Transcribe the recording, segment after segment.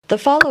The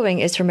following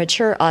is for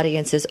mature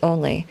audiences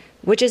only,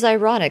 which is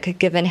ironic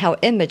given how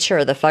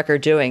immature the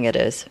fucker doing it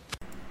is.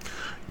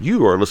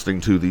 You are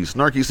listening to the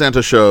Snarky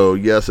Santa Show.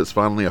 Yes, it's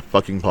finally a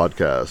fucking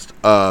podcast.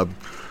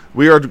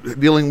 We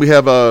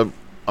have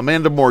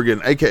Amanda Morgan,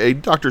 a.k.a.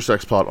 Dr.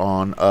 Sexpot,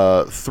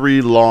 on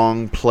 3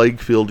 long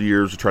plague-filled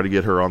years to try to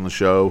get her on the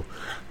show.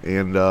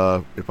 And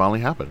it finally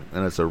happened.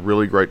 And it's a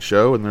really great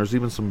show. And there's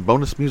even some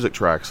bonus music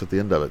tracks at the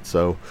end of it.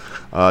 So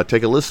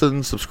take a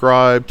listen,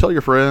 subscribe, tell your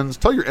friends,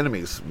 tell your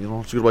enemies. You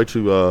know, it's a good way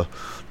to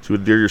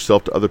endear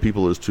yourself to other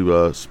people is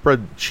to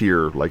spread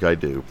cheer like I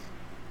do.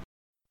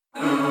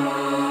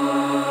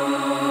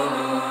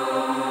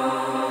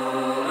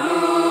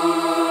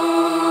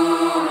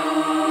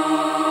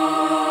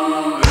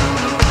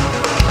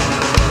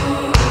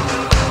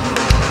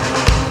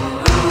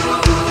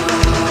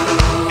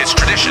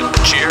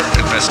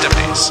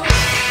 Festivities.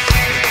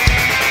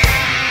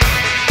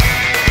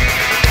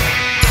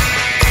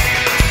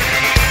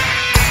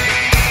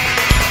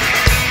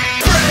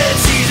 Spread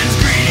season's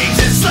greetings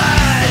and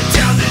slide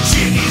down the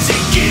chimneys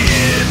and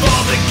give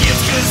all the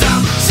gifts, 'cause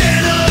I'm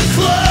Santa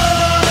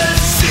Claus.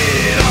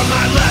 Sit on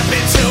my lap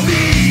and tell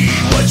me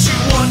what you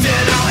want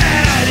and I'll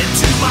add it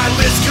to my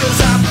list, 'cause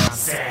I'm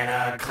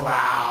Santa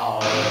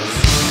Claus.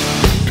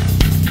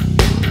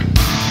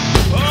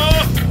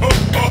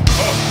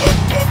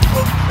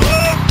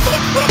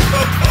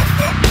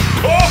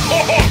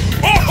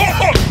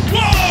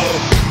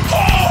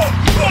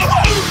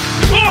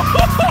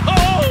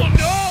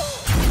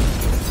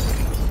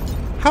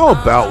 How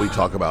about we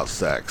talk about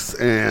sex?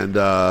 And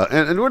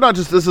we're not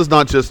just, this is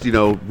not just, you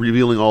know,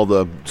 revealing all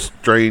the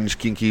strange,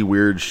 kinky,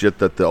 weird shit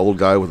that the old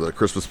guy with a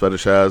Christmas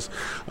fetish has.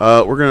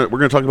 We're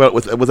gonna talk about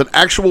it with an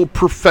actual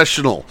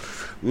professional.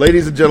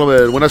 Ladies and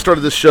gentlemen, when I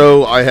started this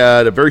show, I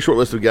had a very short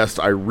list of guests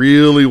I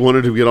really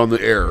wanted to get on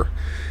the air.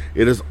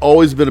 It has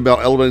always been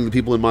about elevating the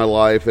people in my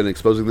life and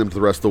exposing them to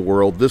the rest of the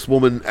world. This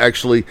woman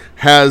actually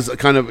has a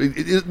kind of...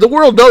 the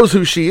world knows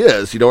who she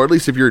is, you know, or at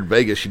least if you're in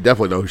Vegas, you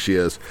definitely know who she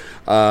is.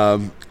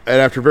 And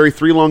after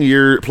 3 long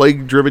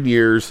plague-driven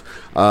years,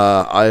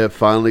 I have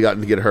finally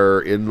gotten to get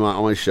her on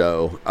my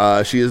show.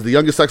 She is the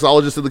youngest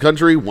sexologist in the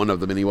country, one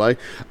of them anyway,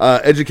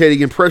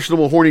 educating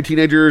impressionable, horny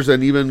teenagers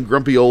and even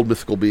grumpy old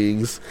mythical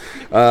beings.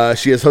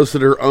 She has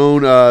hosted her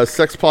own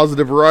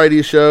sex-positive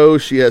variety show.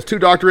 She has 2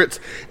 doctorates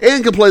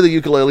and can play the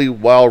ukulele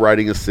while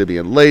riding a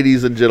Sibian.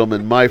 Ladies and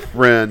gentlemen, my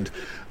friend,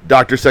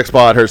 Dr.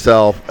 Sexpot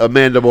herself,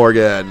 Amanda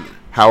Morgan.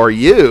 How are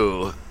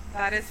you?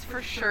 That is for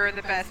sure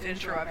the best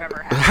intro I've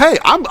ever had. Hey,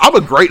 I'm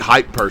a great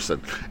hype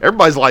person.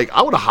 Everybody's like,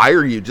 I want to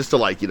hire you just to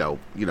like, you know,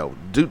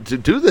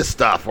 do this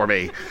stuff for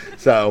me.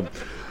 So,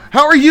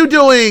 how are you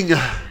doing?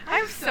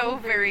 I'm so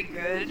very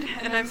good,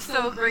 and I'm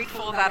so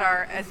grateful that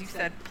our, as you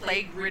said,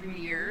 plague-ridden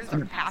years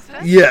are past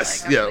us.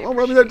 Yes, like, yeah. Well,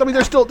 I mean,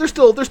 there's still a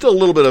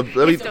little bit of.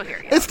 I mean, it's still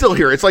here. Yeah. It's still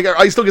here. It's like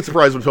I still get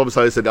surprised when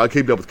somebody said I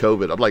came down with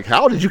COVID. I'm like,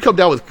 how did you come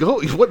down with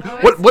COVID?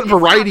 What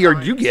variety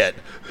did you get?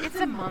 It's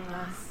among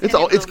us.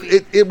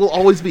 It will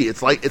always be.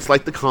 It's like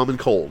the common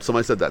cold.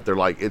 Somebody said that. They're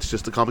like, it's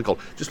just the common cold.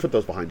 Just put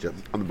those behind you,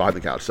 behind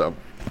the couch. So.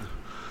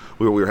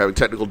 We were having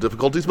technical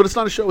difficulties, but it's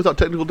not a show without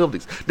technical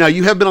difficulties. Now,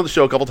 you have been on the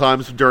show a couple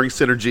times during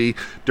Synergy,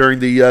 during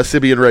the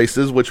Sibian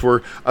races, which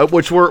were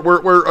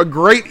a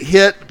great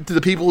hit to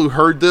the people who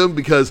heard them,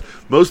 because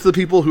most of the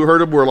people who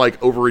heard them were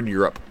like over in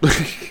Europe. I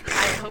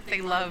hope they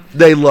loved.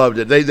 They loved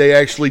it. They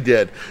actually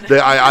did.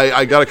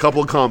 I got a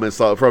couple of comments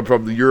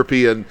from the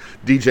European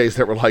DJs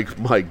that were like,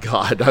 "My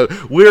God,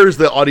 where's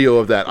the audio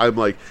of that?" I'm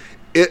like.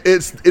 It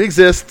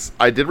exists.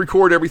 I did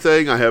record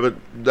everything. I haven't.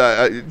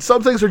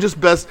 Some things are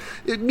just best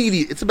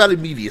immediate. It's about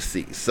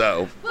immediacy.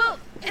 So. Well,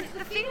 and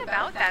the thing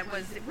about that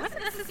was it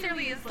wasn't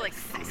necessarily as like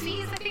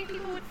sexy as I think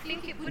people would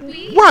think it would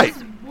be. Right. It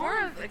was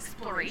more of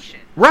exploration.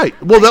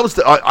 Right. Well, that was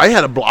I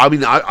had a. I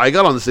mean, I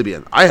got on the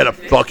Sibian. I had a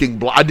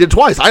fucking. I did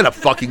twice. I had a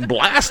fucking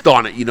blast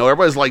on it. You know,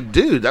 everybody's like,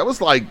 "Dude, that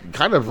was like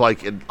kind of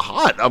like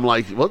hot." I'm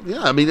like, "Well,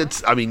 yeah." I mean,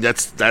 that's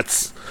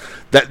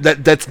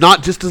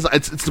not just as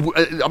it's.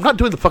 I'm not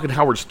doing the fucking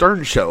Howard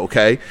Stern show,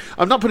 okay?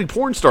 I'm not putting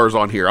porn stars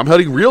on here. I'm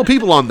putting real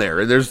people on there,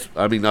 and there's,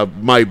 I mean,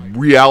 my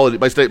reality,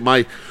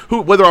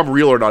 whether I'm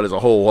real or not is a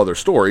whole other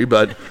story,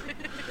 but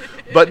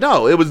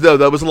no,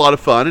 that was a lot of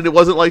fun, and it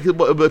wasn't like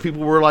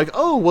people were like,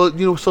 oh, well,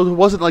 you know, so it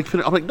wasn't like,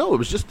 I'm like, no, it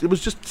was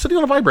just sitting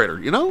on a vibrator,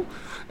 you know,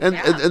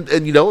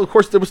 and you know, of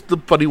course, there was the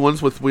funny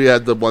ones we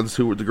had the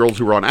girls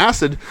who were on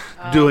acid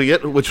doing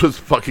it, which was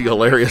fucking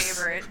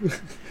hilarious.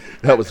 Favorite.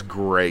 That was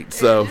great.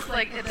 So it was just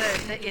like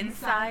the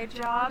inside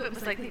job. It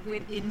was like they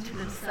went into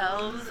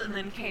themselves and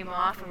then came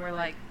off, and we're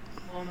like,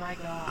 oh my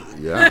God.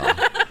 Yeah.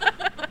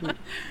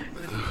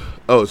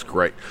 Oh, it's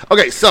great.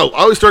 Okay, so I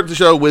always start the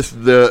show with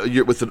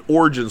an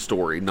origin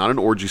story, not an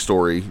orgy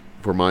story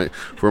for my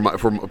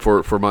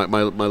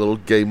little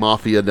gay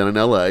mafia down in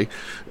L.A.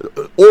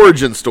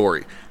 Origin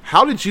story.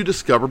 How did you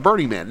discover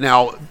Burning Man?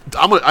 Now,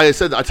 I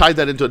tied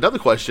that into another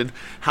question: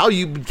 how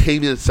you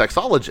became a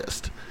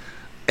sexologist.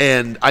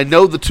 And I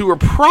know the two are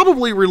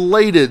probably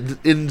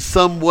related in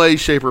some way,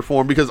 shape, or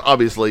form, because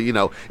obviously, you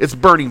know, it's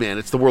Burning Man.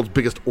 It's the world's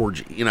biggest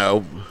orgy, you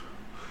know.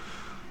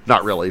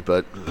 Not really,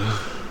 but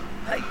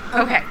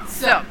Okay,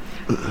 so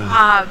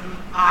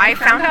I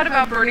found out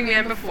about Burning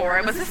Man before.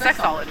 I was a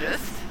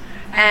sexologist,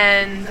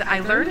 and I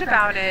learned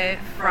about it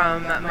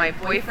from my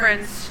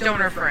boyfriend's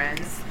stoner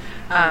friends,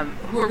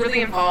 who are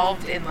really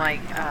involved in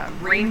like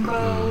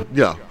rainbow.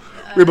 yeah,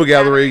 rainbow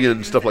gathering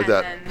and stuff like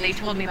that. And they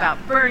told me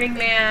about Burning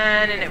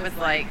Man, and it was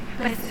like,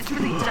 but it's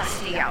really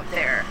dusty out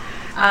there.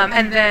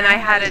 And then I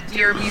had a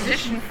dear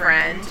musician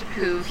friend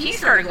who he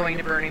started going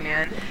to Burning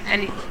Man,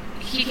 and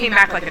he came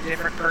back like a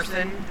different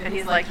person, and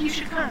he's like, you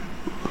should come.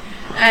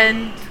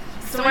 And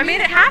so I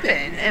made it happen,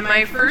 and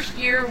my first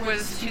year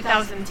was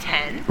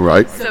 2010.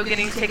 Right. So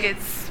getting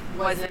tickets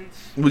wasn't.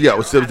 Well, yeah,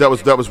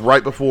 that was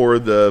right before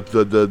the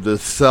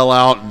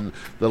sellout and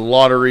the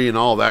lottery and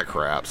all that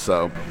crap.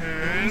 So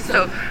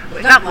So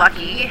we got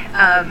lucky,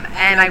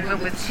 and I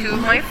went with two of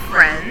my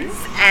friends,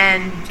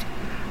 and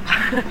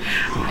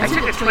I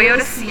took a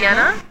Toyota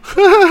Sienna,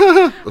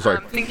 sorry.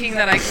 thinking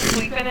that I could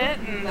sleep in it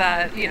and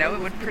that, you know, it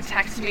would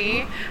protect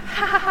me.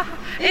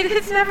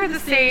 It's never the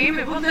same.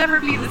 It will never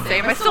be the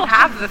same. I still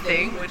have the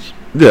thing, which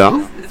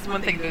Yeah. is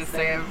one thing to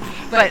say.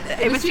 But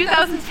it was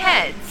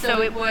 2010,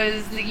 so it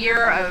was the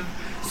year of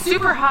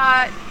super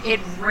hot.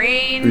 It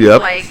rained,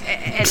 Yep.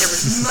 and there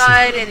was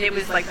mud, and it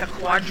was like the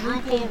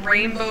quadruple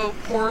rainbow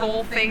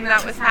portal thing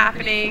that was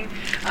happening.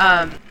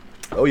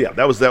 Oh yeah,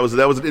 that was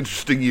an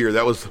interesting year.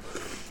 That was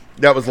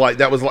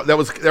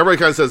everybody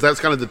kind of says that's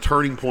kind of the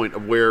turning point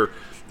of where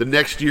the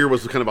next year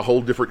was kind of a whole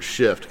different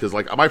shift, because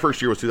like my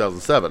first year was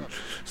 2007,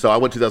 so I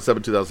went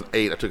 2007,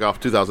 2008. I took off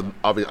 2000.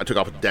 Obviously, I took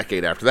off a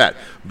decade after that.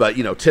 But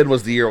 10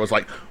 was the year. I was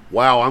like,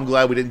 wow, I'm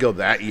glad we didn't go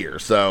that year.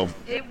 So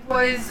it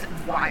was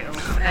wild,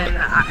 and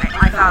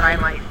I thought I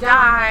might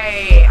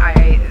die.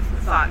 I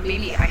thought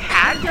maybe I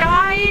had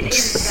died, and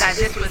that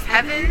this was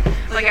heaven.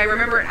 Like I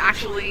remember it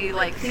actually,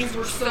 like things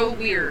were so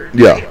weird,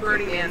 Yeah. like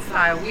Burning Man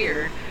style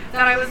weird,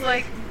 that I was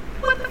like,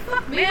 what the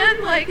fuck,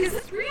 man? Like, is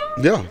this real?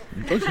 yeah,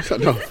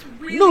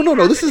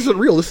 no, this isn't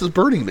real. This is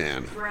Burning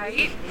Man.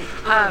 Right?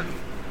 But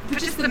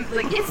just the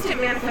instant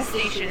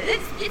manifestation.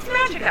 It's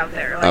magic out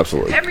there. Like,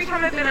 Absolutely. Every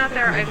time I've been out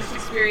there, I've just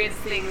experienced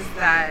things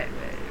that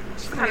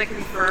just kind of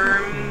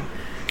confirm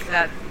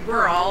that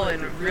we're all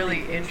in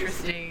really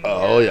interesting.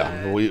 Oh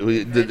yeah,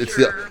 it's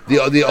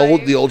the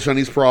adventure old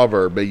Chinese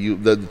proverb.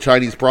 The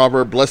Chinese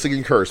proverb, blessing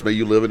and curse. May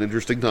you live in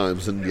interesting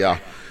times. And yeah,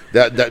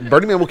 that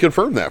Burning Man will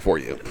confirm that for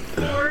you.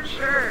 For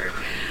sure.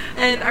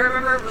 And I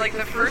remember like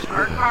the first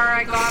art car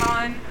I got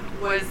on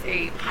was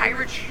a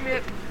pirate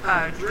ship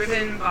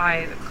driven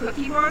by the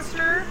Cookie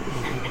Monster.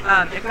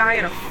 A guy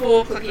in a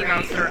full Cookie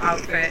Monster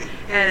outfit,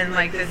 and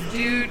like this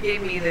dude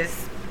gave me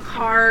this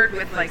card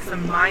with like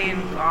some Mayan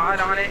god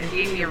on it and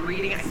gave me a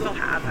reading. I still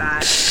have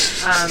that.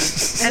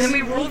 And then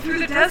we rolled through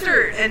the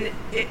desert, and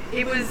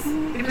it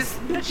was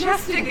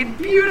majestic and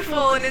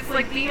beautiful, and it's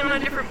like being on a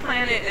different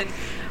planet. And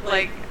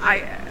like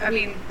I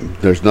mean,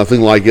 there's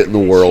nothing like it in the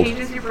world. It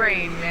changes your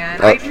brain, man.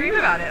 I dream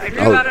about it. I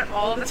dream about it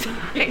all the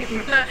time.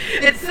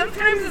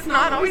 Sometimes it's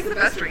not always the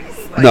best dreams.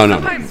 Like, No.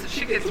 Sometimes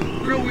shit gets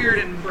real weird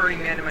in Burning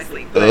Man in my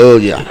sleep. But, Oh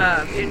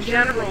yeah. In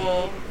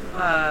general,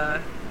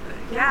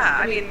 yeah.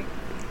 I mean,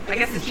 I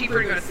guess it's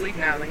cheaper to go to sleep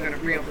now than go to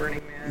real Burning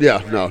Man.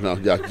 Yeah, no,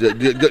 yeah.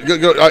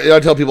 Go, I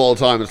tell people all the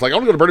time, it's like, I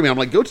want to go to Burning Man. I'm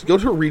like, go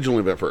to a regional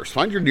event first.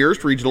 Find your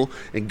nearest regional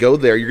and go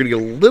there. You're going to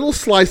get a little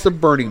slice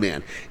of Burning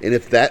Man. And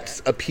if that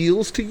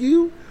appeals to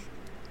you,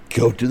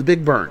 go to the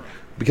Big Burn.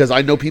 Because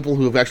I know people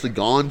who have actually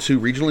gone to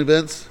regional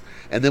events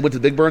and then went to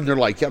the Big Burn, they're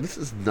like, yeah, this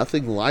is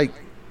nothing like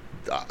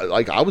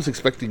I was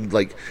expecting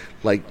like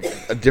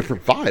a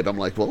different vibe. I'm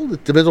like, well,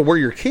 it depends on where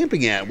you're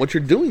camping at, what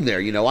you're doing there.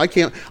 I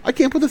camp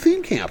with a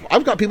theme camp.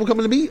 I've got people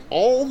coming to me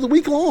all the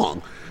week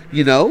long.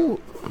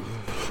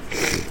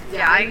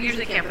 Yeah, I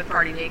usually camp with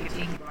Party Naked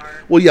Tiki Bar.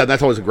 Well, yeah,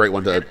 that's always a great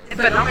one to.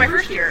 But not my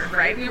first year,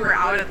 right? We were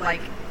out at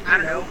like, I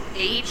don't know,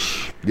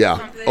 H. Yeah.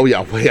 Something. Oh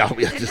yeah. Yeah. And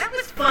Just, that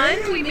was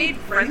fun. We made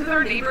friends with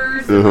our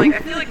neighbors. And, like, I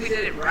feel like we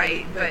did it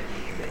right, but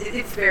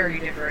it's very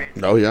different.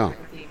 Oh yeah. With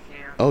theme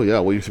camp. Oh yeah,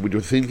 we do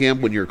a theme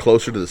camp when you're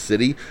closer to the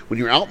city. When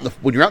you're out in the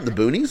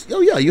boonies, oh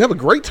yeah, you have a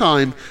great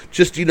time.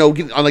 Just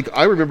like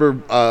I remember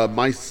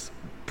my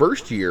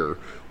first year,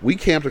 we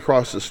camped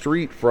across the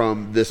street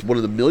from one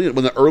of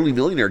the early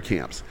millionaire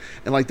camps,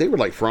 and like they were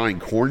like frying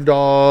corn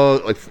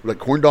dogs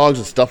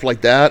and stuff like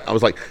that. I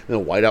was like,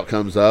 whiteout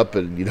comes up,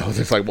 and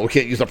it's like, well, we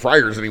can't use the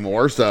fryers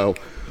anymore. So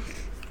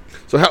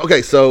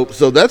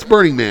that's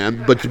Burning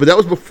Man, but that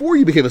was before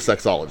you became a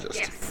sexologist.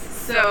 Yes.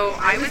 So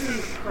I was in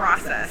the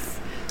process.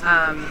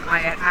 I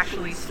had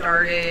actually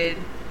started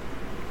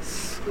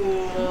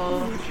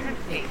school. I'm trying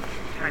to think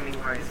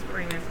timing-wise.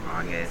 Burning Man's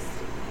August.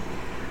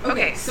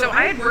 Okay, so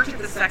I had worked at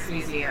the Sex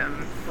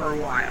Museum for a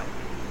while.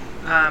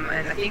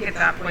 And I think at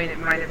that point it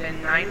might have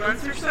been 9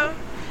 months or so.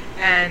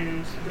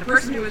 And the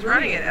person who was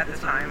running it at the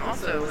time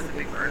also was a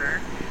big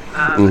burner.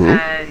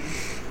 And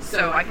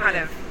so I kind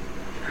of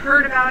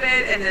heard about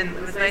it, and then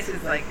it was nice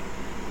because, like,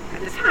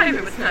 at the time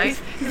it was nice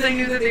because I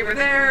knew that they were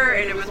there,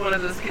 and it was one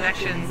of those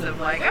connections of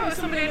like, oh,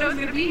 somebody I know is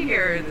going to be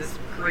here, and this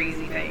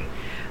crazy thing.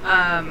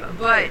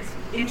 But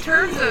in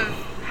terms of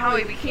how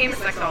I became a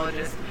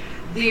sexologist,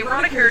 the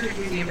Erotic Heritage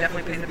Museum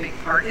definitely plays a big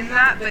part in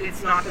that, but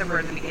it's not the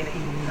where the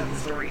beginning of the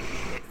story is.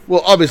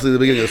 Well, obviously, the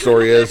beginning of the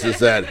story is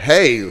that,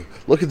 hey,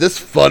 look at this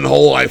fun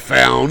hole I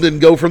found, and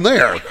go from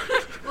there.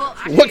 Well,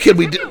 actually, What can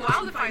we it took do? me a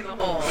while to find the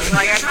hole.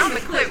 Like, I found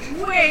the clip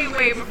way,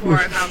 way before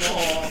I found the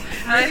hole.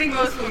 And I think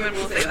most women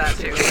will say that,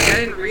 too. Like, I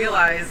didn't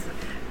realize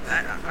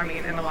that, I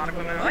mean, and a lot of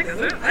women are like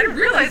this, I didn't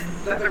realize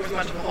that there was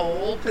much of a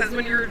hole, because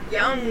when you're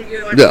young,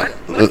 you're like, Yeah.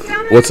 what's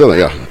down there? What's in it?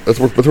 Yeah. That's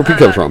where Pete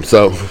comes from,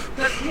 so.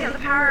 But, you know, the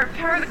power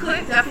of the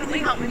clip definitely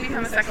helped me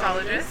become a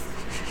sexologist.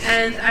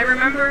 And I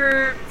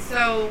remember,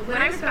 so when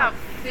I was about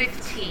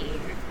 15,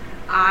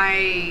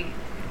 I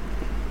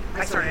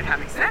started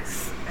having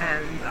sex,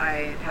 and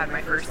I had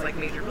my first like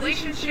major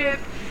relationship,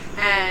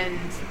 and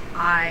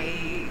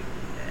I'd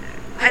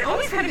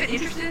always kind of been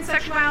interested in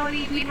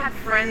sexuality. We'd had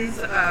friends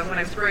when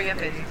I was growing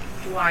up in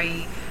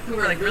Hawaii who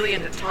were like really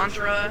into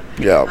tantra.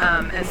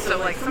 Yeah. And so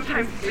like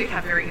sometimes we'd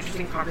have very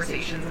interesting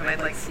conversations, and I'd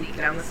like sneak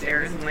down the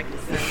stairs and like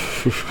listen.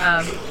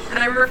 And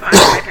I remember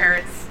finding my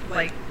parents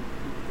like,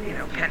 you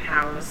know,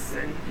 Penthouse,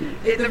 and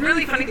the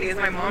really funny thing is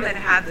my mom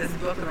had this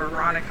book of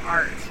erotic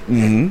art,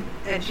 Mm-hmm.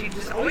 and she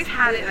just always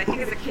had it. And I think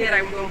as a kid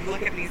I would go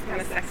look at these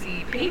kind of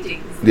sexy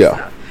paintings and Yeah.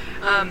 stuff.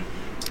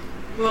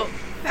 Well,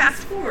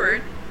 fast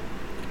forward,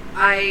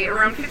 I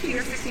around 15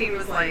 or 16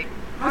 was like,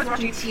 I was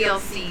watching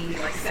TLC,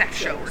 like sex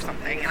show or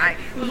something, and I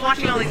was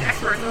watching all these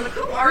experts, and I was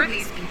like, who are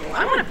these people?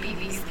 I want to be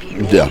these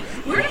people. Yeah.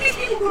 Where do these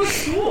people go to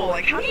school?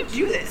 Like, how do you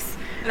do this?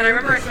 And I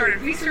remember I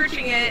started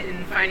researching it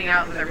and finding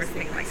out that there was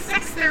things like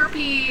sex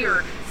therapy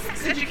or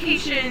sex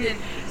education. And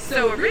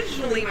so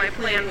originally my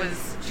plan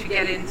was to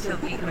get into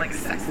become like a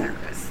sex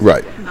therapist.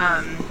 Right.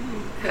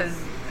 Because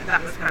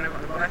that was kind of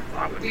what I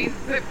thought would be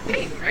the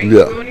thing, right?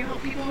 Yeah. When you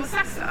help people with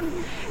sex stuff.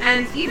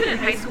 And even in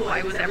high school,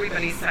 I was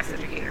everybody's sex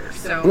educator.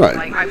 So Right.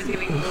 like I was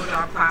giving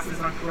blowjob classes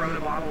on Corona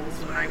bottles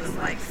when I was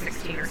like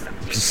 16 or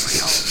 17. So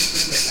I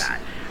always did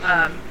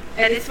that.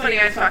 And it's funny,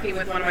 I was talking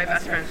with one of my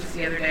best friends just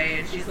the other day,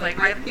 and she's like,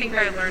 I think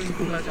I learned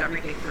most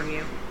everything from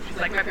you. She's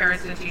like, my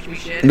parents didn't teach me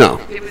shit. No.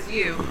 It was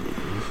you.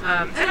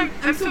 And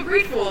I'm so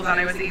grateful that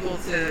I was able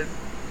to...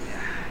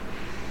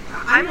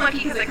 I'm lucky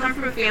because I come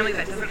from a family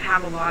that doesn't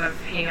have a lot of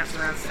hang-ups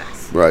around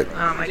sex. Right.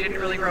 I didn't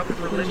really grow up with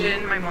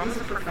religion. My mom's a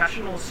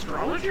professional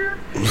astrologer.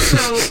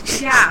 So,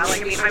 yeah,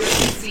 like, I mean, I was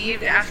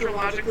conceived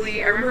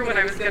astrologically. I remember when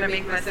I was going to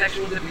make my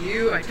sexual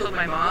debut, I told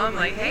my mom,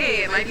 like,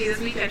 hey, it might be this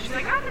weekend. She's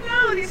like, I don't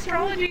know, the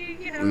astrology,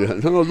 you know. Yeah.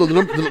 No,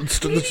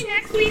 Maybe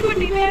next week would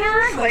be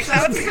better. Like,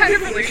 that was the kind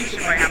of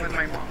relationship I have with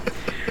my mom.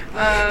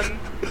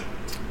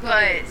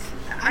 But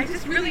I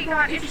just really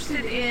got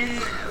interested in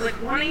like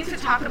wanting to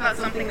talk about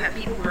something that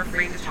people were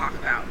afraid to talk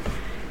about,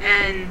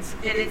 and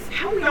it's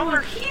how we all are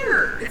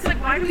here. It's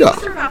like, why do we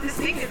whisper about this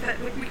thing that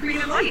like we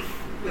created life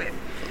with?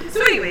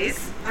 So,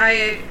 anyways,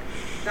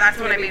 that's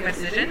when I made my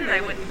decision, and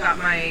I went and got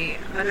my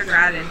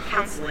undergrad in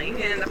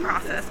counseling, and in the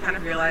process, kind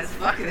of realized,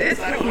 fuck this,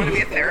 I don't want to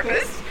be a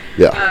therapist.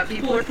 Yeah.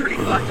 People are pretty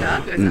fucked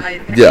up, and I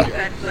think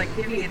that like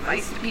giving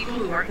advice to people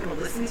who aren't going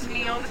to listen to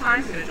me all the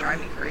time is going to drive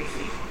me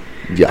crazy.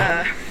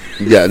 Yeah.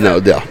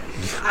 Yeah.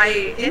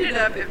 I ended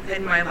up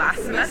in my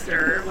last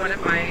semester, one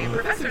of my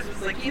professors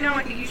was like, you know,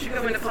 I think you should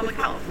go into public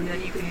health, and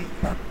then you can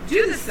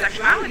do this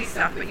sexuality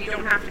stuff, but you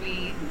don't have to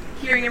be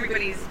hearing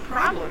everybody's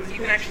problems. You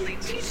can actually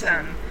teach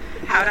them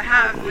how to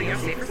have, you know,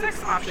 safer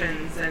sex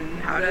options and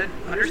how to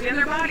understand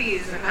their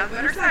bodies and have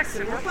better sex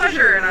and more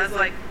pleasure. And I was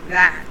like,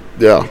 that's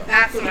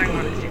what I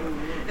want to do.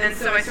 And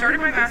so I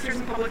started my master's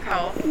in public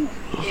health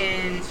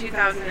in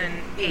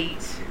 2008,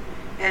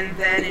 and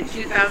then in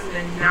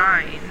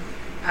 2009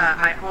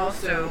 I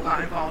also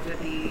got involved at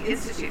the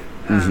Institute.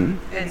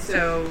 And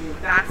so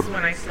that's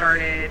when I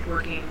started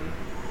working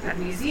at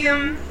the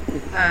museum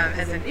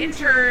as an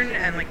intern,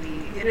 and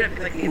ended up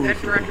like the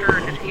event director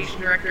and education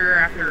director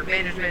after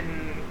management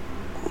and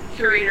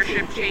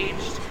curatorship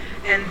changed.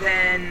 And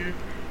then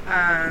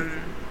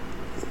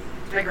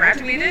I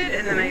graduated,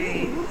 and then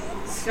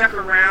I stuck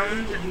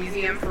around at the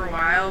museum for a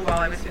while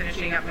I was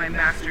finishing up my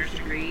master's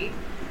degree.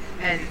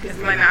 And because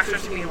my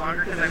master's took me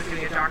longer because I was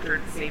doing a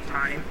doctorate at the same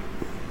time.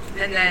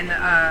 And then,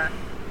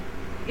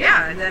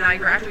 and then I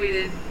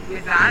graduated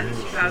with that in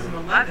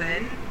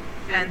 2011,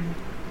 and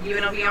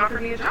UNLV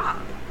offered me a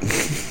job.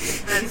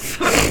 And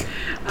so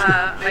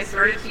I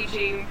started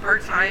teaching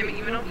part-time at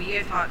UNLV.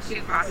 I taught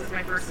 2 classes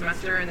my first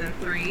semester, and then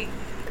 3,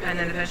 and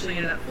then eventually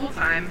ended up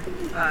full-time,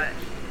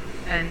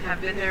 and have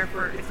been there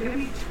for, it's going to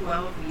be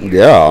 12 years.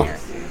 Yeah.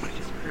 Soon, which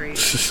is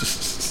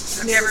crazy.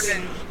 I've never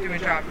been doing a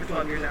job for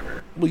 12 years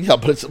ever. Well, yeah,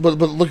 but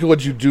look at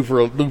what you do for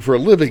a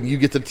living. You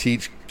get to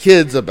teach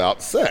kids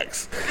about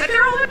sex. But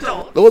they're all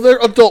adults. Well, they're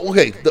adult.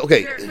 Okay. But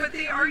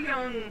they are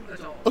young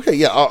adults. Okay,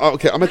 yeah.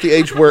 Okay, I'm at the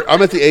age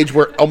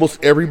where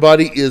almost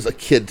everybody is a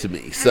kid to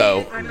me.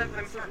 So I'm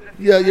starting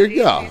to yeah, feel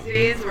you're that age these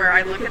days where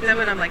I look at them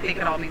and I'm like, they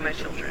could all be my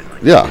children.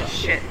 Like, Yeah.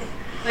 Shit.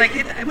 Like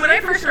when I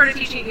first started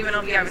teaching at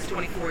UNLV, I was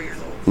 24 years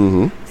old.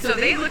 Mm-hmm. So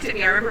they looked at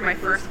me. I remember my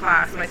first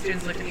class. My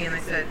students looked at me and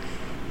they said,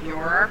 "You're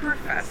our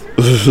professor."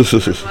 I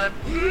was like,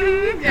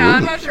 yeah,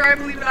 I'm not sure I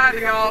believe in that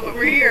at all, but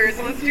we're here,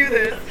 so let's do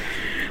this.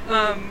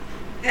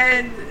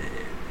 And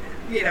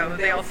you know,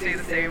 they all stay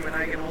the same when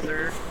I get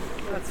older.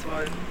 That's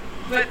fun.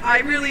 But I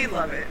really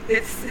love it.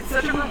 It's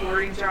such a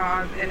rewarding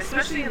job, and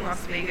especially in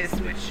Las Vegas,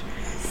 which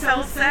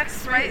sells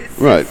sex, right? It's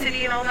Right. Sin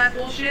City and all that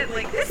bullshit.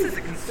 Like, this is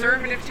a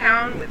conservative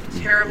town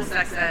with terrible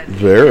sex ed.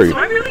 Very. So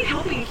I'm really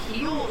helping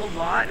heal a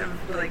lot of,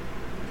 like,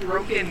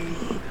 broken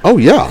Oh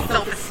yeah.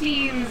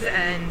 self-esteems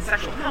and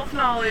sexual health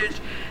knowledge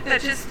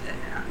that just,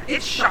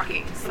 it's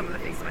shocking, some of the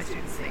things that my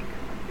students think.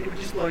 It would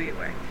just blow you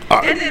away.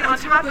 And then on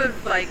top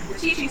of, like, the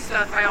teaching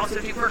stuff, I also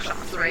do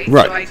workshops, right?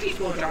 Right. So I teach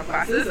blowjob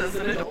classes as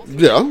an adult.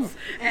 Yeah.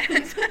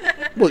 And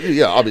Well,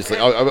 yeah. Obviously,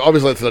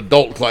 it's an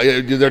adult class.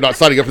 They're not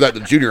signing up for that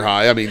in junior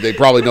high. I mean, they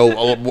probably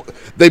know.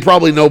 They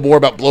probably know more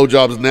about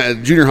blowjobs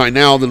in junior high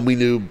now than we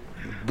knew.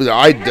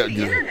 I had the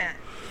internet.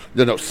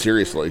 No,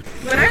 seriously.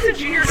 When I was in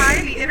junior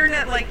high, the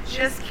internet, like,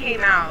 just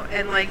came out.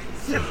 And, like,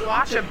 to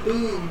watch a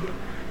boob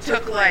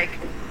took, like,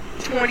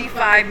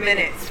 25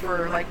 minutes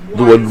for, like,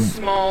 one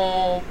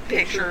small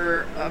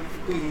picture of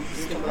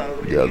boobs to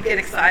load. Yeah. You get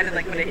excited,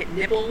 like, when it hit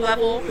nipple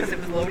level, because it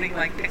was loading,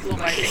 like, pixel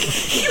by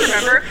pixel. Do you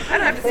remember? I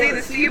don't have to say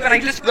this to you, but I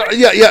just...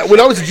 Yeah. When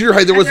I was in junior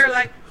high, there was... And they're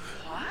like,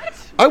 what?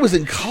 I was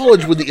in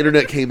college when the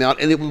internet came out,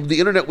 and the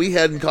internet we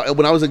had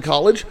when I was in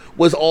college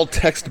was all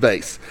text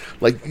based.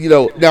 Like, you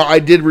know, now I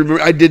did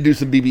do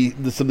some of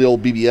the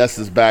old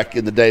BBSs back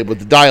in the day with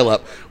the dial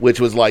up, which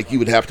was like you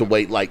would have to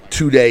wait like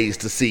 2 days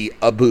to see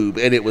a boob,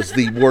 and it was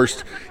the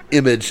worst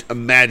image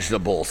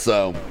imaginable.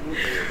 So,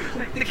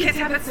 The kids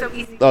have it so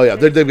easy. oh yeah,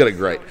 they've got it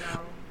great.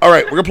 All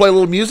right, we're gonna play a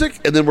little music,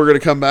 and then we're gonna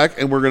come back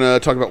and we're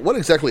gonna talk about what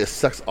exactly a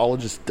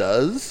sexologist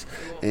does,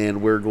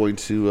 and we're going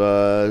to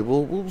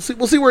we'll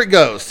see where it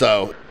goes.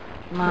 So,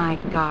 My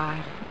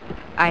God,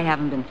 I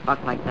haven't been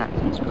fucked like that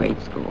since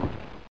grade school.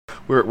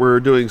 we're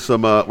doing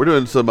some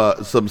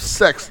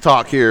sex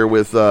talk here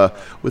with Dr.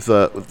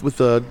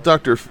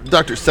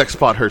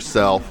 Sexpot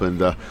herself, and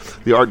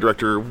the art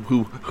director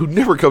who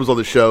never comes on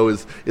the show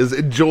is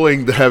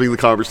enjoying having the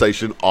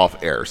conversation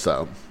off air.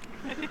 So.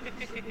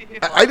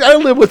 I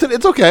live with it.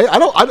 It's okay.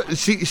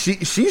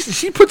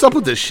 She puts up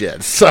with this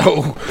shit.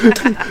 So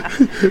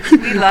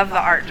We love the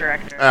art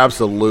director.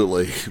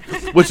 absolutely,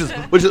 which is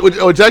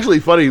actually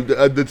funny.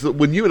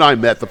 When you and I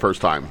met the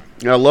first time,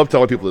 and I love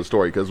telling people this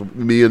story because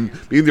me and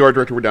the art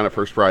director were down at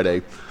First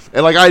Friday,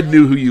 and like I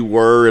knew who you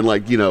were, and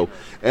like, you know,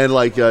 and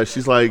like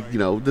she's like, you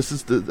know, this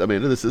is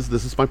Amanda. This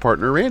is my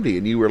partner Randy,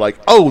 and you were like,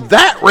 oh,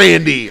 that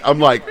Randy. I'm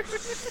like.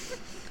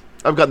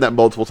 I've gotten that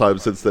multiple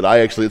times since then.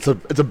 It's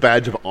a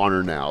badge of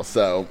honor now.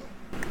 So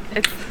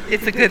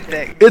It's a good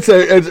thing.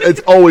 it's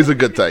always a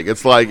good thing.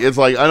 It's like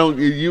I don't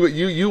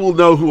you will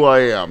know who I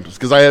am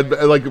because I had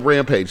like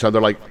Rampage. So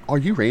they're like, are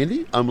you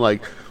Randy? I'm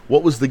like,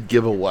 what was the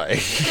giveaway?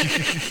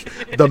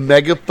 The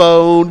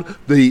megaphone,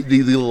 the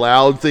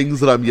loud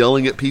things that I'm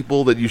yelling at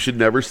people that you should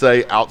never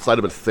say outside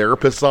of a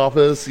therapist's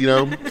office. You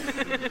know.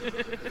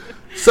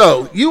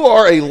 So you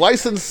are a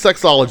licensed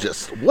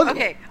sexologist. What?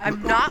 Okay,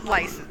 I'm not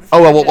licensed.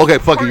 Oh well, okay,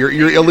 fuck it.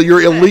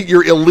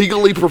 You're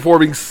illegally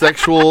performing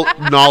sexual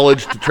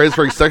knowledge,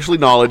 transferring sexually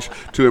knowledge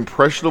to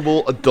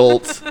impressionable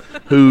adults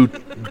who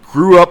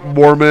grew up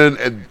Mormon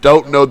and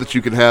don't know that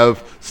you can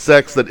have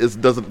sex that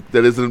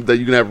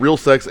you can have real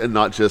sex and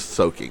not just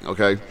soaking.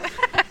 Okay.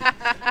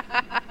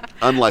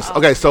 Unlicensed.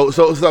 Okay, so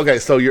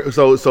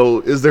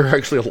is there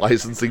actually a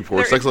licensing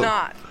for There is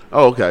not.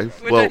 Oh, okay.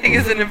 Which I think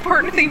is an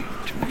important thing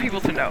for people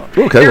to know.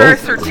 Okay, There are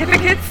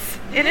certificates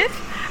in it.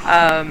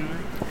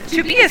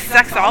 To be a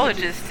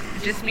sexologist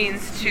just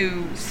means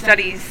to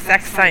study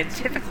sex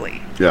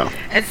scientifically. Yeah.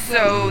 And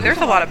so there's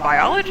a lot of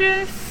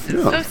biologists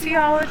and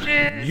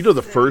sociologists. You know,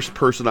 the first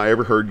person I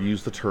ever heard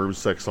use the term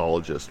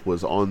sexologist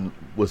was on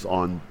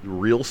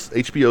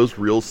HBO's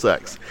Real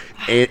Sex.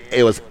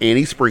 It was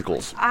Annie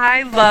Sprinkles.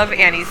 I love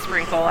Annie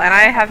Sprinkle, and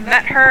I have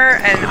met her,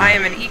 and I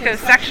am an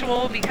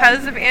ecosexual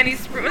because of Annie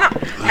Sprinkle. No,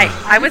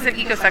 I was an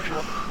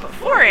ecosexual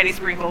before Annie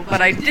Sprinkle, but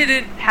I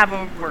didn't have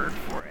a word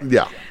for it.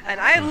 Yeah. And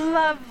I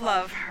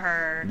love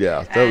her.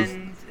 Yeah,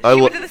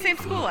 She went to the same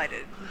school I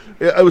did.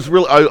 Yeah, I was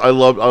really. I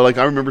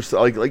remember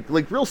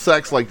like Real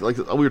Sex like we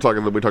were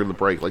talking in the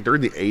break, like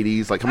during the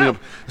 80s, like coming up,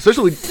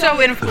 especially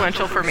So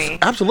influential for me.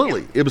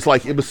 Absolutely. Yeah. It was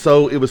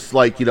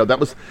like you know, that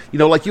was, you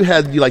know, like you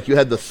had the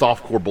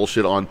softcore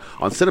bullshit on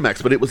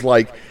Cinemax, but it was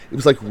like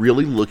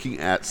really looking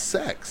at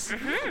sex.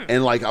 Mm-hmm.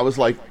 And like I was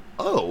like,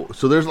 oh,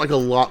 so there's like a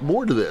lot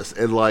more to this,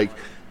 and like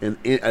and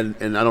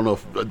I don't know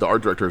if the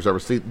art director has ever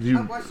seen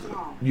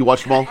you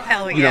watched them all.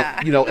 Hell you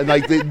yeah. Know, and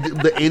like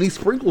the Annie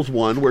Sprinkles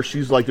one where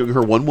she's like doing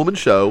her one woman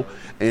show,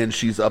 and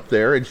she's up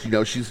there and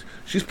she's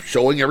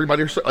showing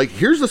everybody her, like,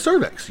 here's the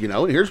cervix, you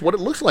know, and here's what it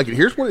looks like, and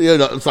here's what, you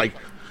know, it's like.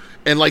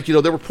 And like, you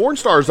know, there were porn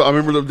stars. I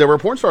remember there were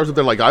porn stars that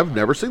they're like, I've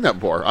never seen that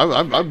before.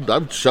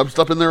 I've shoved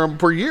stuff in there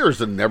for years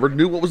and never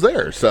knew what was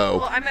there. So.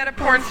 Well, I met a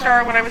porn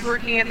star when I was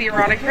working at the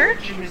Erotic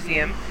Heritage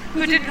Museum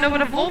who didn't know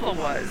what a vulva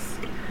was.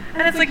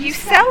 And it's like, you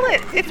sell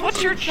it. It's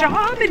what your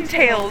job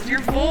entails.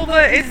 Your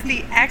vulva is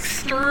the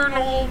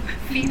external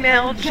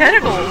female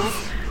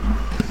genitals.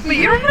 But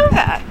you don't know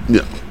that.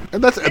 Yeah.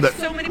 And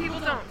so many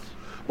people don't.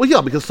 Well, yeah,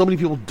 because so many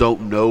people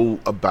don't know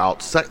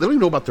about sex. They don't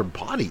even know about their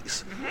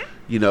bodies.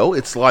 Mm-hmm.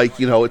 It's like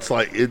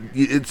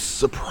it's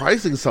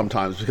surprising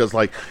sometimes because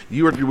like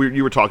you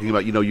were talking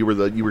about you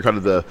were kind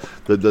of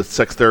the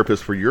sex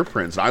therapist for your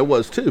friends. I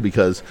was too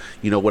because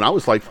when I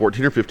was like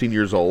 14 or 15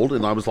 years old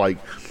and I was a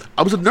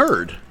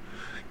nerd.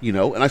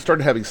 And I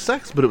started having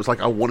sex, but it was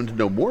like I wanted to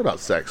know more about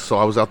sex. So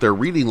I was out there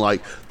reading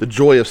like The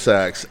Joy of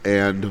Sex,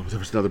 and there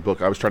was another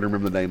book. I was trying to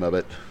remember the name of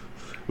it.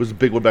 It was a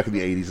big one back in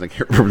the 80s, and I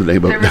can't remember the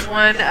name of it. There was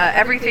one,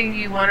 Everything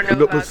You Want to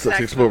Know About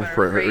Sex for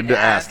to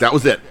Ask. That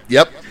was it.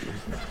 Yep.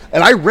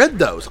 And I read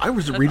those. I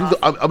was reading.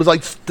 Awesome. I was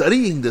like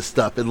studying this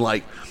stuff and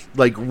like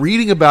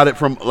reading about it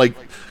from like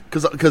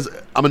because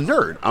I'm a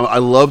nerd. I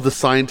love the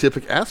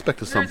scientific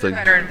aspect of something.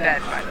 Nerds are better in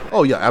bed, by the way.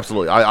 Oh yeah,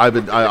 absolutely.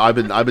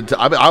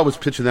 I was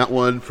pitching that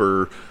one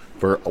for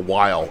a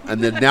while,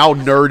 and then now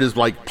nerd is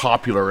like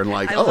popular and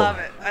like I love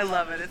it. I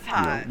love it. It's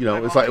hot.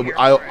 It's like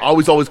I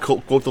always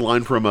quote the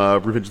line from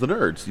Revenge of the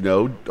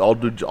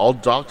Nerds. All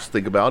jocks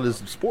think about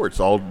is sports.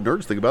 All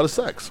nerds think about is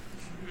sex.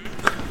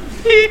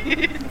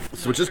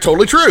 Which is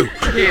totally true.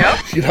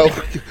 Yep. You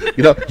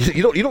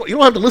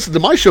don't have to listen to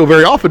my show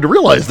very often to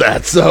realize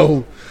that.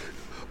 So,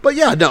 but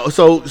yeah, no.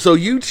 So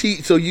you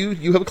teach. So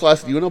you have a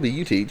class at UNLV.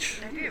 You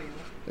teach. I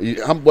do.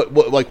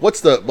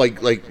 What's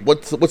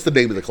the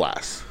name of the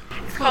class?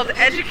 It's called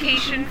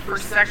Education for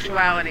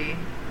Sexuality.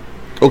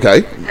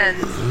 Okay.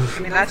 And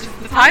that's just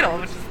the title,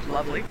 which is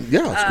lovely.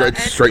 Yeah, it's great.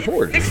 It's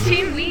straightforward. It's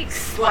 16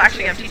 weeks. Well,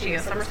 actually, I'm teaching a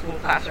summer school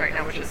class right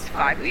now, which is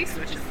 5 weeks,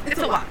 it's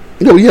a lot.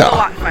 Oh yeah. It's a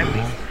lot in 5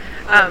 weeks.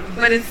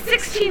 But in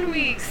 16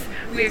 weeks,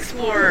 we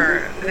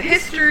explore the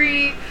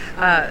history,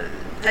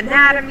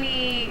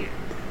 anatomy,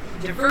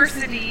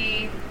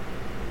 diversity,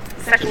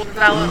 sexual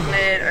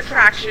development,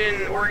 attraction,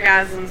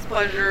 orgasms,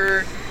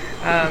 pleasure,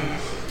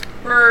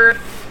 birth,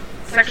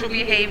 sexual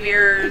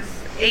behaviors,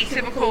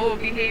 atypical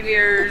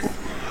behaviors,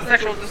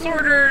 sexual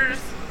disorders,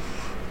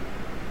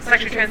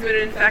 sexually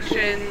transmitted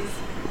infections,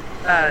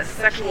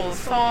 sexual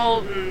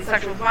assault and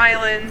sexual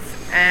violence,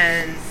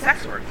 and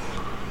sex work.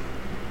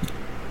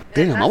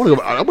 Damn, I want to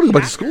go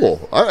back to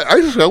school. I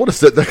want to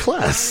sit in that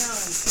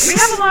class. We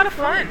have a lot of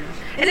fun,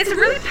 and it's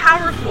really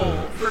powerful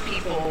for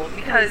people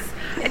because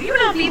at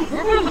UNLV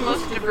we're one of the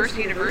most diverse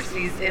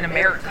universities in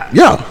America.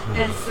 Yeah.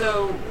 And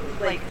so,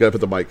 like, gotta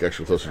put the mic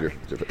actually closer to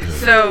you.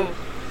 So,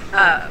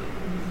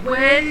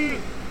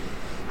 when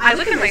I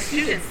look at my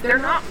students, they're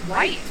not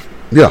white.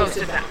 Yeah. Most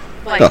of them.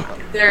 Like,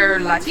 they're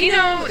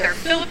Latino, they're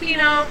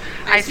Filipino.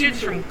 I have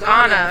students from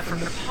Ghana, from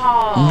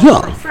Nepal,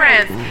 from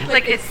France.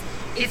 Like,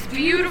 it's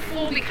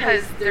beautiful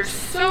because they're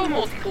so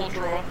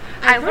multicultural.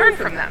 I learn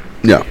from them.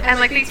 Yeah. And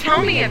like they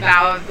tell me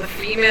about the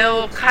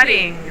female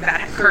cutting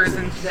that occurs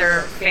in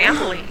their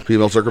family.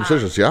 Female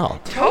circumcisions, yeah.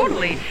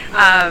 Totally.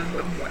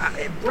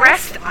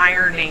 Breast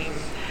ironing.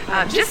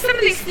 Just some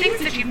of these things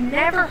that you've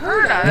never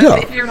heard of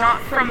if you're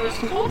not from those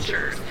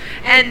cultures.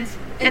 And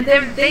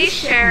then they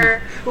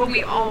share what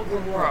we all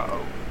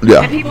grow.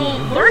 Yeah. And people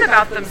learn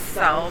about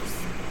themselves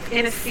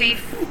in a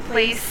safe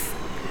place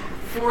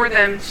for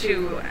them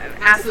to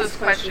ask those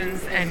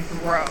questions and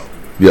grow.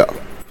 Yeah.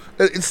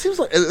 It seems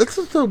like it's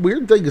just a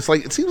weird thing. It's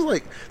like it seems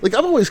like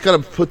I've always kind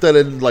of put that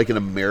in like an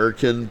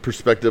American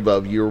perspective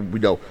of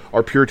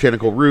our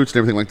puritanical roots and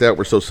everything like that.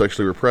 We're so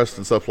sexually repressed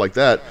and stuff like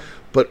that.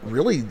 But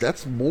really,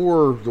 that's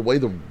more the way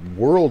the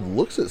world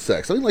looks at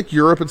sex. I mean, like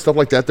Europe and stuff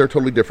like that, they're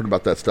totally different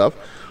about that stuff.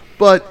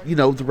 But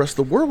the rest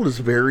of the world is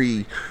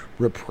very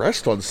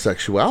repressed on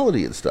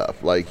sexuality and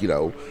stuff. Like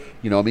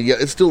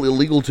it's still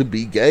illegal to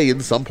be gay in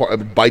some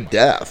part by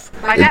death.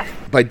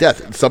 By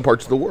death in some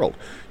parts of the world.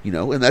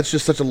 And that's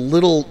just such a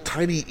little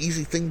tiny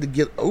easy thing to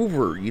get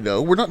over.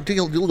 We're not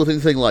dealing with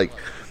anything like,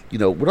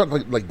 we're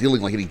not like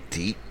dealing like any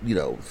deep,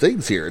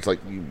 things here. It's like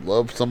you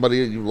love somebody,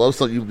 you love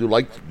something, you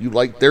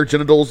like their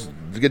genitals,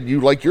 again,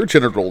 you like your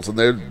genitals,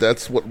 and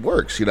that's what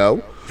works. Yeah,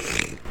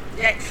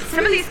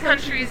 some of these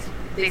countries,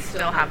 they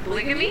still have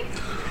polygamy.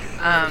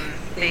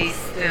 They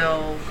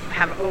still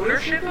have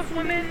ownership of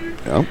women.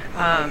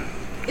 Yeah.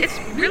 It's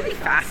really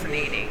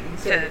fascinating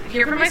to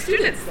hear from my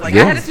students. Like,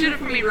 I had a student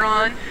from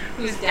Iran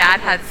whose dad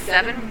had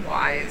 7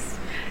 wives,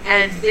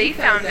 and they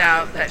found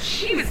out that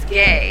she was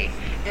gay,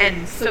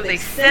 and so they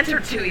sent her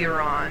to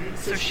Iran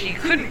so she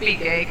couldn't be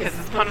gay because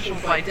it's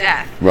punishable by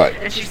death. Right.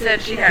 And she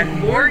said she had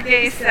more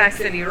gay sex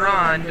in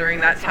Iran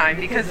during that time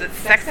because it's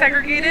sex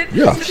segregated.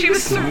 Yeah. So she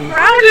was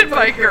surrounded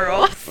by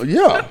girls.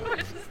 Yeah.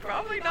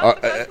 Probably not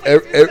the best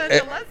place to send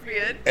a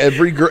lesbian.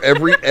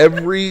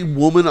 Every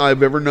woman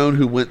I've ever known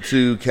who went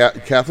to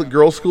Catholic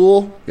girls'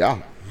 school,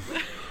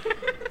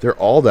 they're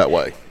all that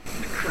way.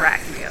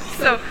 Correct. Yeah.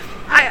 So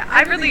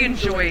I really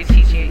enjoy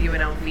teaching at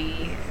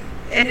UNLV,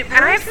 and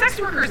I have sex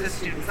workers as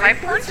students. I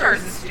have porn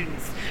stars as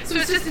students. So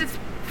it's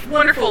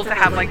wonderful to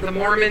have like the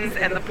Mormons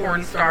and the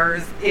porn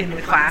stars in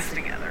the class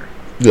together.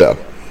 Yeah.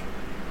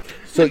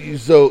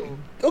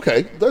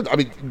 Okay,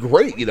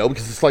 great,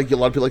 because it's like a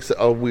lot of people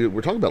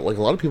we're talking about, like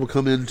a lot of people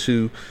come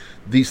into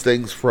these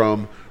things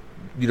from,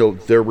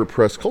 their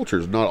repressed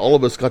cultures. Not all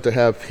of us got to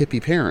have hippie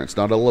parents.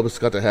 Not all of us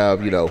got to have,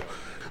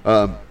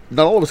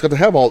 not all of us got to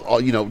have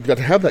got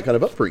to have that kind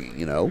of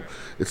upbringing.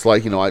 It's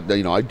like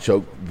I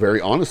joke very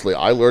honestly.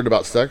 I learned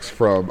about sex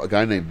from a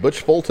guy named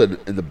Butch Fulton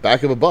in the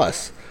back of a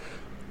bus.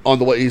 On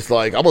the way, he's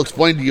like, "I'm gonna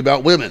explain to you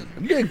about women."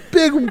 Big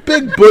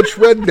Butch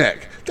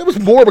redneck. That was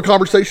more of a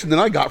conversation than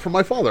I got from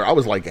my father. I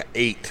was like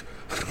 8.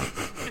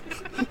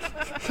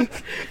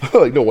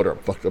 Like, no wonder I'm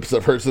fucked up as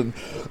a person.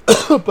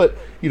 But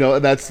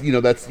and that's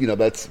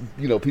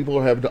people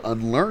are having to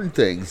unlearn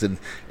things, and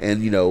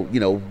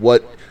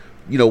what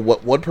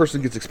one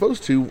person gets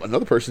exposed to,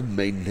 another person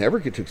may never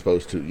get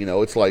exposed to.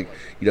 It's like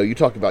you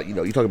talk about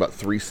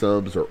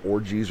threesomes or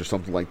orgies or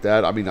something like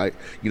that. I mean, I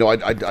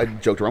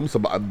joked around with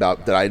somebody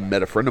about that. I had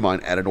met a friend of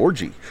mine at an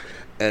orgy,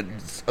 and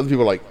other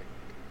people are like,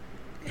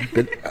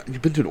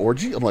 You've been to an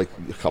orgy? I'm like,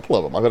 a couple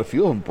of them. I've had a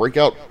few of them break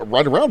out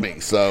right around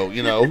me. So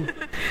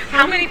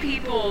How many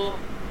people?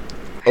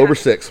 Over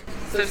 6.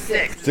 So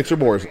 6. 6 or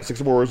more. 6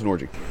 or more is an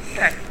orgy.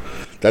 Okay.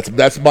 I've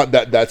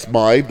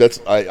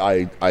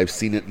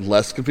seen it in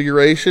less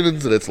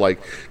configurations, and it's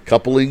like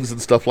couplings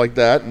and stuff like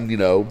that, and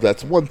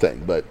that's one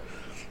thing. But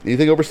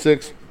anything over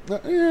 6,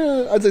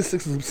 I'd say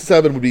 6 and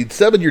 7 would be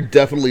 7. You're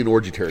definitely in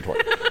orgy territory.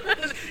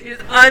 Is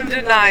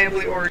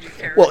undeniably orgy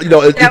territory. Well,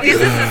 now, is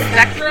this a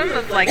spectrum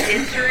of like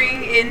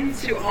entering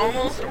into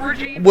almost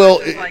orgy?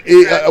 Well,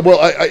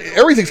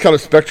 everything's kind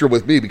of spectrum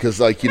with me because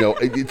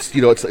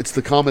it's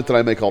the comment that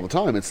I make all the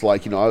time. It's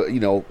like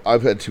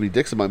I've had too many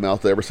dicks in my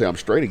mouth to ever say I'm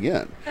straight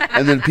again.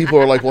 And then people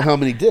are like, well, how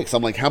many dicks?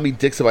 I'm like, how many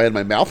dicks have I had in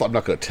my mouth? I'm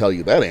not going to tell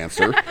you that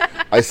answer.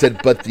 I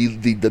said, but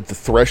the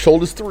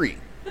threshold is 3.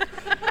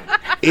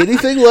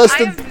 Anything less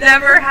than... I've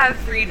never had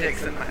 3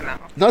 dicks in my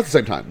mouth. Not at the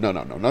same time. No,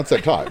 not at the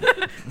same time.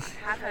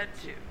 I've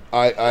had 2.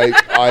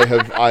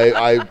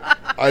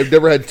 I've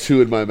never had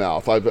 2 in my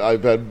mouth.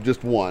 I've had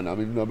just 1. I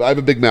mean, I have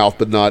a big mouth,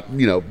 but not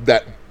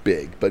that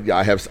big. But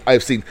yeah,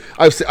 I've seen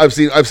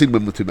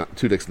women with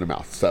 2 dicks in their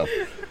mouth. So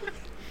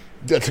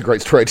that's a great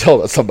story to tell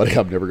about somebody.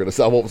 I'm never going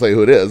to. I won't say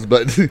who it is,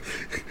 but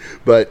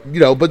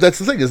that's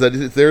the thing is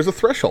that there's a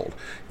threshold.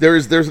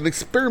 There's an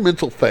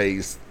experimental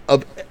phase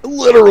of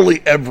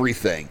literally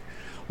everything.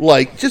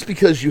 Like, just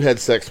because you had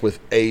sex with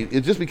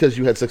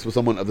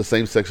someone of the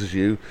same sex as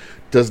you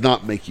does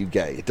not make you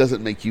gay. It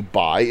doesn't make you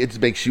bi. It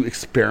makes you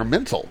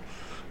experimental.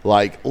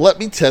 Like, let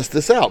me test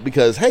this out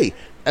because, hey,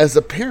 as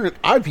a parent,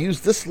 I've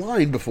used this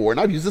line before, and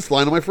I've used this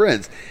line on my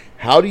friends.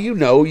 How do you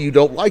know you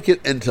don't like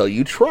it until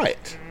you try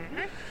it?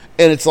 Mm-hmm.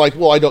 And it's like,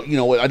 well, I don't,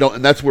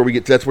 and that's where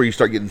you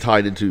start getting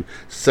tied into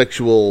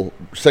sexuality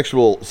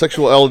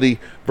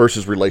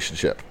versus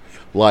relationship.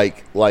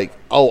 Like,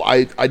 oh,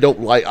 I'm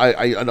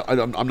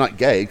not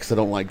gay because I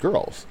don't like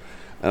girls,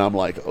 and I'm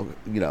like, for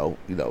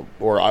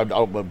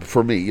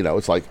me,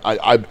 it's like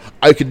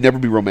I could never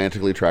be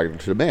romantically attracted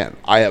to a man.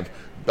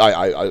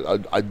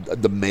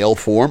 The male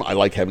form, I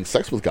like having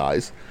sex with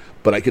guys,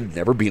 but I could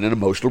never be in an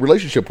emotional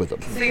relationship with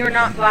them. So you're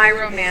not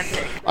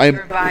bi-romantic. You're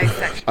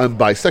bisexual. I'm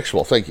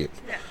bisexual. Thank you.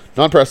 Yeah.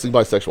 Non-pressing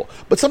bisexual,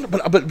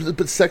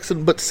 but sex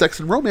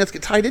and romance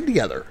get tied in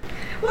together.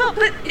 Well,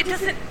 but it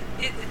doesn't.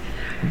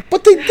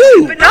 But they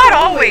do. But not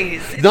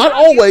always. It's not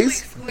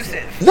always.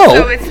 Exclusive. No.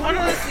 So it's one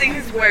of those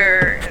things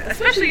where,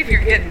 especially if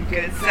you're getting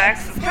good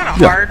sex, it's kind of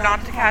hard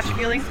not to catch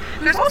feelings.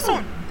 There's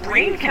also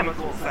brain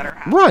chemicals that are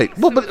happening. Right.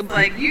 Well, so but it's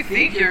like you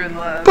think you're in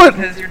love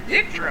because your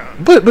dick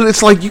drunk. But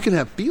it's like you can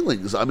have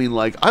feelings. I mean,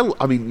 like I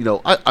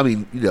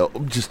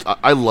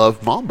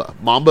love Mamba.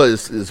 Mamba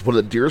is one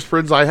of the dearest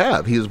friends I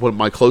have. He is one of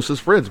my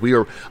closest friends.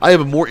 I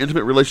have a more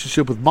intimate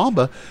relationship with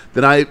Mamba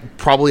than I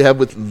probably have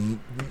with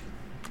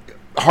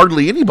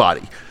hardly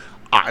anybody.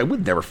 I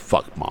would never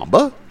fuck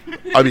Mamba.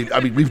 I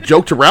mean, we've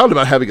joked around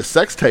about having a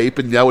sex tape,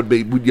 and that would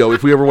be,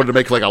 if we ever wanted to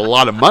make like a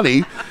lot of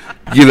money,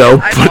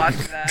 I'd watch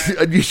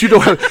that. You know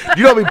how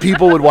many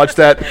people would watch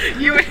that?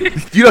 You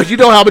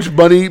know how much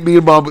money me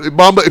and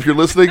Mamba, if you're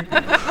listening,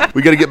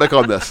 we got to get back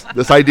on this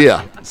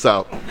idea.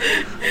 So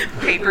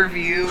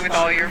pay-per-view with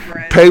all your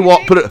friends.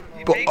 Paywall,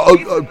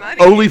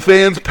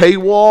 OnlyFans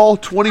paywall,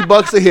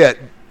 $20 a hit,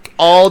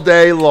 all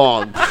day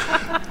long.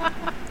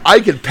 I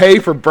could pay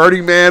for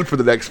Burning Man for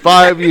the next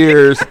 5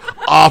 years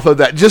off of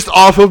that, just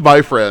off of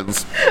my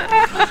friends.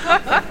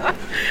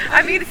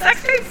 I mean,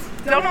 sex tapes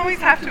don't always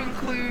have to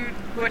include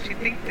what you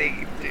think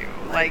they do.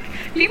 Like,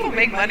 people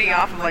make money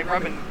off of like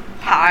rubbing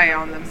pie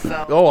on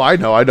themselves. Oh, I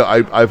know.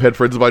 I've had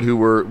friends of mine who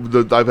were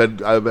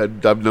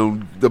I've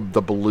known the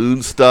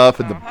balloon stuff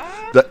and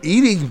the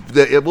eating.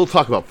 We'll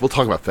talk about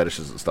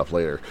fetishes and stuff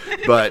later.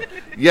 But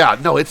yeah,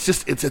 no, it's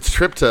a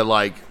trip to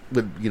like.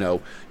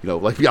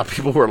 Like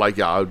people were like,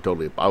 I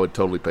would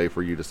totally pay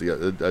for you to see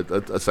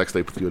a sex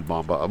tape with you and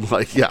Mamba. I'm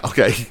like, yeah,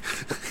 okay.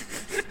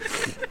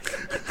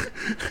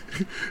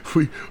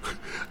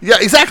 Yeah,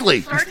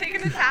 exactly. Start taking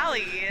the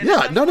tally. And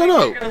yeah, no.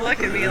 You're gonna look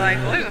and be like,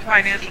 well, there's a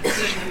financial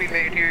decision we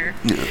made here.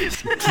 Yeah.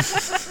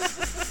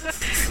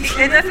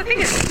 And that's the thing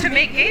is, to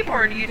make gay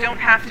porn, you don't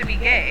have to be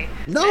gay.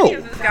 No. Many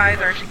of those guys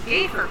are actually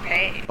gay for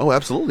pay. Oh,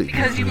 absolutely.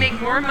 Because you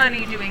make more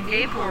money doing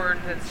gay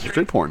porn than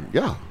straight porn.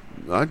 Yeah.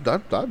 I've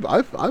been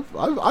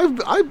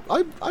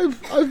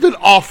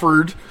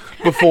offered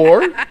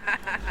before.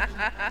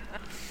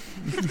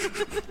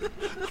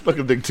 not going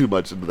to dig too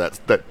much into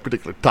that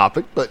particular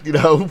topic, but, you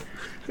know,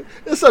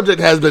 the subject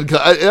has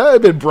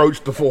been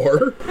broached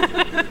before.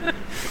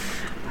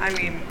 I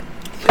mean,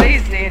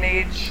 today's day and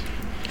age,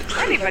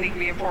 anybody can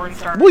be a porn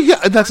star. Well, yeah,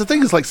 and that's the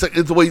thing. Is like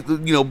it's the way,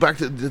 you know, back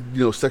to,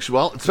 you know,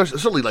 sexuality, especially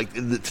certainly like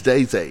in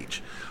today's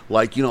age.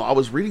 Like, you know, I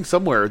was reading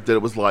somewhere that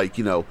it was like,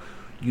 you know,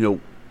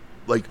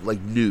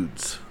 like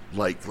nudes.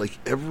 Like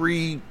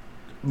every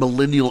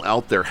millennial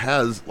out there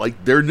has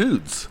like their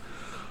nudes,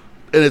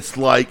 and it's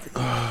like,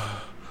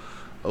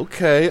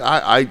 okay,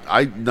 I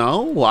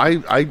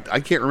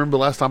can't remember the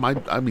last time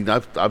I mean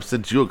I've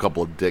sent you a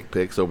couple of dick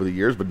pics over the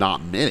years, but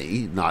not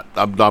many.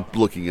 I'm not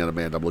looking at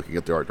Amanda. I'm looking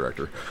at the art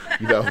director.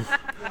 You know,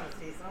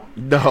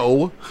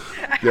 no,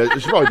 yeah,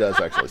 she probably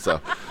does actually.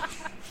 So.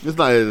 It's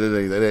not. It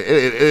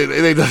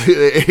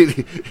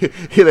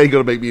ain't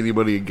gonna make me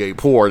anybody in gay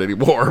porn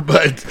anymore.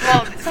 But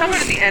well, someone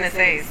at the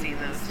NSA has seen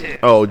those too.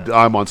 Oh,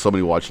 I'm on so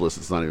many watch lists.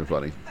 It's not even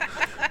funny.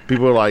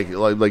 People are like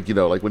you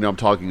know, like when I'm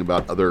talking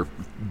about other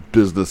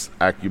business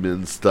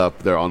acumen stuff,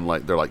 they're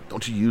like,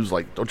 aren't you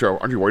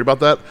worried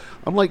about that?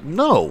 I'm like,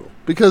 no,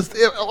 because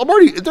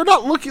they're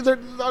not looking.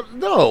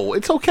 No,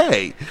 it's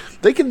okay.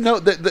 They can know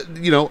that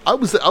you know. I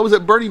was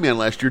at Burning Man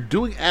last year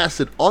doing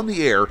acid on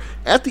the air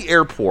at the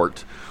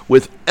airport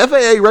with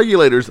FAA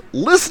regulators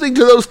listening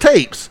to those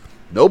tapes.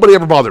 Nobody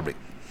ever bothered me.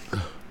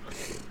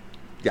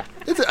 Yeah,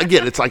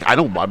 it's like I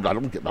don't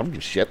give a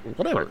shit,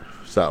 whatever.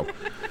 So.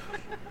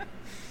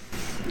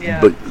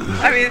 Yeah, but,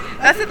 I mean,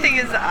 that's the thing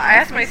is, I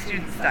ask my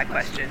students that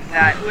question,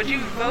 that would you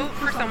vote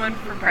for someone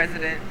for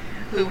president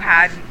who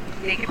had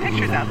naked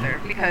pictures out there?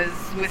 Because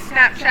with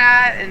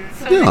Snapchat and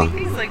so many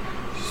things, like,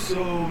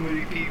 so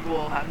many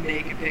people have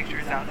naked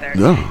pictures out there.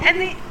 Yeah.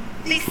 And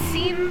they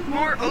seem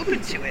more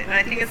open to it, and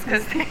I think it's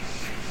because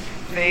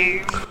they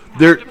have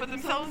to put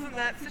themselves in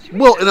that situation.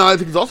 Well, and I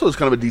think it's also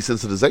kind of a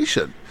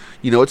desensitization.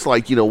 You know, it's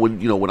like,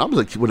 when I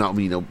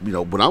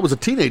was a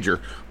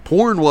teenager,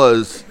 porn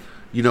was,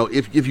 you know,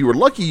 if you were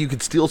lucky, you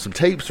could steal some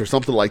tapes or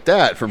something like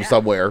that from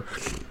somewhere,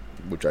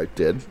 which I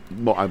did.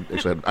 Well, I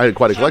had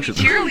quite a collection.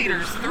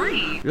 Cheerleaders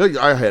 3. Yeah,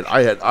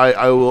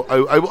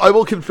 I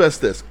will confess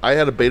this. I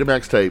had a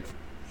Betamax tape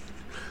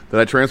that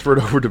I transferred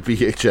over to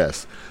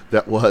VHS.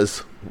 It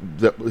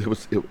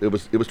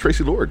was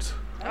Tracy Lords.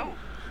 Oh.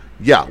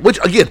 Yeah, which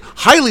again,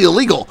 highly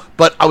illegal,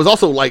 but I was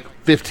also like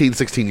 15,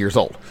 16 years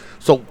old.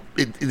 So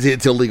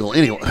it's illegal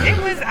anyway.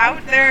 It was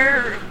out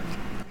there,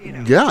 you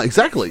know. Yeah,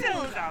 exactly. It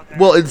still is out there.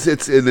 Well,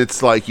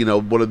 it's like, you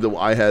know,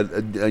 I had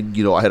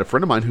a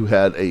friend of mine who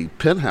had a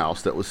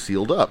penthouse that was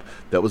sealed up.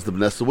 That was the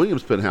Vanessa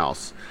Williams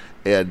penthouse,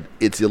 and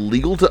it's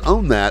illegal to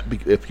own that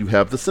if you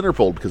have the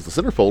centerfold, because the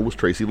centerfold was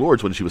Tracy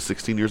Lords when she was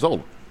 16 years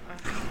old.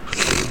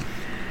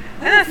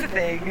 And that's the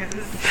thing.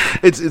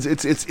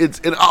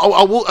 And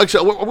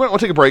I'll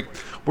take a break.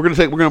 We're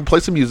gonna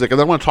play some music, and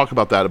then I want to talk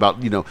about that,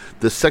 about, you know,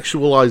 the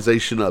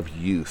sexualization of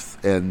youth,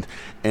 and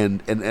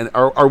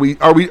are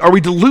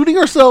we deluding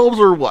ourselves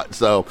or what?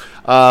 So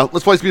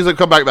let's play some music.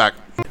 Come back.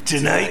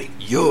 Tonight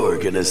you're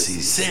gonna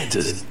see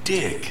Santa's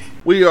dick.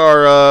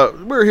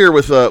 We're here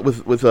with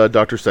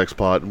Dr.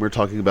 Sexpot, and we're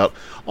talking about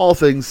all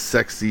things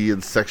sexy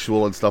and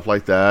sexual and stuff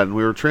like that, and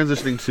we were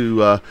transitioning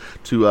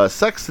to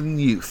sex and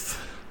youth.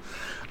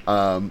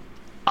 And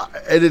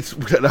it's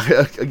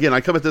again,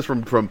 I come at this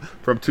from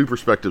two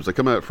perspectives. I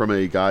come at it from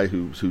a guy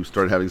who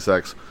started having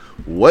sex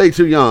way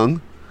too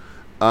young,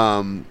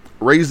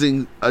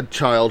 raising a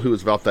child who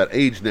is about that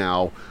age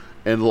now,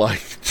 and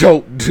like,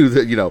 don't do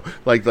that, you know,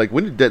 like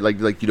when you did, like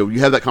you know,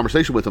 you have that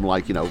conversation with them,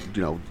 like, you know,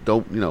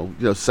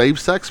 don't save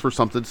sex for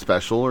something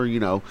special, or you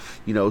know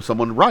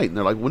someone right, and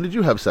they're like, when did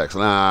you have sex?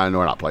 Nah, no,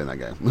 we're not playing that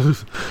game.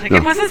 Like, no.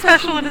 It wasn't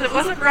special and it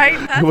wasn't right.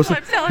 That's what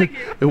I'm telling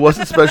you. It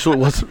wasn't special. It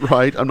wasn't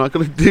right. I'm not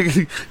going to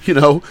dig. You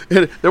know,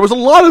 and there was a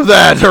lot of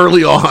that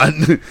early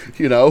on.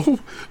 You know,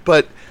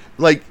 but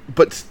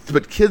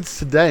kids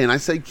today, and I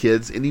say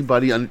kids,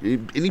 anybody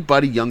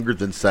younger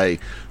than, say,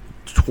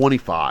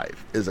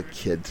 25 is a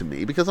kid to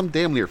me, because I'm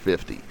damn near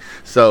 50.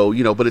 So,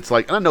 you know, but it's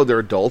like, and I know they're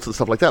adults and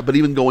stuff like that, but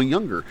even going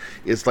younger,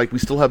 it's like we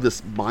still have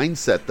this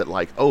mindset that,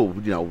 like, oh,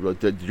 you know,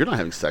 you're not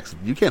having sex.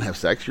 You can't have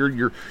sex.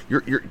 You're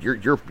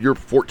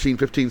 14,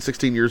 15,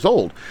 16 years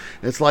old.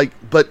 And it's like,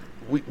 but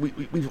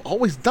we've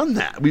always done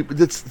that.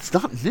 It's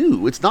not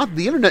new. It's not,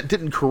 the internet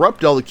didn't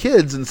corrupt all the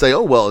kids and say,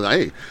 oh, well,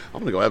 hey, I'm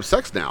going to go have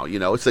sex now. You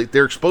know, it's like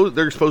they're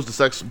exposed to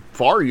sex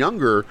far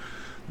younger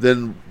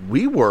than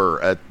we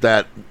were at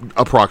that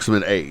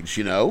approximate age,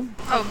 you know?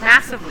 Oh,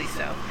 massively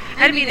so.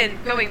 And I mean,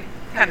 and going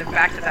kind of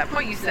back to that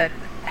point, you said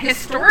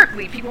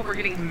historically people were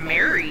getting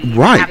married,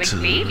 right, and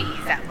having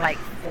babies at like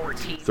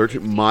 14,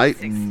 13. 15, my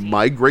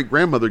 16.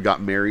 great-grandmother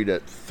got married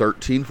at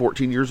 13,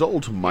 14 years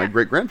old to my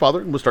great-grandfather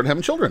and was starting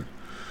having children.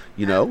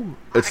 You know,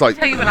 it's I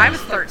can tell you, when I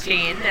was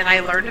 13 and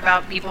I learned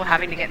about people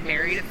having to get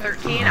married at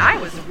 13, I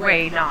was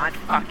way not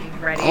fucking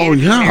ready to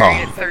be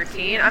married at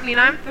 13. I mean,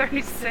 I'm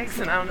 36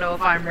 and I don't know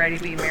if I'm ready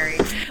to be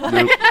married.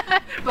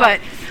 But,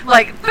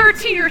 like,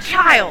 13, you're a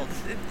child.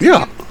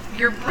 Yeah.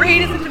 Your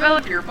brain isn't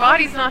developed, your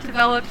body's not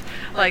developed.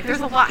 Like,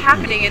 there's a lot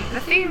happening. And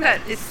the thing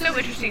that is so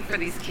interesting for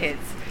these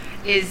kids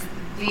is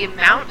the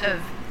amount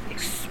of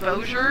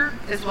exposure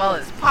as well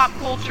as pop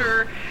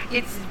culture.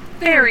 It's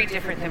very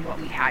different than what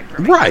we had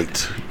growing up.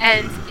 Right.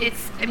 And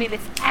it's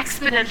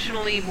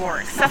exponentially more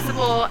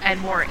accessible and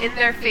more in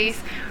their face.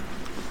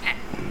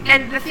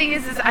 And the thing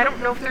is I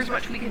don't know if there's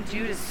much we can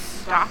do to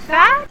stop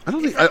that. I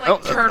don't think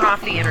turn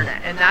off the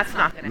internet, and that's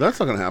not going to. That's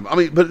not going to happen. I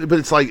mean, but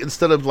it's like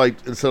instead of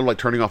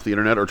turning off the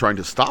internet or trying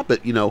to stop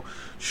it,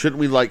 shouldn't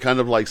we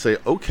say,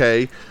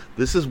 okay,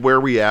 this is where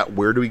we at.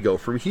 Where do we go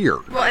from here?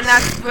 Well, and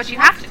that's what you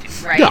have to do,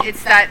 right? Yeah.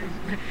 It's that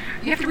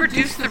you have to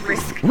reduce the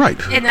risk,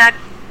 right? And that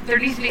there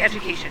needs to be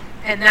education,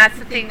 and that's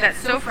the thing that's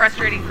so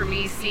frustrating for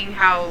me, seeing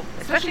how,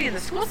 especially in the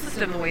school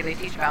system, the way they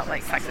teach about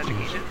sex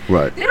education,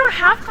 right? They don't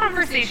have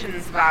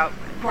conversations about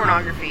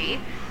pornography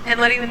and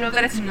letting them know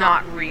that it's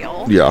not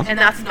real, and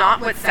that's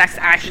not what sex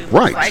actually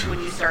looks like when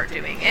you start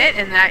doing it,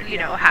 and that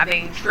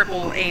having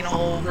triple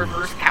anal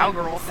reverse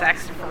cowgirl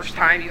sex the first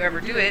time you ever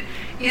do it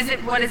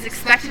isn't what is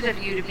expected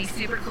of you to be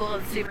super cool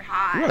and super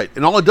hot, right?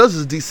 And all it does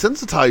is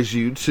desensitize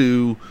you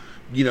to,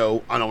 I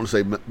don't want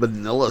to say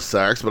vanilla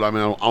sex, but I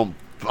mean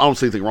I don't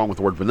see anything wrong with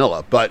the word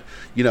vanilla, but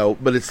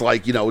but it's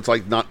like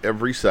not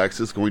every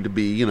sex is going to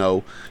be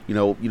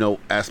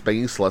ass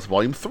banging sluts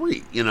volume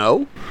 3,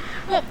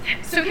 Well,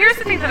 so here's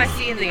the thing that I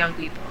see in the young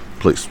people.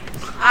 Please.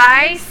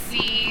 I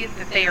see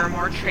that they are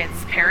more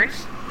transparent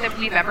than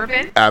we've ever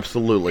been.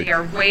 Absolutely. They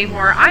are way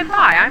more, I'm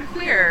bi, I'm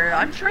queer,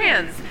 I'm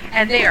trans,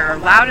 and they are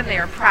loud and they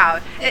are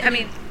proud. I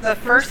mean, the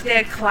first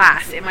day of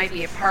class, it might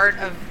be a part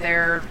of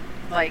their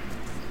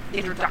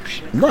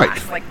introduction in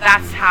class.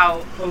 That's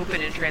how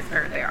open and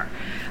transparent they are.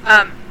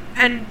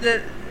 And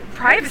the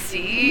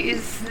privacy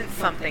is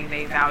something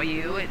they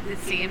value. It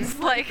seems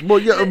like. Well,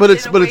 yeah,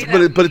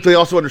 but they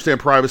also understand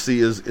privacy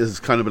is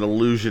kind of an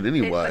illusion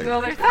anyway. Well,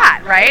 there's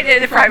that, right?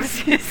 And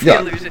privacy is the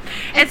illusion,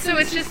 and so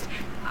it's just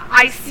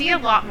I see a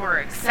lot more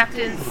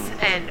acceptance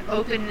and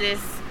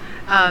openness.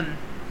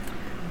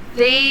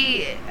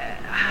 They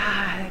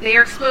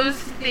are exposed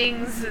to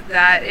things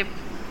that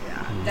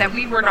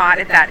we were not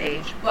at that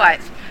age, but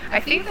I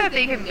think that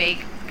they can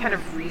make kind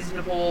of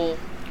reasonable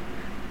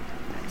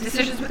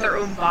decisions with their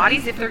own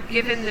bodies if they're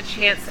given the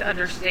chance to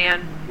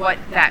understand what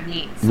that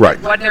means, right?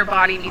 What their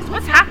body means,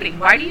 what's happening,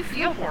 why do you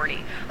feel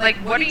horny,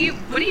 what do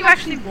you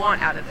actually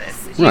want out of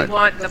this? Do you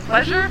want the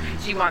pleasure?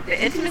 Do you want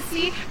the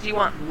intimacy? Do you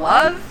want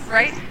love?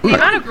 Right? The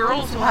amount of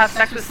girls who will have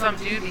sex with some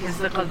dude because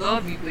I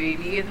love you,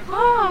 baby, and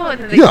and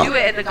then they do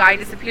it, and the guy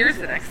disappears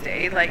the next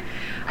day.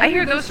 I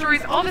hear those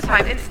stories all the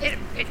time, and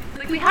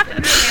we have to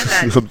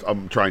understand that.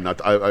 I'm trying not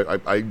to.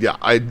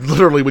 I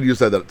literally, when you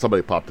said that,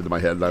 somebody popped into my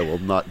head, and I will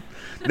not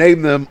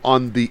name them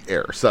on the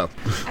air. So,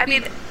 I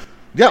mean,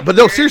 yeah, but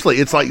no, seriously,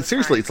 it's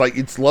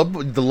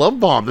love, the love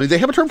bomb. I mean, they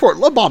have a term for it,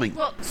 love bombing.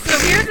 Well, so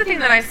here's the thing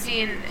that I've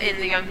seen in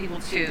the young people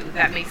too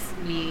that makes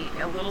me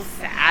a little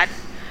sad.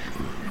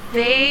 So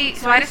I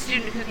had a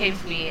student who came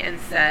to me and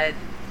said,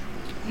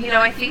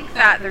 I think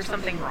that there's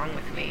something wrong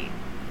with me.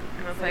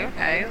 And I was like,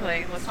 okay,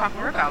 let's talk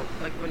more about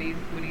what do you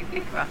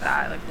think about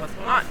that? What's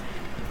going on?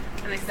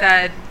 And they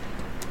said,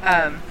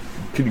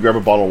 can you grab a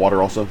bottle of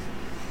water also?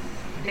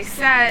 They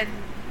said,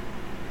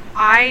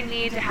 I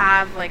need to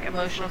have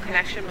emotional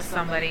connection with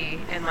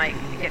somebody and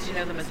get to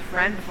know them as a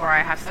friend before I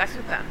have sex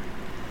with them,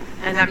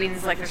 and that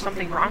means there's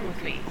something wrong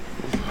with me.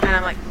 And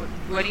I'm like,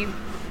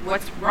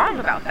 what's wrong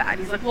about that?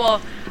 He's like,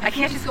 well, I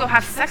can't just go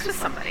have sex with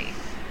somebody,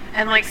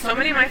 and so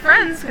many of my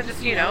friends could just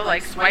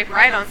swipe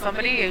right on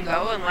somebody and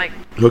go and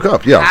hook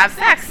up, have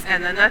sex,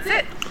 and then that's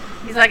it.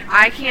 He's like,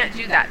 I can't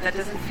do that. That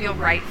doesn't feel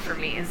right for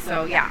me. And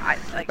so, yeah,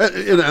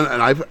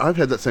 and I've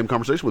had that same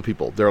conversation with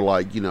people. They're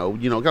like,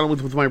 kind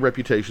of with my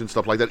reputation,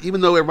 stuff like that.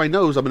 Even though everybody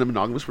knows I'm in a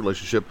monogamous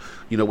relationship,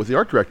 with the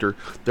art director,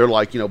 they're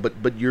like,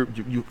 but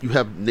you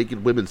have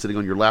naked women sitting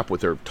on your lap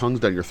with their tongues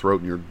down your throat,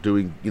 and you're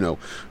doing,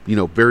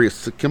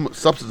 various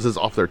substances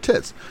off their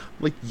tits.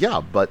 Like, yeah,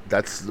 but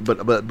that's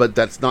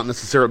not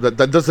necessarily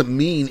that doesn't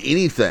mean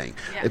anything.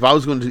 Yeah. If I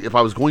was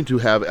going to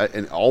have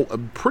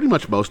pretty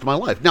much most of my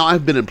life. Now,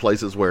 I've been in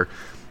places where,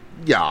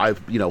 yeah,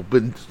 I've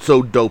been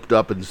so doped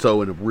up and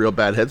so in a real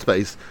bad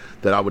headspace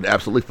that I would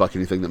absolutely fuck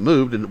anything that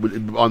moved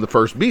and on the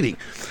first meeting.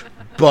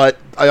 But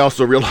I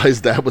also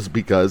realized that was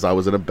because I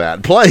was in a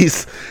bad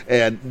place,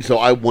 and so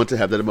I want to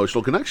have that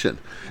emotional connection,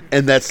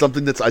 and that's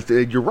something that's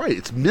you're right.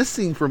 It's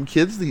missing from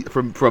kids,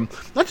 from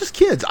not just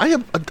kids. I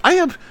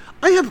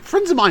have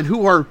friends of mine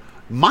who are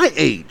my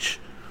age,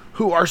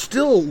 who are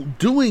still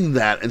doing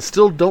that and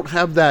still don't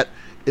have that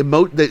they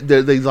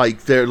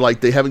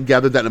haven't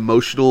gathered that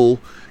emotional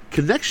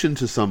connection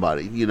to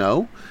somebody,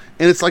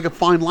 And it's like a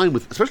fine line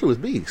especially with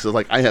me.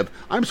 So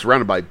I'm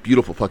surrounded by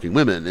beautiful fucking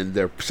women and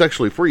they're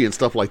sexually free and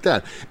stuff like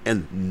that.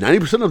 And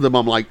 90% of them,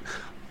 I'm like,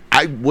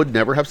 I would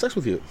never have sex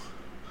with you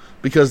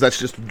because that's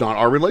just not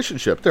our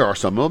relationship. There are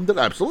some of them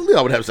that absolutely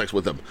I would have sex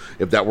with them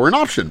if that were an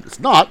option. It's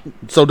not,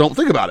 so don't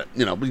think about it.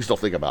 Please don't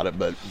think about it.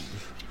 But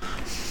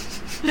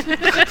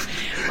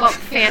Well,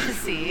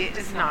 fantasy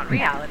is not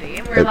reality,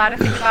 and we're allowed to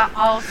think about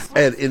all sorts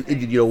And, of and,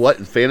 things. you know what?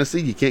 In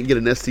fantasy, you can't get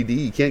an STD,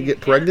 you can't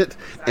get pregnant,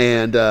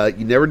 and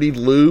you never need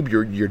lube.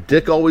 Your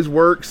dick always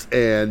works,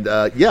 and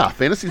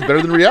fantasy is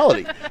better than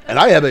reality. And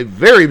I have a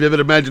very vivid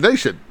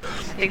imagination. I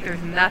think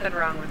there's nothing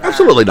wrong with that.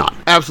 Absolutely not.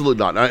 Absolutely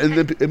not.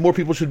 And more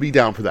people should be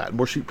down for that.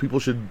 More people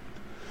should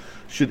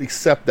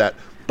accept that.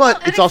 But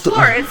And it's also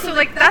explore. And so,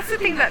 like, that's the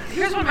thing that,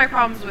 here's one of my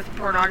problems with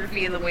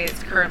pornography and the way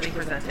it's currently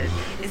presented,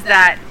 is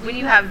that when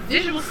you have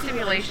visual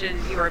stimulation,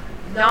 you are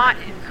not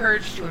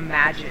encouraged to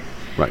imagine.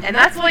 Right. And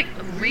that's like,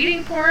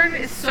 reading porn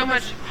is so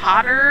much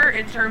hotter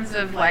in terms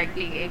of, like,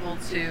 being able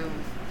to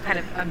kind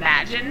of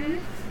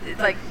imagine,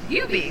 like,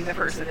 you being the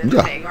person in the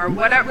Yeah. thing, or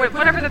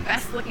whatever the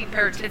best looking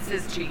pair of tits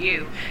is to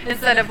you,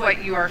 instead of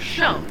what you are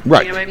shown.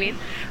 Right. You know what I mean?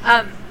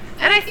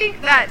 And I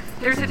think that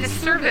there's a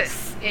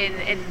disservice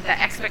in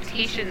the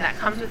expectation that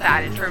comes with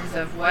that in terms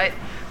of what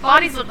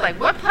bodies look like,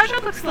 what pleasure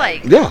looks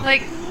like. Yeah.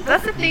 Like,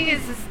 that's the thing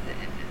is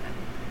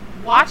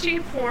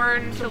watching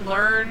porn to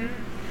learn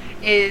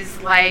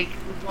is like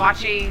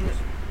watching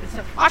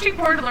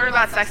porn to learn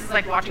about sex is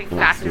like watching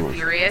Fast and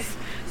Furious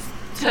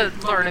to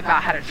learn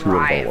about how to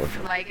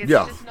drive. Like, it's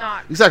just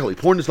not. Exactly.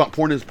 Porn is not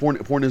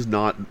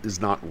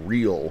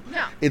real.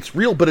 No. It's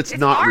real, but it's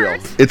not art. real.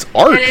 It's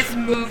art. And it's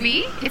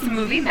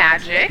movie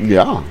magic.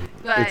 Yeah.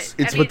 But,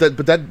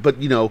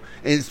 But you know,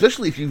 and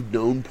especially if you've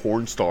known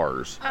porn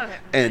stars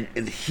Okay.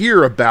 and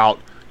hear about,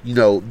 you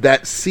know,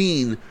 that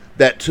scene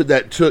that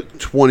took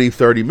 20,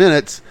 30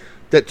 minutes,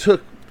 that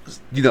took,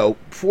 you know,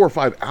 4 or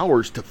 5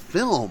 hours to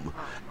film,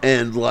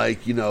 and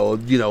like, you know,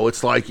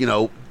 it's like, you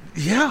know,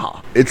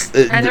 yeah, and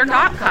they're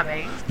not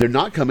coming. They're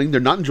not coming.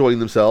 They're not enjoying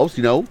themselves.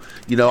 You know.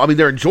 I mean,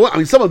 they're enjoying. I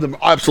mean, some of them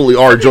absolutely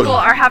are enjoying. People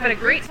are having a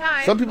great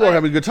time. Some people are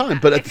having a good time,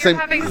 but at the if you're same,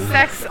 having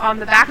sex on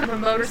the back of a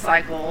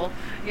motorcycle,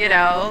 you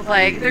know,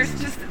 like, there's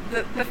just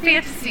the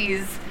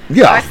fantasies.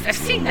 Yeah. I've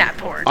seen that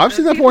porn. I've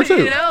seen that porn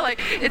too. You know, like,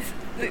 it's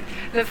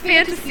the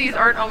fantasies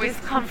aren't always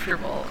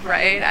comfortable,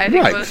 right? I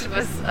think Right. most of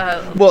us.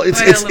 well,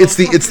 it's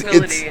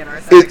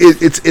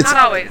not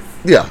always.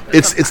 Yeah,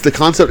 it's the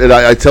concept, and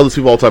I tell these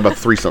people all the time about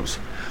threesomes.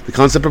 The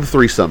concept of a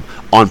threesome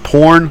on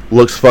porn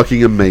looks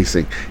fucking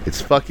amazing. It's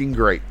fucking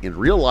great. In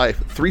real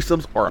life,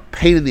 threesomes are a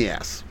pain in the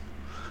ass.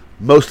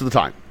 Most of the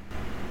time.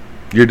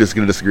 You're just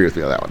going to disagree with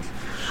me on that one.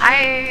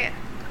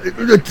 They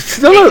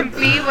can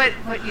be what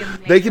you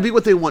make They can be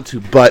what they want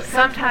to, but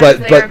sometimes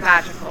they're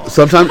magical.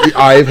 Sometimes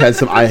I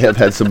have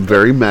had some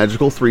very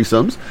magical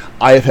threesomes.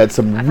 I have had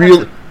some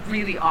really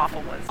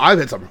awful ones. I've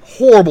had some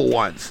horrible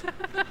ones.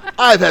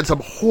 I've had some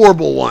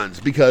horrible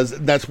ones, because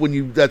that's when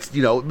you balance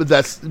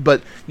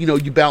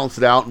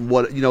it out, and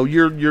what, you know,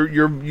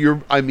 you're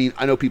I mean,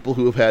 I know people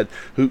who have had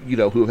a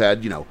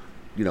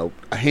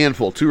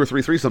handful, 2 or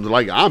 3 threesomes,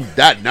 like, I'm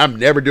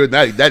never doing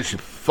that. That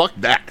shit, fuck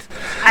that.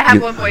 I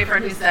have one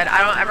boyfriend who said,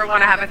 I don't ever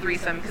want to have a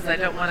threesome because I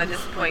don't want to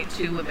disappoint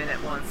 2 women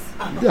at once.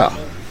 Yeah,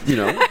 you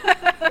know,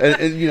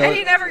 and you know, and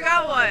he never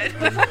got one.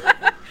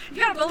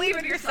 You gotta believe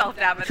in yourself,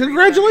 David.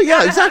 Congratulate,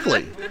 yeah,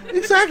 exactly,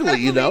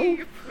 you know.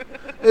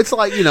 It's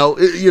like, and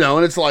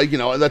it's like,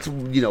 that's,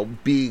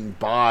 being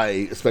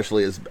bi,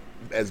 especially as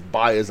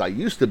bi as I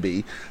used to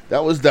be,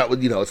 that was,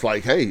 it's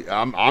like, hey,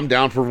 I'm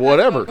down for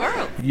whatever,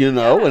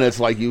 and it's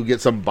like, you get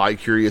some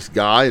bi-curious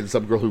guy and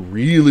some girl who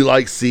really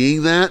likes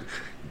seeing that,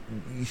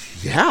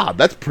 yeah,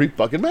 that's pretty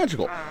fucking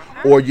magical.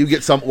 Or you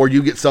get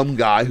some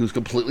guy who's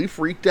completely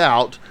freaked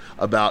out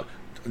about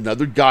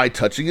another guy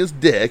touching his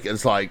dick, and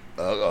it's like,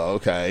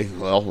 okay,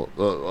 well,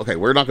 okay,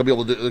 we're not going to be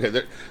able to do.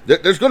 Okay,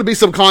 there's going to be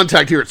some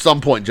contact here at some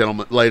point,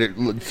 gentlemen, later,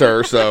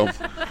 sir. So,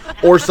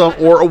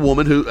 or a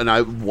woman who, and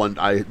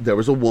there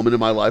was a woman in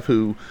my life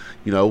who,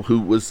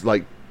 who was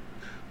like,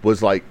 we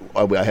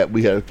had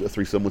a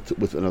threesome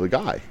with another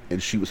guy,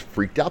 and she was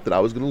freaked out that I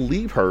was going to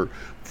leave her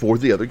for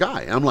the other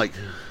guy, and I'm like,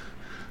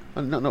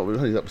 no,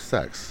 honey, that was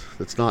sex.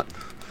 That's not.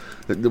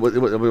 I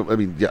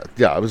mean,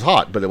 yeah, it was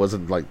hot, but it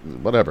wasn't like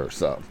whatever.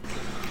 So,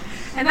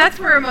 and that's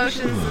where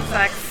emotions and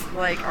sex,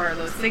 like, are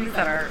those things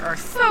that are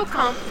so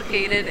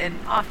complicated and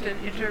often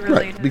interrelated.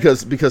 Right,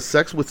 because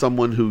sex with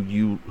someone who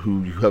you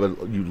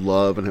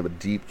love and have a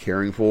deep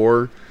caring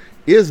for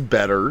is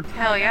better.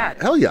 Hell yeah.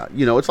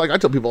 It's like I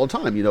tell people all the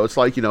time. It's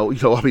like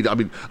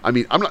I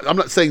mean, I'm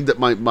not saying that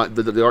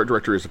the art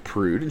director is a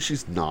prude, and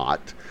she's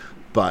not,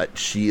 but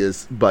she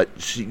is.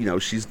 But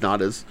she's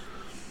not as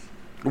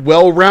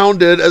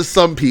well-rounded as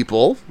some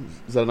people.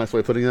 Is that a nice way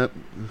of putting that?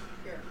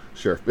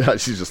 Sure.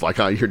 She's just like,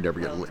 you're never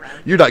getting laid.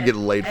 You're not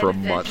getting laid for a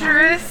month.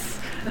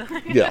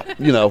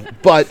 Yeah,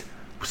 but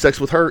sex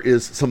with her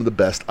is some of the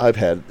best I've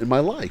had in my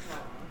life.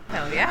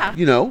 Hell yeah.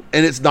 And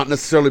it's not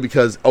necessarily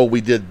because,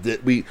 we did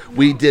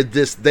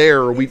this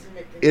there, or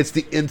it's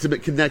the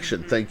intimate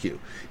connection. Thank you.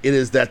 It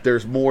is that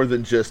there's more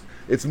than just,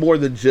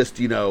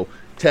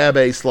 tab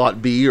A,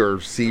 slot B, or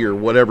C, or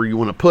whatever you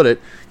want to put it.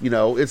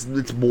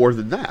 It's more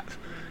than that.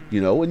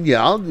 And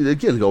yeah,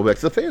 again, go back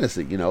to the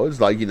fantasy. It's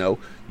like,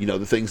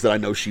 the things that I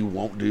know she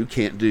won't do,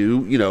 can't do,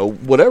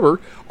 whatever,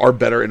 are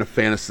better in a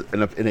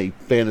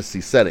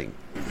fantasy setting.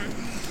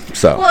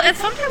 So. Well, and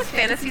sometimes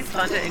fantasy is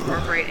fun to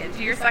incorporate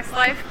into your sex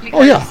life because,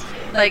 Oh, yeah.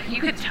 like,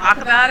 you could talk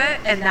about it,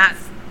 and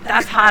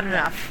that's hot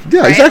enough.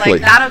 Yeah, right? exactly.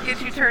 Like, that'll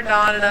get you turned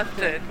on enough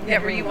to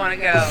get where you want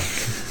to go.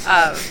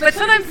 But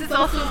sometimes it's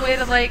also a way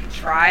to, like,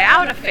 try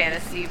out a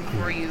fantasy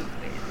before you.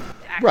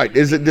 Right?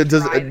 Is it?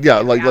 Does it? Yeah.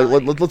 Like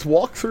let's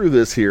walk through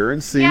this here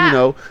and see. Yeah. You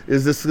know,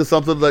 is this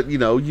something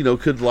that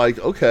could like?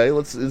 Okay,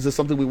 is this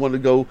something we want to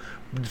go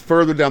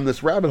further down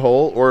this rabbit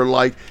hole, or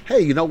like, hey,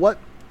 you know what?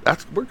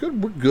 We're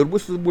good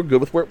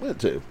with where it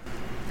went to.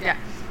 Yeah.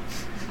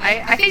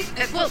 I think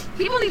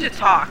people need to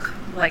talk.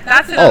 Like,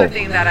 that's another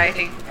thing that I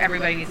think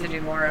everybody needs to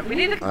do more of. We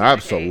need to communicate.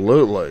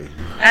 Absolutely.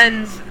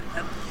 And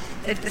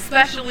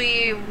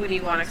especially when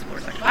you want to explore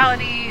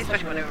sexuality,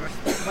 especially when you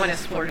want to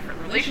explore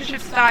different relationship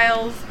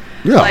styles.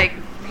 Yeah. Like,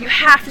 you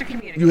have to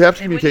communicate. You have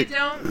to communicate.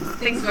 And when you don't,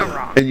 things go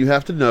wrong. And you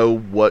have to know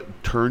what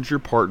turns your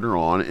partner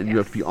on, and you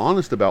have to be Yes.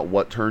 honest about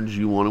what turns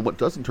you on and what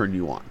doesn't turn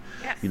you on.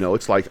 Yes. You know,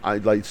 it's like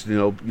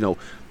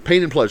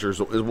pain and pleasures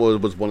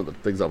was one of the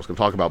things I was going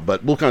to talk about,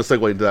 but we'll kind of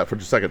segue into that for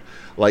just a second.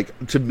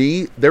 Like, to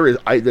me,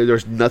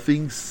 there's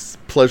nothing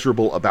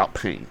pleasurable about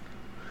pain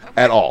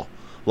at all.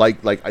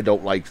 Like I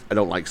don't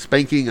like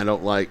spanking. I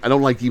don't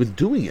like even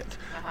doing it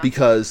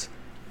because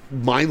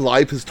my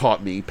life has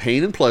taught me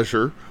pain and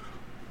pleasure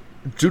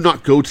do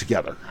not go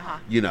together.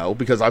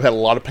 Because I've had a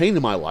lot of pain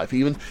in my life,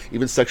 even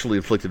sexually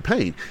inflicted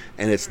pain,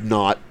 and it's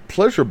not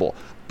pleasurable.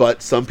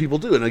 But some people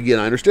do, and again,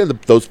 I understand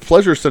that those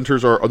pleasure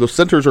centers are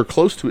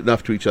close to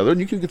enough to each other, and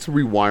you can get some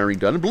rewiring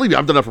done. And believe me,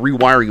 I've done enough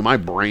rewiring in my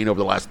brain over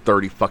the last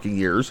 30 fucking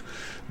years.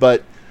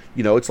 But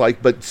it's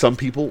like, but some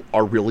people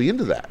are really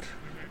into that,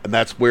 and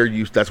that's where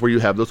you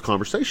have those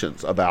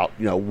conversations about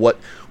what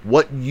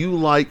you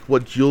like,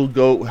 what you'll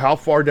go, how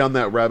far down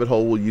that rabbit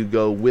hole will you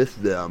go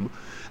with them,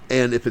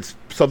 and if it's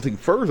something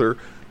further,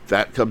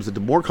 that comes into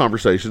more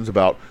conversations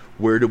about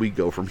where do we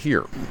go from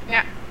here.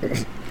 Yeah.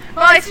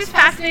 Well, it's just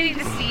fascinating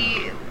to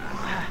see.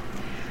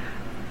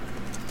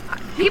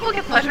 People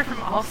get pleasure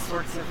from all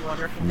sorts of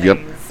wonderful things. Yep.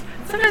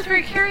 Sometimes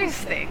very curious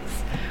things.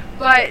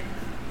 But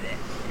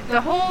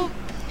the whole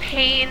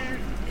pain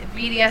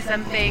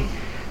BDSM thing,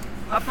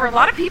 for a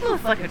lot of people,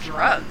 it's like a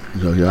drug.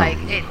 Oh, yeah. Like,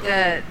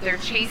 they're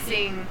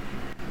chasing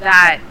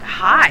that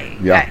high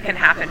that can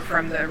happen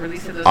from the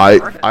release of those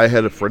endorphins. I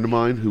had a friend of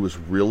mine who was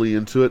really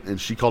into it, and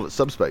she called it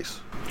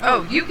subspace.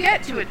 Oh, you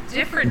get to a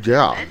different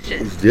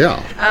dimension.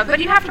 Yeah. But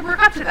you have to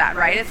work up to that,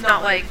 right? It's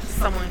not like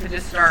someone could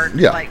just start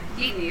like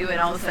eating you and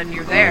all of a sudden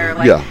you're there.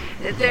 Like,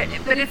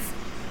 but it's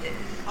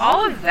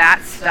all of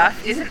that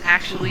stuff isn't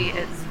actually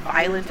as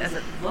violent as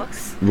it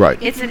looks. Right.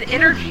 It's an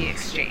energy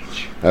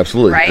exchange.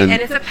 Absolutely. Right, and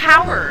it's a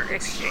power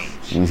exchange.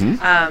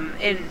 Mm-hmm.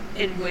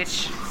 In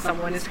which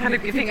someone is kind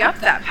of giving up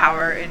that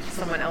power into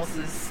someone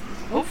else's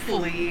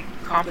hopefully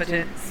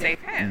competent, safe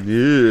hands.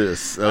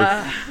 Yes.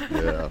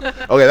 Yeah.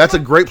 Okay, that's a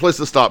great place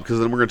to stop, because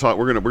then we're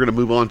gonna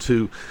move on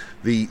to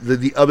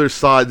the other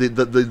side,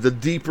 the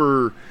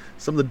deeper,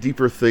 some of the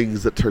deeper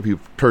things that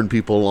turn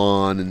people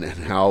on, and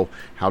how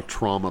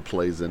trauma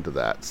plays into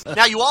that.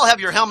 Now you all have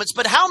your helmets,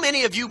 but how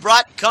many of you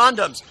brought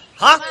condoms?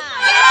 Huh?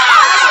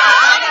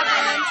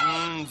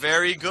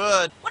 Very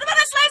good. What about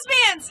us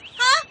lesbians?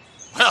 Huh?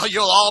 Well,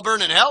 you'll all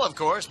burn in hell, of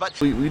course, but...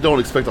 We don't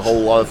expect a whole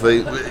lot of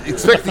things.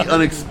 Expect the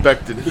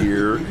unexpected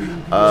here.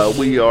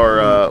 We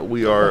are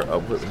what's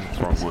the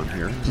wrong one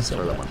here?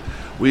 Sorry, that one.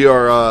 We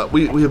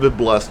have been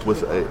blessed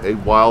with a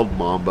wild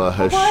mamba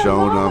has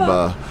shown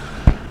up.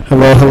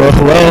 Hello.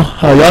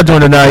 How y'all doing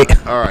tonight?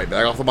 All right,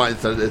 back off the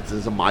mic.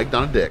 It's a mic,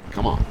 not a dick.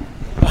 Come on.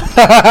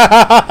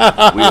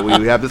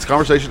 we have this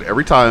conversation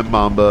every time,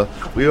 Mamba.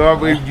 You've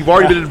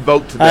already been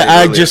invoked today.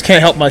 I just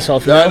can't help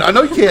myself. You know? I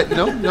know you can't.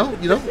 No.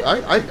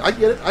 I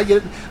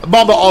get it.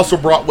 Mamba also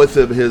brought with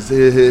him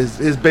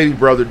his baby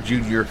brother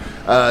Junior.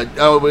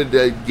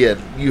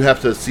 Again, you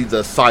have to see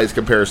the size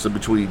comparison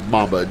between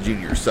Mamba and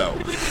Junior. So,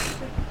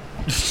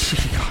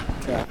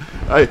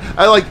 I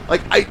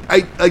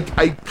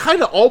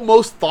kind of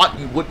almost thought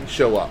you wouldn't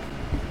show up.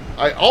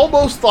 I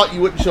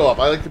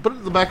like to put it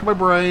in the back of my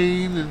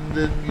brain, and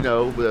then we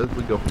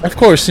go. Of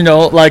course,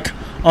 like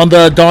on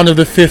the dawn of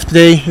the fifth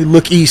day, you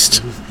look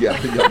east. Yeah.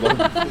 As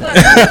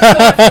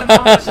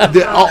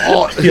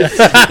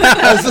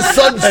the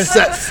sun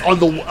sets on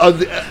the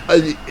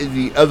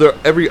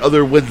every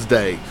other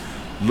Wednesday,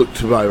 look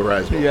to my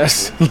horizon.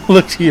 Yes,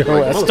 look to your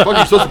west. Motherfucker,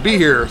 you're supposed to be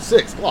here at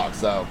 6 o'clock,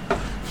 so.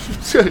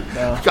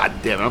 God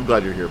damn it! I'm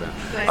glad you're here, man.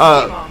 Nice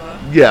Mamba.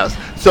 Yes.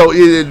 So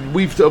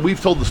we've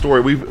told the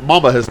story.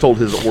 Mamba has told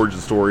his origin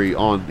story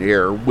on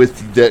air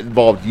that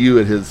involved you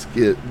and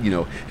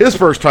his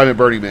first time at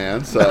Burning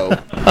Man. So we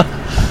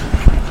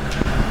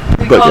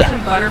called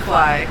him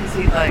Butterfly because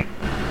he'd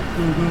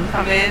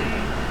come in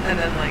and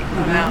then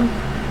come out.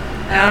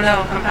 I don't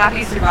know. I'm happy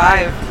he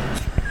survived.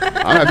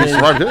 I'm happy to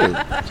survive too.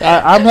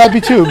 I'm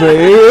happy too, but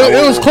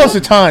it was close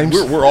at times.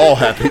 We're all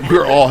happy.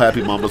 We're all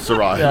happy Mamba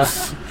survives.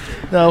 Yeah.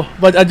 No,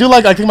 but I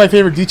think my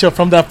favorite detail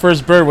from that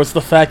first bird was the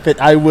fact that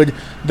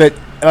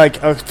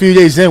a few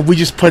days in, we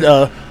just put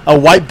a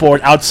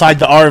whiteboard outside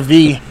the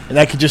RV, and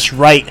I could just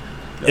write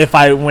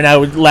when I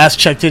would last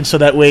checked in, so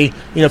that way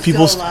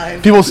people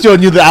alive. people still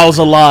knew that I was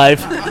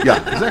alive. Yeah,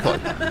 exactly.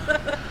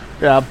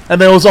 Yeah, and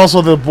there was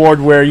also the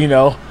board where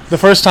the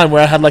first time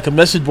where I had like a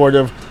message board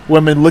of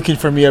women looking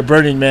for me at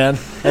Burning Man,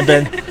 and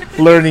then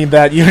learning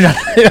that you're not.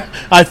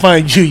 I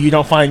find you, you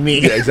don't find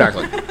me. Yeah,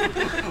 exactly.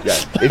 Yeah,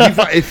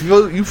 if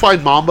you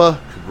find Mamba,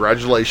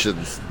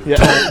 congratulations.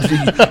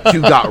 Yeah.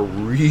 You got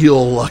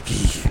real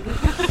lucky.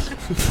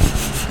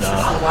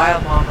 A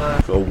wild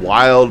mamba. A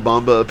wild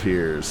mamba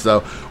appears.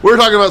 So we're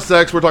talking about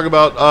sex. We're talking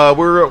about I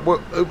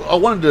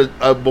wanted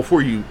to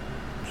before you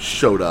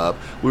showed up,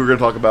 we were going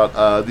to talk about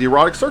the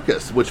erotic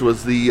circus, which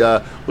was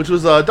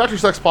Dr.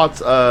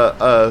 Sexpot's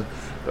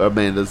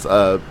Amanda's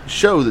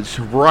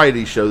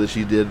variety show that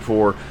she did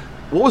for.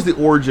 What was the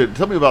origin?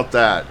 Tell me about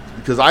that,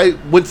 because I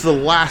went to the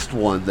last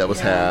one that was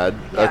had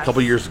a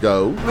couple years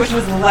ago, which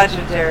was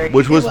legendary.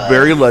 Which was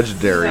very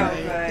legendary. So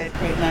good.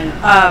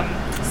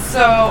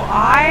 So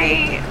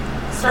I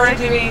started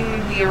doing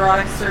the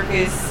erotic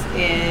circus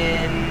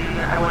in,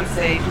 I want to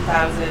say,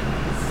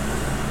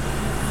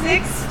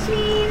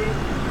 2016.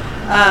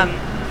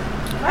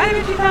 Might have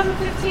been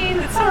 2015.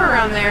 It's somewhere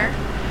around there.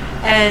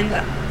 And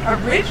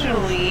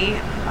originally,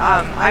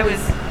 I was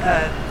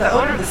the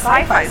owner of the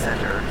Sci-Fi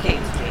Center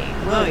came to me,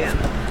 William,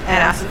 and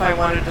asked if I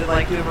wanted to do a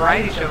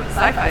variety show at the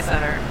Sci-Fi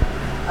Center.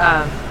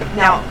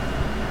 Now,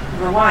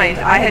 rewind.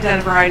 I had done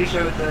a variety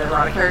show at the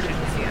Erotic Heritage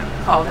Museum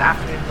called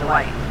Afternoon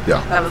Delight. Yeah.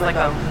 That was like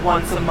a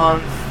once a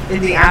month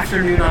in the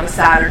afternoon on a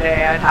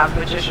Saturday. I'd have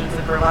magicians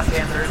and burlesque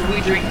dancers, and we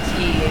drink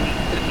tea and eat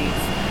cookies.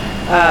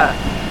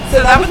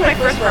 So that was my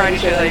first variety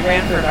show that I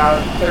ran for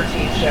about 13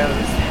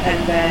 shows,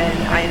 and then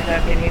I ended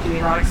up getting into the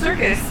erotic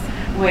circus,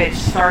 which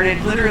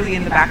started literally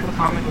in the back of a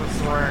comic book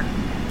store,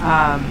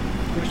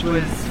 which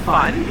was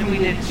fun. And we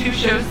did 2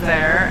 shows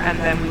there, and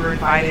then we were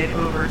invited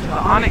over to the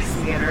Onyx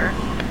Theater,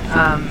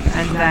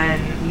 and then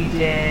we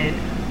did,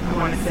 I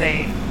want to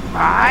say, 4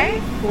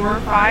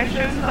 or 5 shows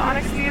at the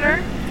Onyx Theater,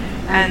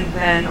 and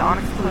then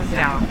Onyx closed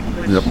down,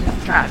 which is a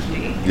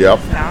tragedy. Yep.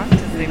 Closed down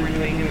because they were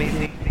doing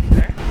amazing things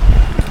there.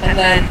 And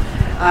then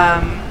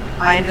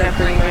I ended up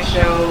bringing my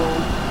show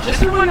just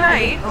for one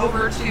night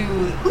over to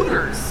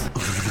Hooters.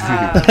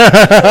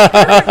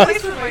 Perfect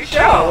place for my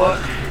show,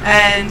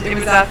 and it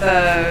was at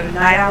the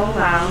Night Owl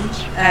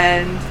Lounge,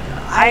 and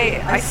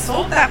I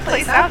sold that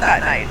place out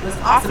that night. It was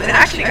awesome. And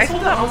actually, I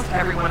sold out almost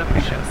every one of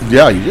my shows.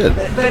 Yeah, you did.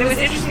 But it was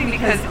interesting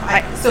because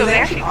so they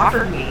actually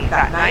offered me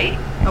that night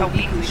a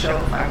weekly show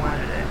if I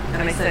wanted it.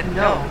 And I said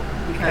no,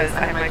 because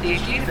I had my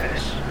PhD to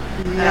finish.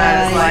 And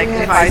I was like,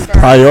 if I start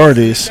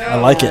Priorities. I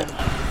like it.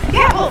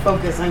 Yeah, well,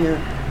 Focus on your...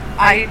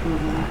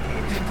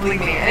 believe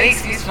me, any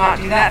excuse to not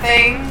do that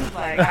thing,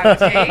 I would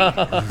take.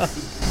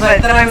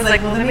 But then I was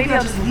like, well, then maybe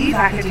I'll just leave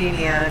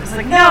academia. And it's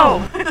like,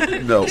 no.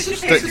 No,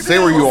 stay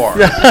where you are.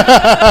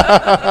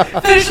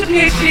 Finish the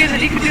PhD and then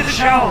you can do the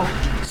show.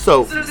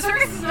 So the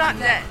circus is not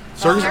dead.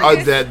 Circus,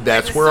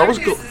 that's where I was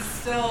going,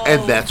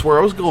 and that's where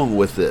I was going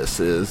with this.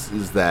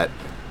 Is that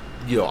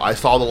I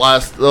saw the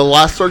last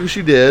circus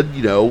you did.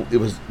 It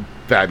was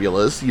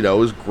fabulous. It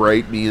was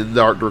great. Me and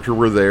the art director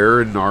were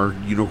there in our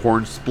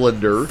unicorn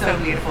splendor. So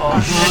beautiful,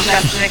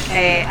 majestic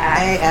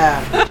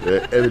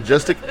AF.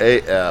 Majestic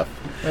AF.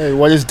 Hey,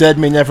 what is dead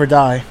may never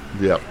die.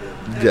 Yep.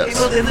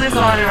 Yes. It lives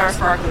on in our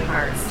sparkling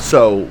hearts.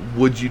 So,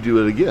 would you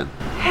do it again?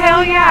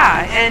 Hell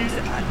yeah! And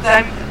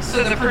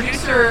so the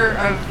producer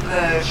of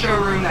the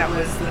showroom that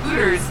was the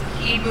Hooters,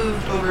 he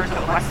moved over to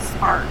Alexis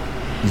Park,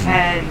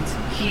 and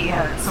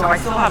so I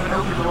still have an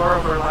open door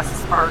over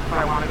Alexis Park if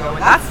I want to go.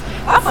 And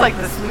that's like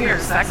the sweeter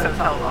sex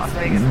hotel in Las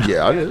Vegas.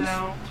 Yeah, it is.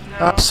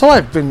 So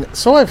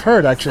I've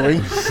heard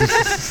actually.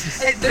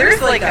 There's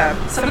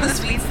some of the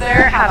suites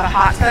there have a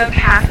hot tub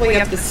halfway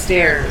up the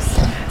stairs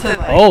to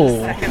the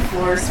second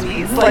floor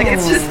suites.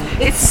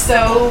 It's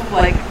so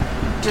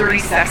dirty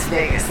sex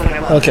Vegas that I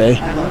love. Okay.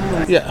 I love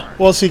that. Yeah.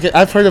 Well, see,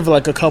 I've heard of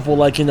a couple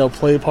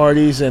play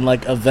parties and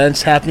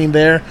events happening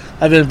there.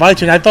 I've been invited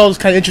to, and I thought it was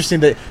kind of interesting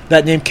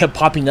that name kept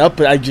popping up,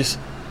 but I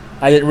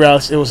didn't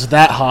realize it was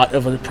that hot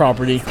of a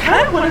property.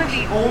 Kind of one of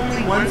the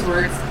only ones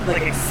where it's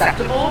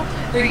acceptable.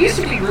 There used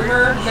to be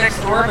Rumor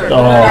next door, but Rumor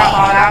got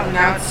bought out, and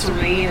now it's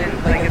Serene,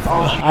 and it's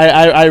all.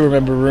 I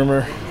remember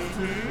Rumor.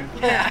 Mm-hmm.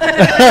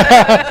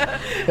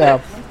 Yeah.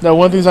 No,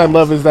 one of the things I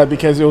love is that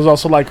because it was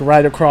also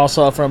right across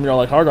from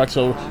Hard Rock,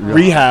 so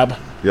Rehab.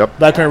 Yep.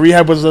 Back when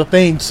Rehab was a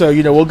thing, so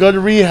we'll go to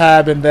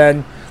Rehab, and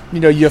then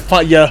you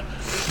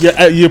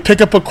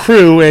pick up a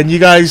crew, and you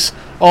guys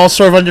all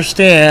sort of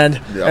understand,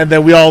 and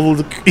then we all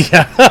The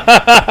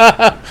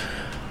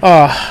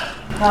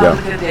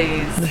good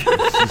days.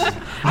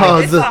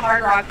 It's the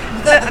Hard Rock.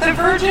 The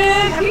Virgin.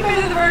 Have you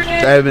been to the Virgin? I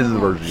haven't been to the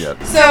Virgin yet.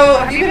 So,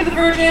 have you been to the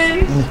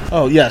Virgin?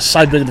 Oh yes,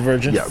 I've been to the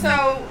Virgin. Yeah.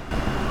 So,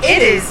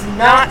 it is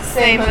not the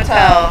same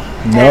hotel.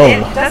 No.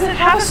 And it doesn't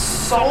have a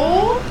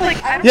soul.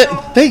 I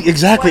don't know.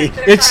 Exactly.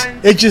 what they're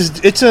trying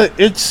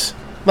to-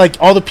 like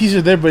all the pieces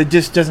are there, but it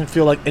just doesn't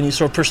feel like any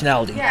sort of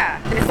personality. Yeah,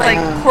 it's like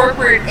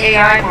corporate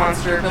AI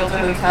monster built a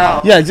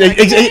hotel. Yeah,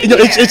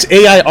 it's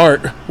AI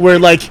art where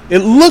like it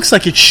looks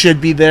like it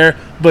should be there,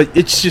 but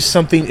it's just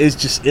something it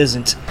just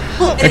isn't.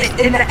 Well,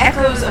 and the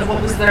echoes of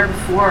what was there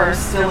before are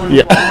still in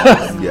the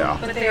walls. Yeah.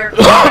 But they are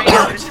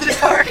going into the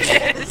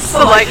darkness.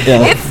 So like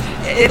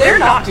they're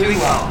not doing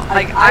well.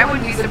 Like I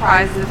would be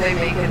surprised if they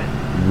make it.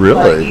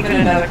 Really? Like, even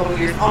another couple of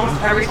years.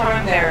 Almost every time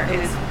I'm there, it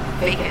is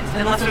vacant.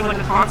 Unless there's like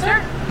a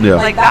concert. Yeah.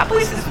 Like that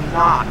place is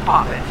not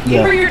popping. You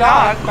can bring your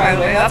dog, by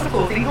the way. That's a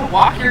cool thing. You can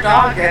walk your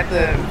dog at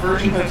the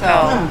Virgin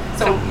Hotel.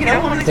 So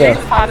one of these days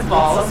with hot as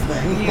balls,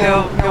 you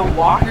go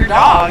walk your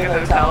dog at the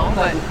hotel.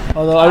 But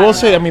although I will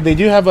say, I mean, they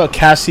do have a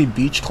Cassie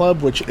Beach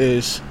Club, which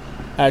is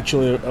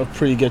actually a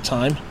pretty good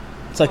time.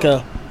 It's like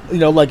a,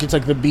 like it's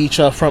like the beach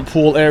front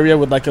pool area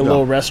with like a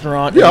little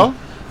restaurant. Yeah.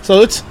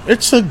 So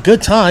it's a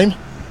good time,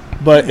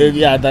 but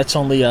that's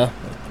only a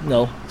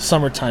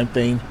summertime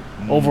thing.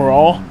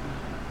 Overall,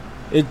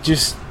 it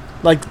just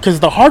because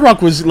the Hard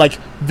Rock was like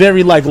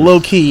very like low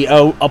key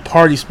a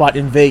party spot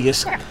in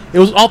Vegas. It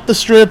was off the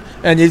strip,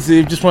 and it's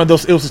just one of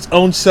those. It was its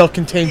own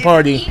self-contained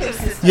party.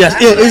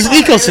 Yes, it is an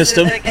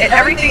ecosystem.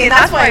 Everything, and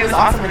that's why it was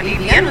awesome when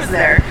ABN was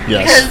there.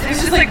 Yes. Because it was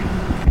just like,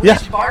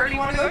 which bar do you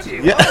want to go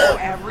to? Yeah. Oh,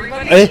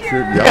 everybody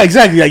here. Yeah,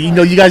 exactly. Like,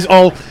 you guys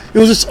all. It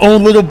was its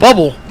own little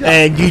bubble,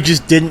 and you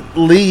just didn't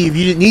leave.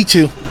 You didn't need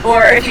to.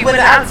 Or if you went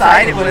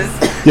outside, it was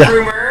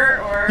rumor.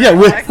 Yeah,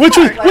 which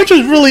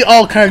was really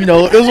all kind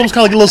of it was almost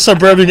kind of like a little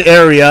suburban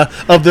area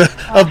of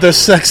the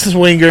sex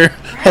swinger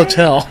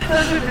hotel.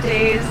 Those were the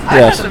days. I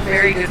had some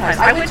very good times.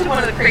 I went to one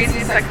of the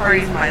craziest sex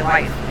parties in my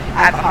life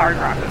at the Hard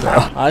Rock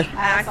Hotel. I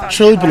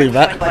truly believe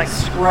that. Like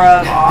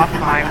scrub off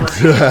my work.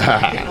 It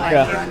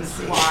was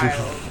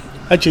wild.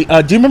 Actually,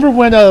 do you remember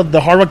when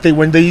the Hard Rock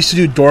when they used to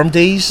do dorm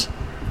days?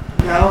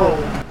 No.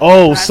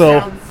 Oh, that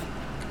sounds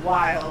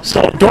wild.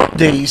 So dorm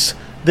days.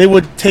 They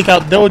would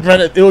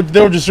rent it. They would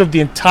reserve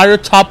the entire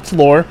top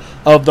floor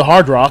of the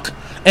Hard Rock,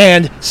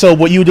 and so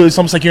what you would do is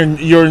almost like you're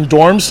in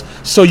dorms.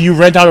 So you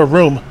rent out a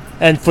room,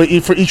 and for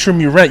each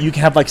room you rent, you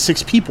can have like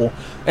 6 people,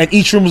 and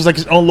each room is like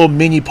its own little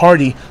mini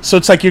party. So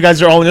it's like you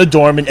guys are all in a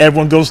dorm, and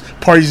everyone goes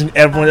parties in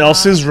everyone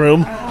else's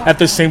room at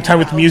the same time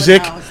with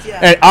music,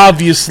 and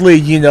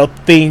obviously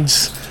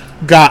things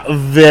got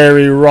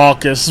very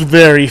raucous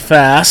very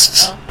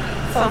fast.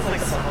 Sounds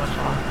like so much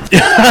fun.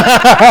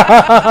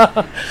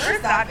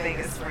 Where's that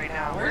Vegas right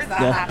now? Where's that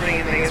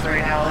happening in Vegas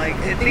right now? Like,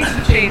 things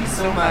have changed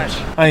so much.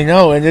 I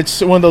know, and it's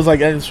one of those, like,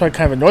 it's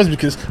kind of annoys me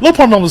because a little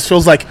part of me almost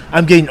feels like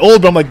I'm getting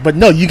old, but I'm like, but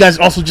no, you guys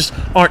also just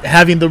aren't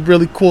having the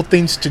really cool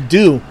things to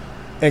do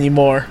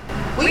anymore.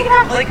 We can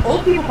have, like,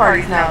 old people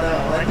parties now, though.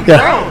 Like, we've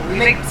grown. We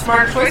make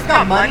smart choices,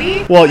 got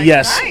money. Well, like,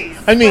 yes. Nice.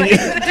 I mean...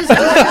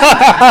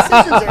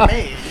 decisions are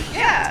made.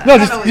 Yeah.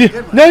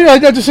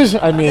 No decision.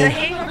 I mean... The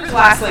hangovers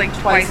last, like,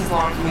 twice as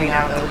long for me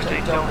now, though, which I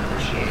don't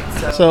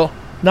appreciate, So,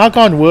 knock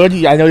on wood,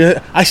 I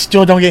know I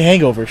still don't get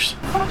hangovers.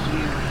 Fuck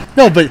you.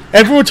 No, but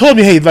everyone told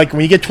me, hey, like,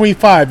 when you get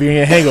 25, you're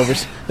going to get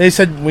hangovers. They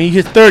said, when you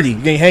get 30,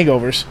 you're getting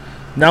hangovers.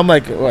 Now I'm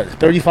like, what,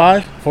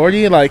 35,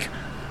 40? Like,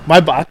 my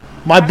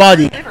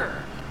body,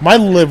 my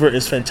liver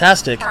is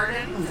fantastic.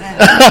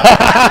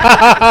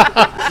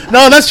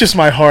 No, that's just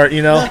my heart,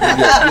 The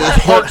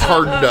heart's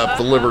hardened up,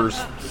 the liver's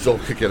still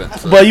kicking it.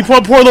 So. But you pour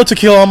a little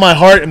tequila on my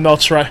heart, and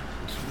melts right.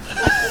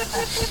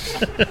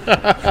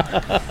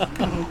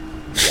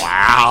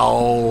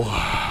 Wow.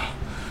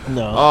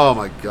 No. Oh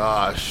my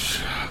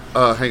gosh.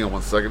 Hang on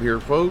one second here,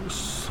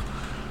 folks.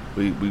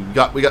 We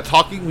got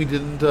talking. We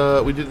didn't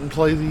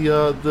play we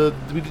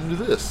didn't do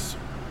this.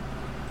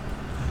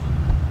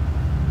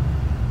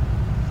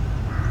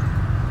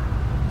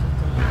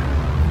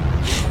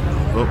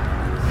 Oh.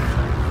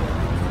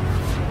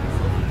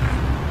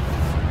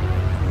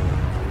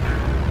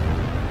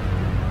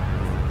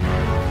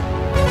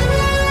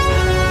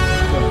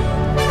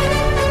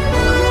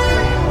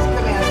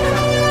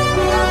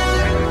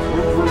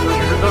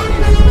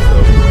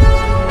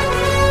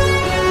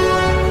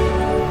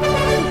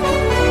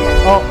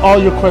 All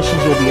your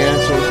questions will be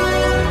answered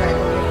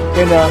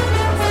in a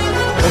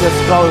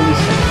scholarly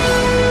sense.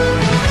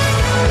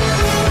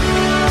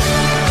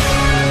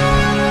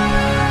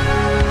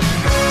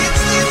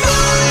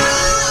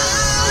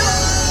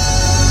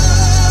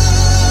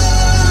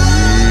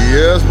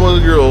 Yes, boys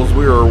and girls,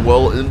 we are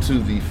well into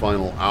the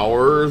final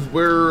hour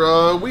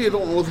where we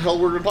don't know what the hell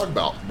we're going to talk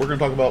about. We're going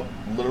to talk about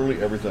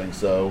literally everything,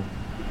 so...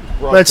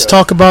 Let's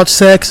talk about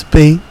sex,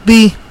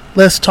 baby.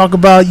 Let's talk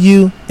about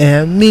you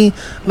and me.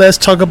 Let's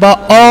talk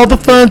about all the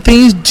fun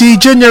things,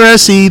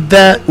 degeneracy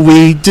that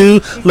we do.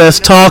 Let's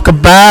talk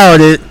about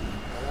it.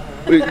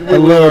 We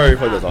already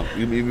played that song.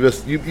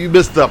 You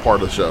missed that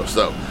part of the show.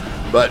 So,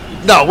 but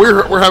no, we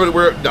were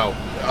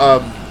gonna.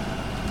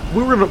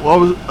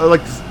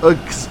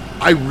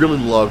 I really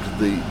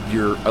loved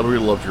your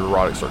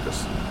erotic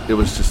circus. It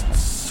was just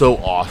so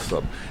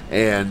awesome.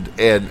 And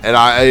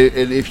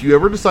if you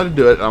ever decide to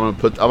do it, I'm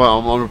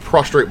gonna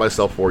prostrate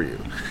myself for you.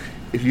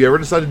 If you ever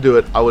decide to do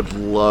it, I would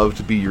love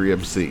to be your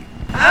MC.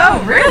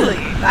 Oh, really?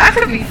 That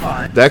could be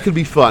fun. That could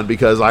be fun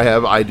because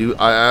the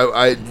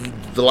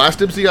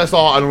last MC I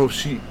saw, I don't know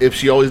if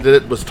she always did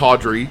it, was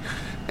Tawdry,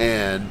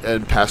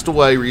 and passed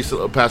away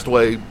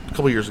a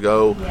couple years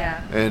ago.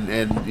 Yeah.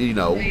 And you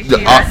know, May she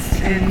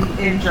rest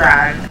in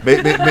drag.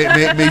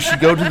 may she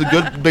go to the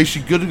good. May she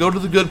go to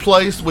the good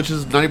place, which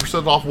is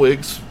 90% off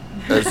wigs,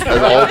 as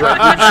all drag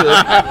queens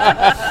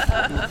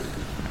should.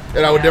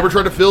 And I would never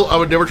try to fill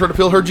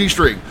her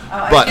G-string.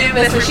 Oh, but I do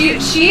miss her.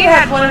 She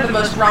had one of the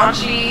most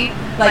raunchy.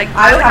 Like,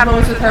 I would have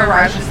moments with her where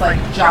I was just like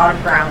jaw to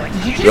the ground. Like,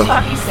 did you just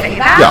fucking say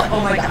that? Yeah. Oh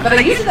my god!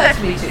 But you do that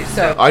to me too.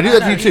 So I do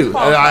that to you too,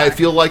 and I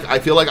feel like I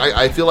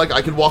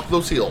could walk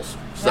those heels.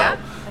 So. Yeah.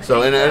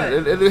 So and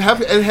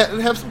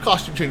have some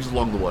costume changes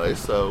along the way.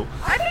 So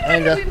I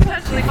think that could be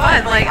potentially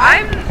fun. Like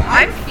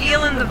I'm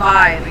feeling the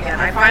vibe again.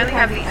 I finally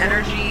have the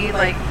energy.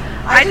 Like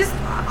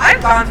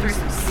I've gone through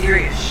some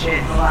serious shit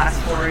in the last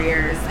 4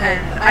 years,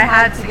 and I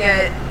had to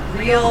get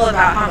real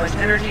about how much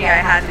energy I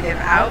had to give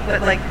out.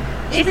 But like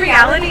in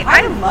reality,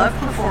 I love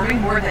performing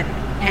more than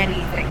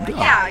anything.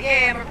 Yeah,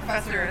 I'm a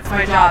professor. It's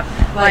my job.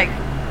 Like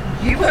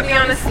you put me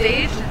on a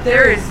stage,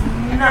 there is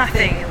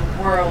nothing in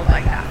the world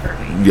like that for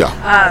me.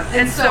 yeah,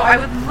 And so I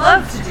would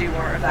love to do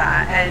more of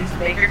that and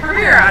make a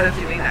career out of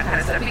doing that kind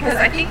of stuff, because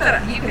I think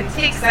that you can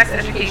take sex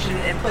education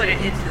and put it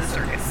into the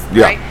circus,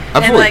 right?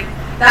 Absolutely. And like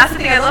that's the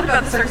thing I loved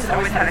about the circus. It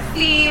always had a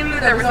theme.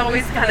 There was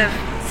always kind of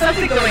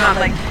something going on.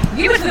 Like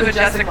you went to the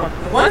Majestic one.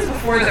 The ones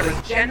before, there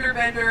was Gender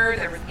Bender,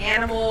 there was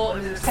Animal, it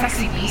was a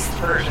Sexy Beast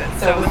version.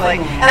 So it was like,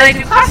 and I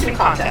do costume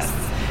contests.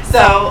 So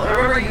I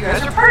remember you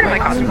guys were part of my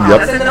costume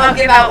contest, and then I'll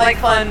give out like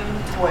fun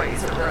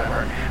toys or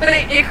whatever. But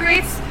it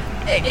creates.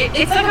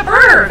 It's like a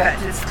burner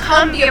event. It's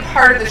come be a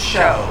part of the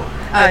show.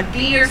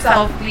 Be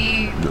yourself.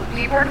 Be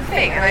part of the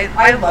thing. And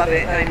I love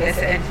it and I miss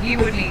it. And you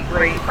would be a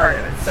great part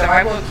of it. So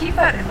I will keep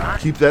that in mind.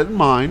 Keep that in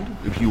mind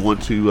if you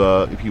want to.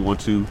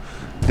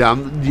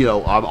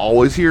 I'm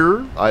always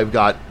here. I've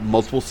got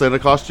multiple Santa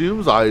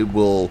costumes. I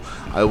would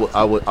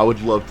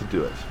love to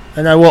do it.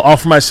 And I will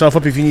offer myself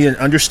up if you need an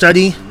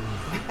understudy.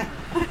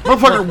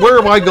 Motherfucker, where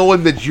am I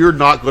going that you're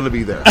not going to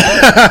be there?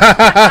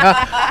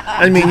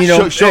 I mean, you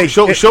know, show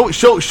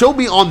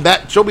me on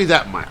that. Show me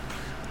that map.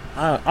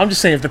 I'm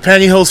just saying, if the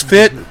pantyhose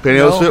fit,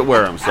 fit,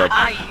 wear them. So,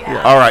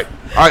 all right.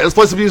 Let's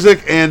play some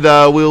music, and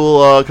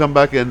we'll come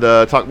back and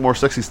talk more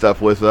sexy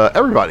stuff with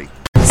everybody.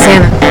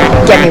 Santa,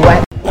 get me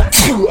wet.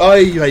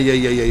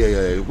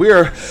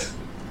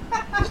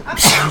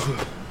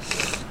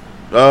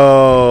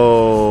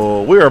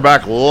 We are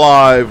back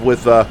live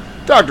with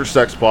Dr.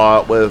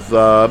 Sexpot, with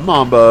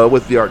Mamba,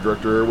 with the art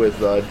director, with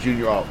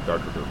Junior, art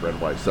director, Brandon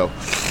White,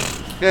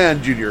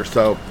 and Junior.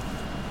 So,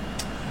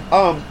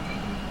 well,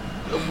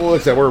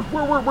 like I said, we're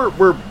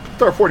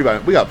 40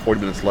 minutes. We got 40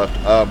 minutes left.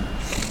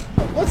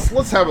 Let's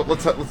talk about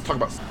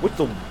what's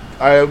the.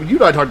 You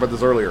and I talked about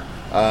this earlier.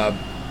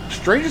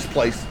 Strangest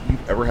place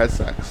you've ever had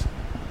sex.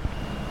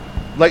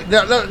 Like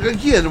now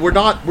again, we're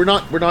not. You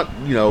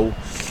know.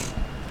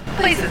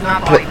 Places,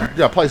 not body parts.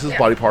 Yeah, places,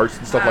 body parts,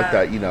 and stuff like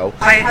that. You know.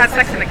 I had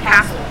sex in a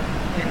castle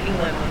in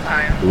England one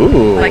time.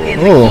 Ooh. Like in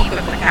the keep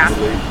of the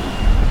castle.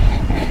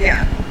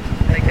 Yeah.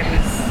 Like it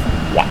was.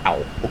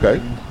 Wow. Okay.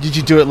 Did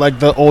you do it like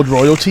the old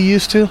royalty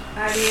used to?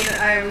 I mean,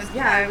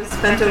 I was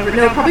bent over.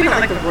 No, probably not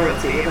like the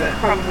royalty, but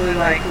probably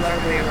like where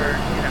we were,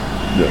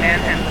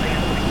 manhandling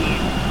in the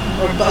keep,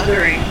 or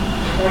buggering,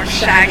 or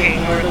shagging,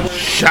 or the word.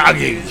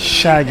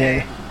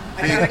 Shagging. I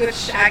got a good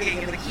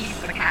shagging in the keep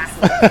of the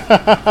castle.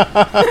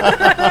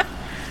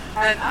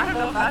 And I don't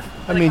know if that's.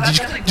 I mean,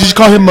 did you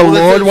call him my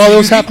lord while it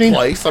was happening?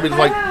 Place. I mean,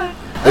 like.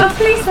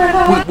 Please,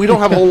 we don't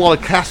have a whole lot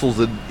of castles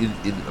in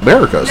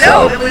America.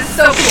 No, it was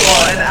so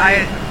cool,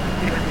 and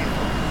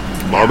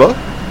Mama?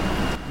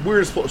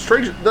 Weirdest,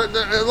 strange.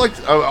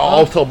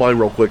 I'll tell mine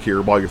real quick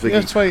here while you're thinking.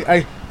 That's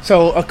why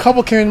so a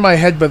couple came in my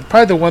head, but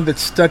probably the one that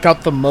stuck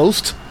out the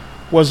most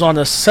was on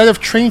a set of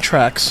train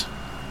tracks.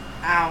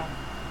 Ow.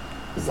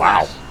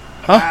 Wow.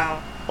 Huh?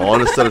 Wow.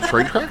 On a set of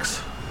train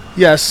tracks?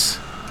 Yes.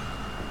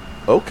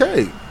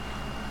 Okay.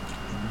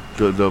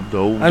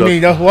 No. I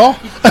mean, well,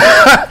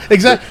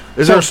 exactly.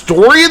 Is there a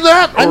story in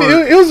that? I mean,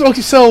 it was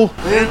okay. So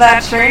with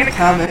that train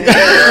coming,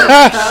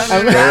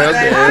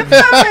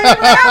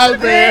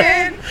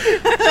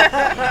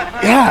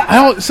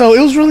 yeah. So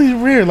it was really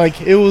weird.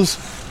 Like it was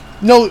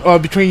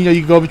between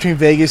you go between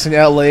Vegas and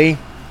L.A.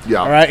 Yeah.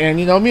 All right, and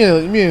me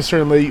and a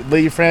certain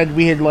lady friend,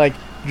 we had like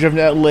driven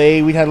to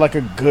L.A. We had like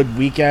a good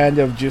weekend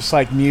of just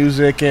like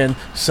music and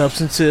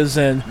substances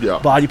and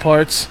body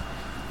parts,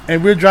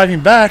 and we were driving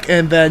back,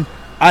 and then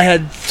I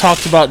had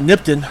talked about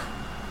Nipton,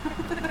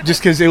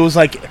 just because it was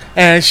like,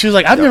 and she was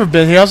like, I've never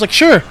been here. I was like,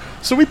 sure.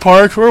 So we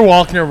parked, we were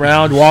walking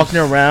around,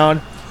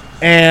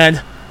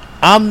 and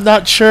I'm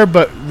not sure,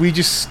 but we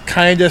just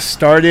kind of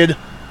started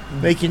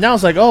making out. I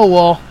was like, oh,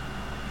 well,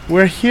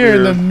 we're here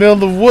in the middle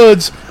of the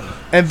woods,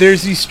 and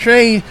there's these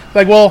trains.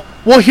 Like, well,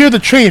 we'll hear the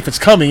train if it's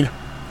coming.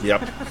 Yep.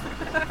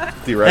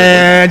 Theoretically.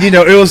 And,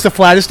 it was the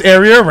flattest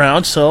area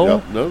around,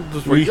 so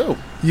just where you go.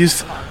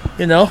 Used,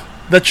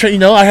 the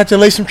train, I had to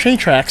lay some train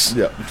tracks.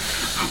 Yeah.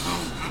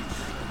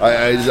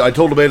 I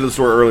told Amanda the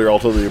story earlier. I'll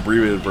tell the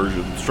abbreviated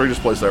version. The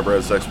strangest place I ever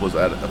had sex was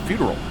at a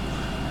funeral.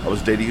 I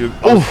was dating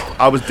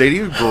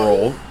a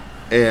girl,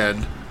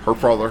 and her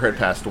father had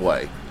passed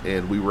away.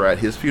 And we were at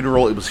his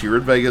funeral. It was here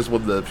in Vegas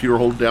when the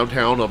funeral home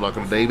downtown. I'm not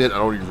going to name it. I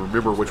don't even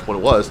remember which one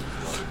it was.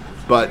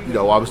 But,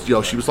 I was,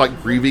 she was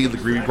like grieving in the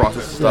grieving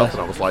process and stuff.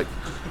 And I was like,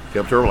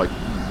 came up to her, like,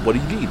 what do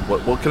you need?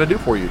 What can I do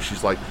for you?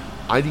 She's like,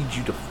 I need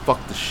you to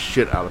fuck the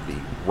shit out of me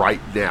right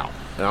now.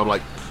 And I'm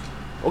like,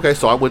 okay.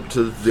 So I went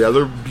to the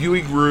other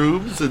viewing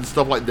rooms and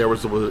stuff like that. There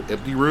was an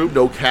empty room,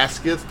 no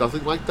caskets,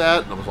 nothing like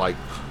that. And I was like,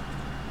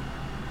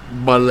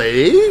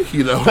 Malay?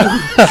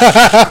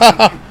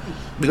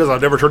 Because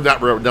I've never turned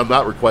down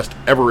that request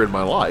ever in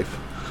my life.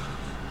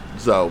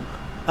 So,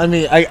 I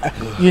mean,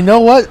 you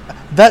know what?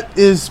 That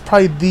is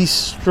probably the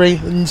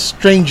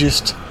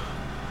strangest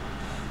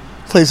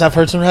place I've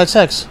heard someone had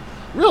sex.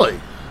 Really?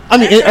 I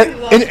mean,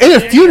 in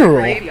a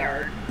funeral.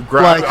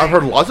 I've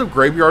heard lots of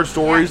graveyard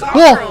stories.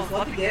 Well,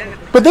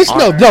 but there's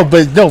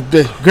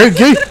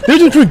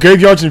there's between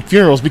graveyards and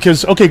funerals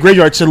because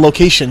graveyard's a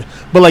location,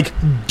 but like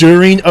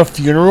during a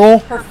funeral,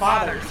 Her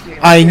father's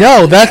funeral. I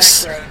know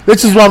this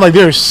is why I'm like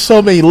there's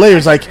so many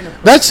layers. Like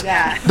that's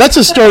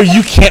a story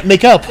you can't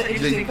make up.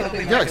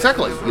 Yeah,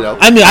 exactly.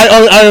 I mean,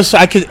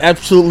 I could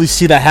absolutely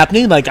see that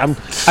happening. Like I'm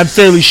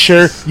fairly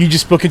sure you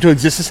just spoke into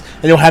existence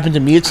and it'll happen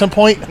to me at some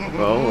point.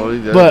 Well,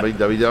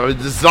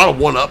 it's not a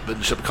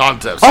one-upmanship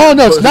concept. Oh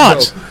no, it's not.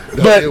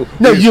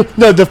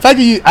 The fact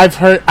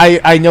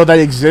that I know that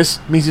exists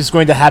means it's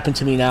going to happen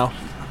to me now.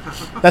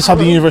 That's how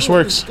the universe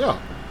works. Yeah.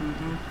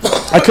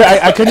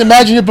 I couldn't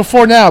imagine it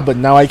before now, but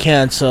now I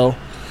can. So,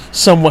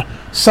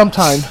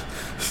 sometime.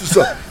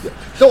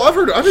 No,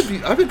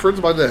 I've been friends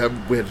of mine that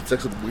we had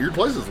sex in weird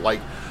places. Like,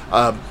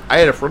 I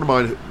had a friend of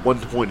mine at one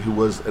point who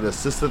was an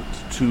assistant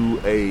to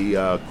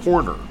a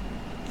coroner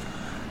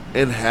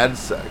and had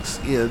sex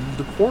in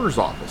the coroner's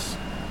office.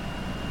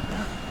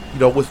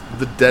 With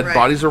the dead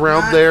bodies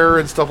around there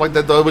and stuff like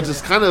that, though, which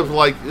is kind of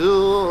like,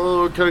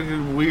 kind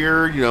of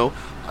weird,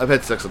 I've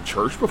had sex in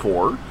church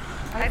before.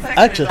 I had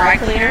sex with a dry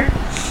cleaner.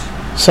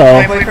 So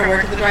my boyfriend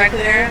worked at the dry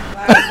cleaner.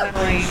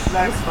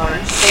 That was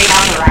fun. Staying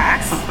on the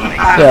racks.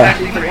 That was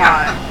actually pretty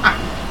hot.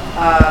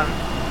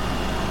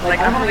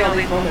 I'm having all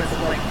these moments of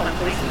fun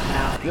places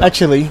now.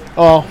 Actually,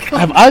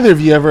 have either of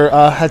you ever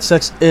had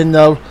sex in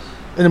a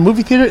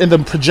movie theater in the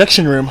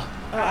projection room?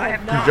 I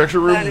have not.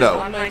 Projection room, that no.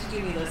 Is on my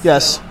to-do list,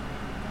 Yes. So.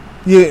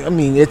 Yeah, I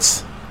mean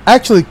it's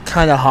actually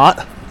kind of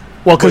hot.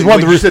 Well, because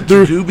one of the said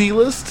to-do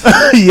list.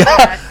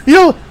 Yeah,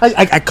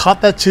 I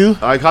caught that too.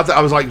 I caught that.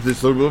 I was like,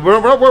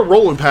 we're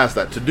rolling past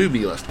that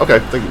to-do-me list. Okay,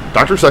 thank you.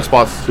 Dr.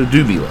 Sexpot's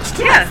to-do-me list.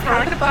 Yeah, it's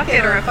kind of like a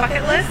bucket or a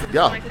bucket list.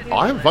 Yeah,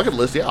 I have a bucket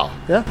list. Yeah.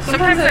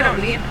 Sometimes I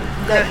don't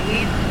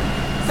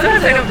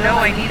Sometimes I don't know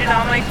I need it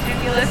on my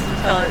to-do list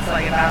until it's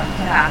about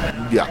to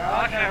happen.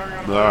 Yeah. Okay,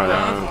 we're gonna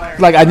All right.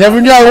 Like I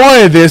never knew I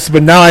wanted this,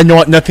 but now I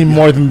know nothing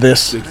more than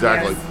this.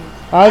 Exactly. Yes.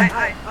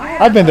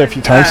 I've been there a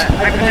few times.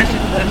 I mentioned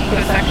the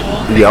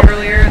ecosexual thing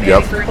earlier,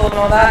 the circle and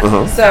all that.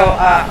 So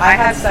I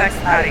had sex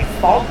at a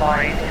fault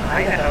line in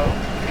Idaho.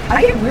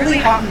 I get really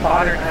hot and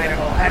bothered in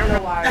Idaho. I don't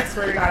know why. I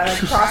swear to God, I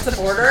cross the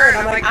border and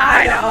I'm like,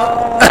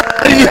 Idaho.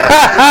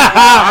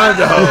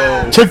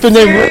 Idaho. Took the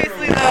name.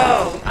 Seriously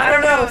though, I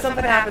don't know if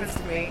something happens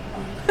to me.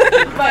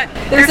 But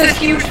there's this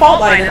huge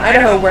fault line in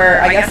Idaho where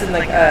I guess in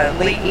late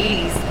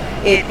 80s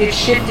it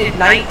shifted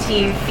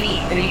 19 feet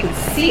and you could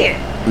see it.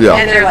 Yeah.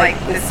 And they're like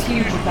this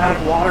huge amount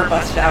of water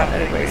busted out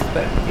anyways.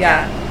 But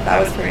yeah,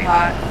 that was pretty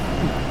hot.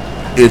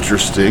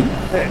 Interesting.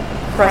 The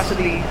crust of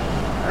the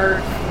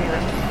earth,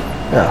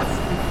 Yeah.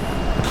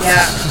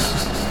 Yeah.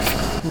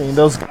 I mean,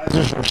 those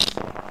guys are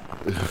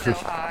So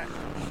hot.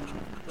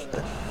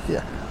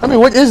 Yeah. I mean,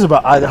 what is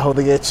about Idaho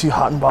that gets you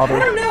hot and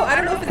bothered? I don't know. I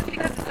don't know if it's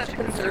because it's such a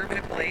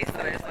conservative place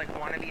that I just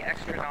want to be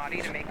extra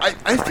naughty to make. I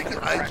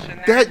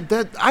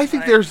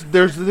think there's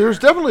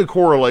definitely a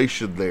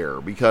correlation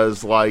there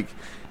because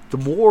the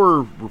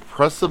more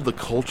repressive the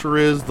culture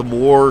is, the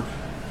more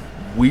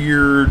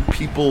weird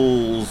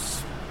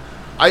people's.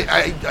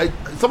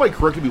 Somebody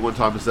corrected me one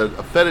time and said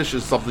a fetish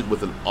is something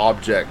with an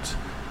object.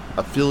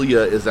 A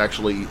philia is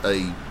actually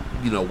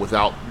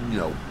without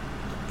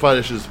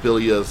fetishes,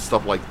 philias,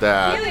 stuff like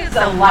that. Philia is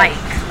a like,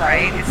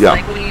 right? It's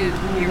like when you're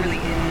really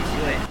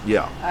into it.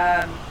 Yeah.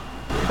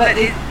 But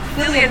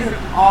philia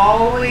doesn't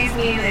always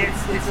mean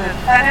it's a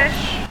fetish.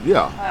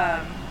 Yeah.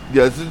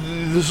 This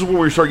is when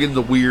we start getting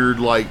the weird,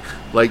 like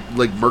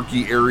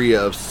murky area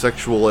of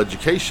sexual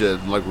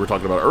education, like we were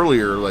talking about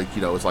earlier.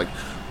 It's like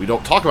we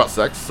don't talk about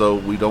sex, so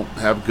we don't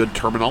have good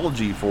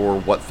terminology for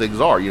what things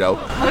are.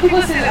 When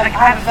people say I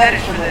have a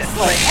fetish for this,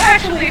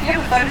 actually, if you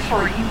have a fetish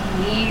for it, you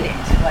need it.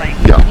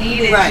 You need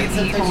it Right, to be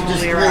sometimes you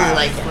just totally really aroused.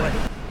 like it.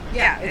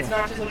 Yeah, it's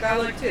not just I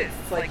like tits.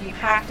 It's you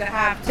have to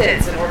have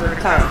tits in order to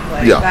come.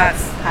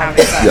 That's how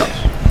it's fetish. Yeah.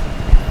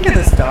 Look at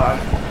this dog.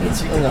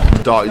 It's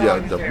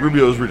ridiculous. The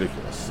Rubio is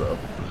ridiculous. So,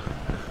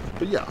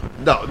 but yeah,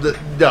 no.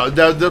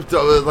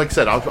 Like I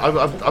said,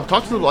 I've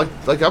talked to them.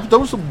 I've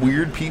done with some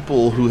weird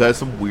people who had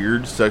some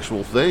weird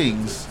sexual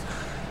things,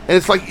 and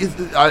it's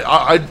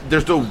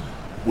there's no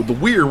the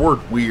weird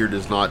word weird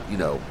is not,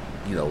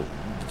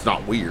 it's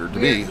not weird to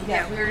me.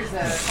 Yeah, weird is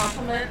a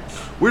compliment.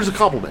 Weird is a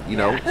compliment,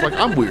 It's like,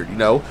 I'm weird,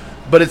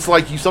 But it's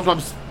like you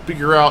sometimes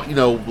figure out,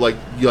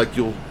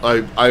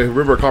 I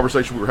remember a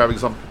conversation we were having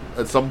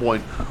at some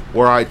point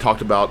where I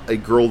talked about a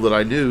girl that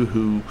I knew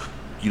who,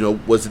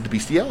 was into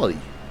bestiality.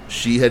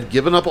 She had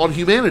given up on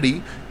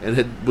humanity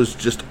and was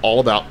just all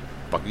about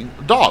fucking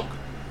a dog.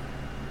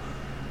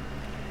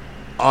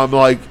 I'm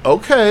like,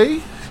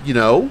 okay,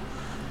 and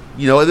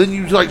then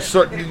you like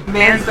start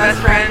man's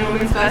best friend,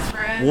 woman's best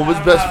friend.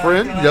 Woman's best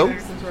friend,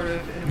 there's some sort of,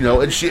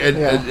 and she and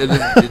in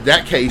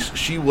that case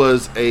she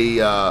was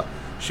a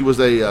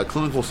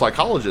clinical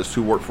psychologist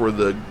who worked for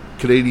the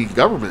Canadian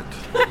government.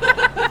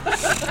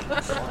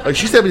 Like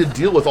she's having to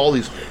deal with all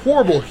these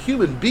horrible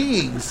human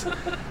beings,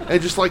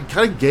 and just like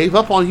kind of gave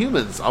up on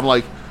humans. I'm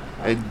like,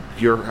 and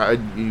you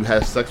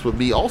have sex with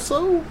me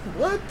also?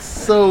 What?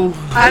 So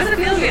how does it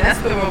feel to be an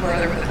Eskimo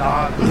brother with a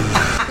dog?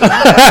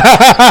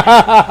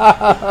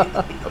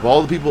 Of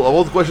all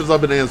the questions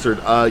I've been answered,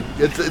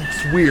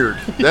 it's weird.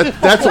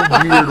 That's a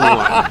weird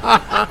one.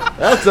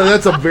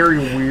 That's a very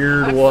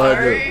weird one.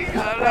 Sorry, I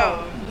don't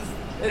know.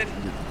 It's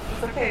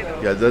okay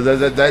though. Yeah, I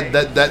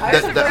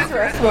have some friends who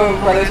are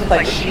Eskimo brothers with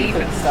like sheep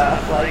and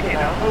stuff. Like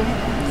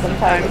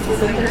sometimes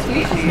it's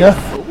interspecies. Yeah.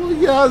 Well,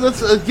 yeah, that's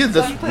Some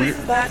weird.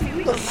 places that's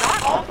illegal.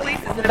 Not all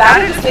places.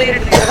 Nevada just made it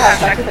illegal to have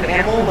sex with an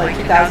animal in like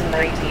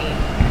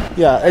 2019.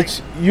 Yeah,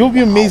 you'll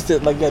be amazed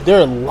that there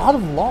are a lot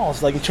of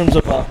laws in terms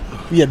of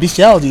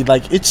bestiality.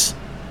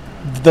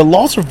 The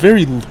laws are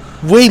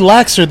way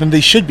laxer than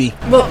they should be.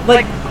 Well,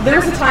 there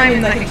was a time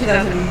in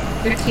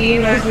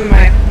 2015 when I was doing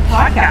my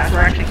podcast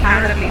where I actually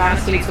counted up the amount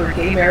of states where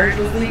gay marriage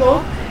was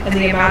legal and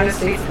the amount of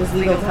states it was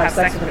legal to have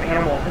sex with an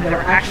animal. And there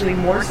were actually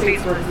more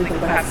states where it was legal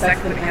to have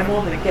sex with an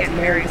animal than get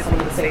married to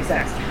someone of the same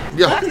sex.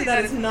 Yeah. Luckily,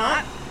 that is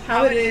not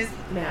how it is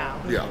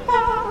now. Yeah.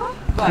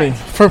 But I mean,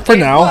 for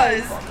now.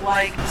 It was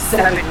like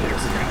 7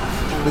 years ago.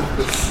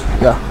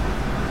 Yeah.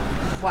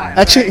 Wow.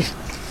 Actually,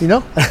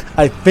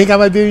 I think I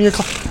might be in your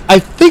class. I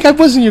think I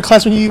was in your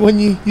class when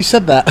you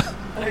said that.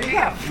 There you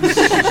go.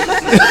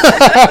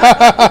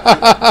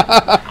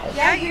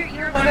 Yeah,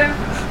 you're one of.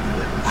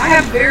 I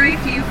have very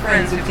few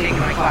friends who've taken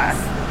my class,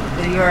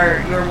 and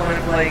you're one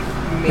of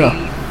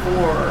maybe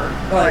 4,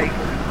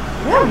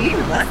 no,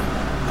 even less.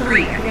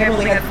 3. I think I've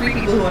only had 3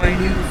 people who I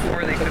knew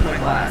before they took my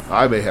class.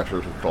 I may have to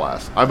take a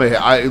class.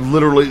 I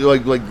literally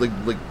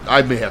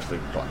I may have to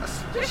take a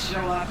class. Just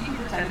show up. You can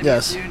pretend to be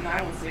a student.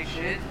 I won't say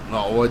shit.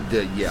 No,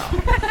 yeah,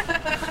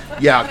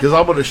 yeah, because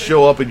I'm going to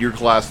show up in your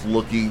class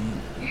looking.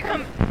 You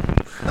come.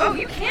 Oh,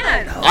 you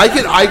can. I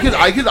can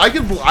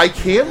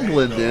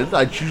blend in.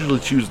 I usually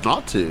choose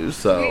not to.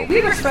 So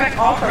we respect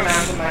all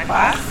pronouns in my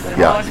class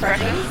and all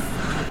expressions.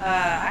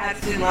 I had a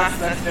student last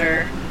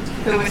semester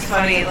who was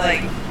funny.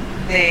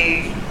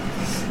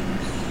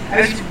 I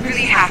was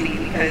really happy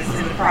because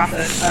in the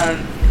process of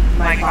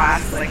my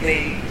class,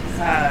 they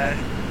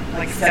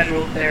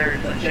scheduled their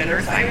gender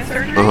assignment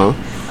surgery, and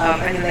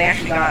then they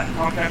actually got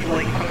confidential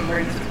coming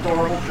wearing this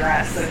adorable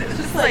dress, and it was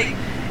just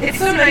it's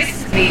so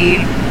nice to be,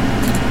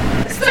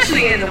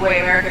 especially in the way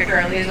America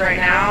currently is right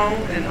now,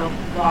 and a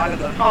lot of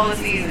the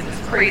policies and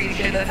just crazy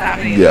shit that's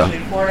happening, especially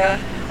in Florida.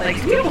 To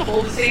be able to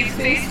hold a safe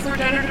space for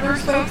gender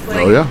diverse folks,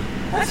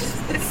 that's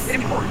just, it's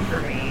important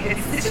for me.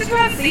 It's just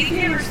about safety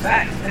and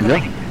respect.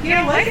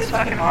 And life is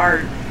fucking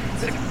hard.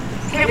 So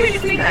can't we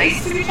just be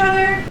nice to each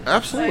other?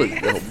 Absolutely.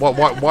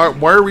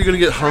 Why are we going to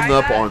get hung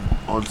up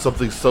on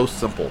something so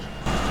simple?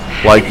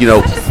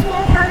 It's such a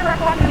small part of our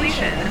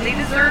population, and they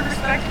deserve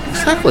respect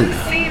because they're doing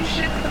the same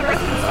shit that the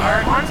rest of us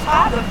are on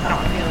top of not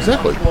feeling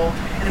comfortable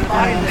in the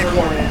body they were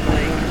born in.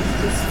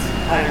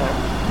 I don't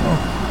know.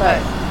 But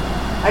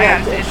I got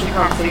into an interesting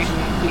conversation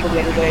with people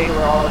the other day who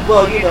were all like,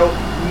 well,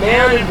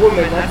 man and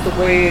woman, that's the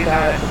way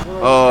that the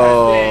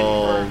world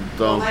has been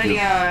for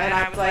millennia. And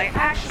I was like,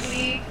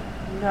 actually,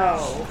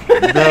 no.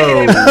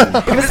 No.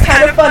 It was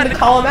kind of fun to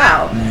call them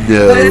out.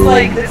 No. But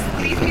it's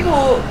these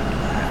people,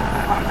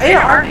 in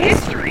our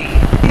history,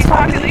 these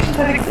populations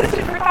have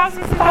existed for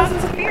thousands and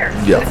thousands of years.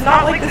 Yeah. It's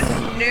not like this is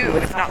new.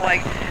 It's not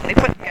like they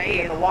put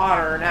gay in the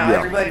water and now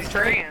everybody's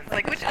trans.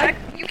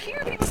 You hear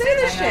people say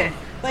this shit.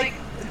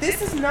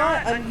 This is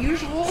not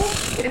unusual.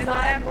 It is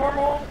not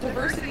abnormal.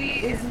 Diversity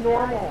is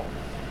normal.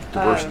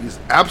 Diversity is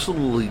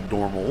absolutely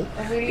normal.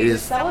 And we need to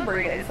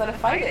celebrate it instead of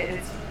fight it.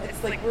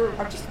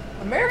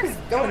 America's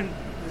going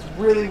this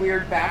really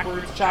weird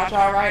backwards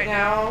cha-cha right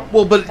now.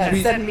 Well, but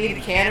sending me to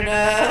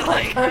Canada.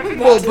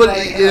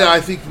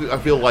 I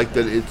feel like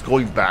that it's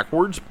going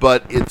backwards,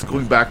 but it's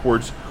going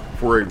backwards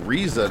for a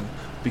reason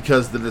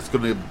because then it's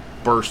going to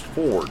burst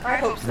forward. I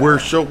hope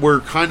so.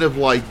 We're kind of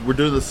we're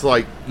doing this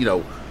I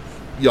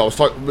was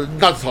talking,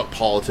 not to talk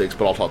politics,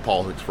 but I'll talk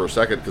politics for a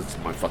second because it's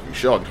my fucking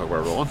show. I can talk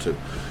whatever I want to.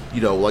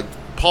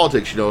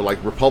 Politics,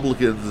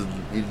 Republicans,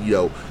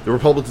 the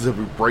Republicans have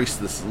embraced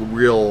this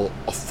real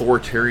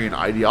authoritarian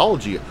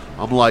ideology.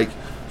 I'm like,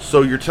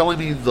 so you're telling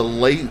me the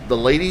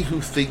lady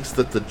who thinks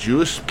that the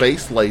Jewish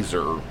space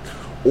laser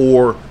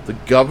or the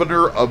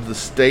governor of the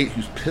state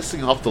who's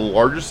pissing off the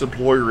largest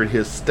employer in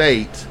his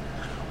state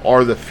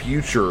are the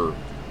future,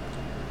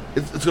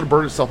 it's going to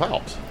burn itself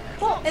out.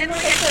 Well, and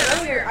like I said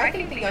earlier, I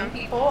think the young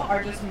people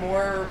are just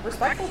more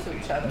respectful to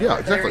each other. Yeah,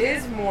 exactly. There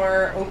is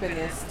more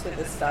openness to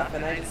this stuff,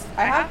 and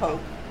I have hope.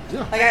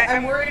 Yeah. Like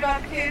I'm worried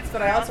about the kids,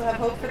 but I also have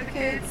hope for the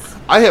kids.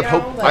 I have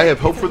hope. Like, I have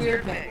hope for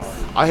weird mix.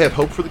 I have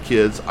hope for the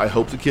kids. I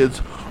hope the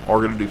kids are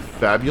going to do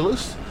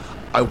fabulous.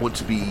 I want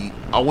to be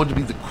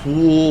the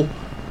cool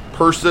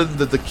person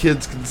that the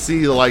kids can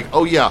see, like,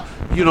 oh yeah,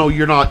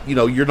 you're not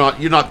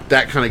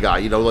that kind of guy.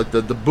 Like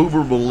the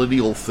boomer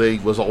millennial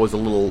thing was always a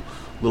little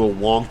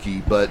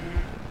wonky, but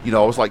I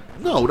was like,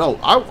 no,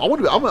 I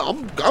want to be.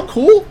 I'm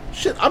cool.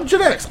 Shit, I'm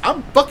Gen X.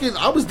 I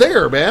was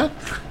there, man.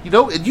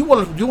 And you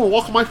want to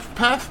walk on my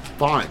path?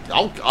 Fine.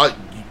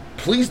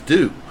 Please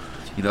do.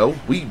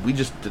 We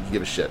just didn't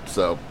give a shit.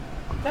 So,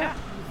 yeah.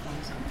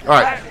 All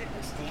right.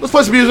 Let's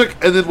play some music,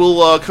 and then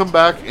we'll come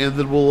back, and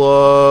then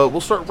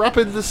we'll start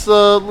wrapping this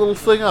little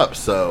thing up.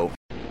 So.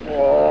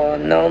 Oh,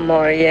 no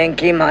more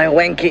Yankee, my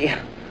wanky.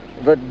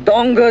 The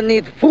donga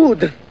need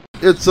food.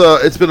 It's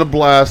been a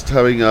blast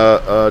having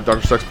Dr.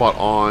 Sexpot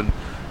on.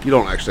 You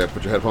don't actually have to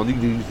put your headphones. You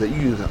can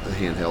use the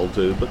handheld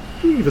too, but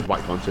you can use the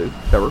mic on too.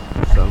 Whatever.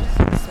 So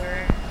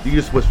you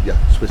can just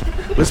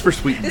whisper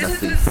sweet and This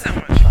nothing. is so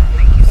much fun.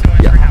 Thank you so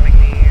much for having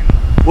me.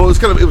 Well, it was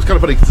kind of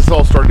funny because this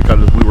all started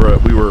kind of we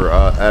were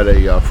at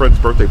a friend's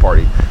birthday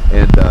party,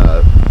 and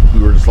we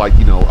were just like,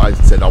 I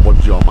said I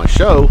wanted you on my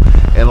show,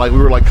 and like we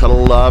were like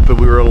cuddled up, and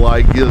we were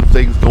like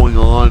things going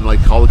on,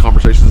 like all the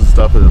conversations and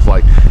stuff, and it's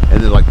like, and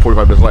then like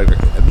 45 minutes later,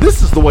 and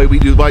this is the way we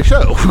do my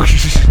show.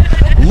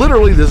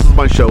 Literally, this is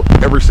my show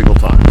every single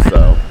time.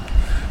 So,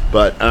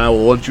 but I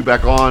will want you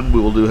back on.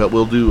 We'll do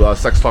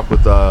sex talk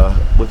with Dr.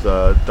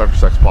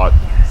 Sexpot.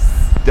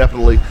 Yes.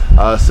 Definitely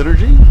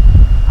synergy.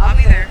 I'll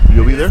be there.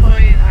 You'll be there? At this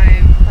point,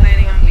 I'm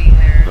planning on being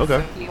there. Okay.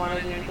 So if you want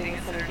to do anything in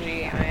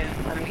Synergy,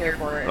 I'm here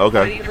for it. Okay.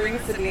 I need to bring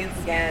Sibians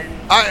again.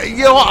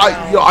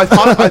 I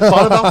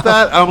thought about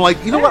that. I'm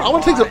like, you know what? I'm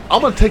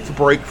gonna take the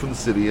break from the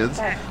Sibians.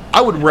 Okay. I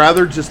would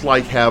rather just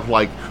like have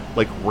like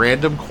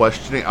random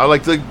questioning. I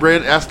like to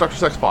ask Dr.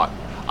 Sexpot.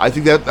 I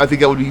think that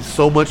would be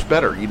so much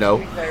better. It'd be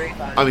very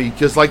fun. I mean,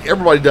 because like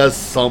everybody does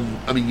some.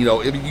 I mean,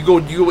 if you go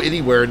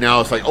anywhere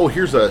now, it's like, oh,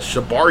 here's a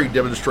Shibari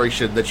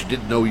demonstration that you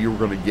didn't know you were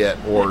going to get,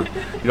 or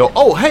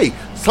oh, hey,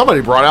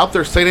 somebody brought out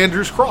their St.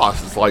 Andrew's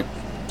cross. It's like,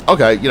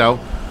 okay,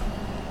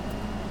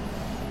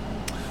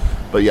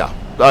 But yeah,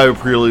 I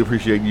really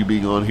appreciate you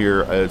being on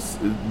here. It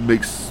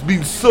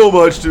means so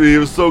much to me. It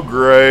was so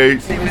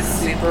great. It was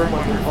super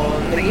wonderful.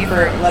 And thank you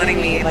for letting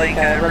me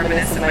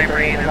reminisce in my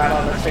brain about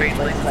all the strange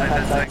places I've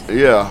had sex.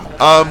 Yeah.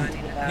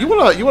 We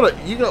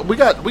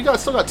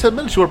still got 10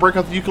 minutes. You want to break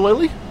out the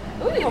ukulele? Ooh,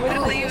 you want me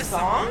to play you a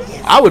song?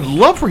 I would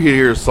love for you to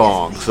hear a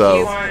song. Do you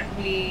So want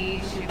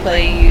me to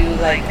play you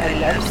like a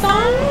love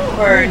song,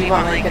 or do you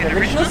want like an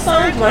original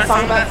song? Do you want a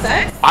song about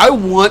sex? I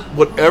want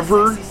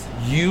whatever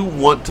you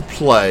want to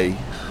play.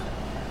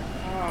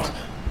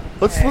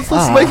 Let's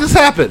make this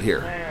happen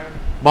here.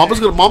 Mama's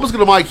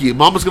gonna mic you.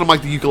 Mama's gonna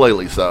mic the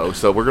ukulele. So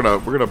we're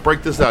gonna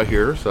break this out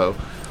here. So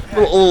a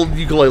little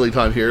ukulele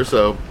time here.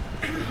 So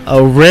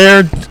A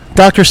rare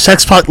Dr.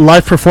 Sexpot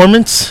live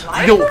performance.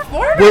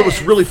 what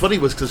was really funny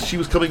was because she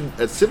was coming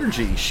at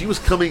Synergy. She was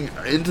coming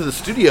into the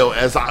studio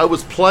as I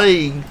was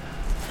playing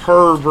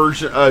her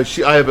version. I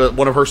have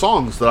one of her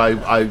songs that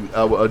I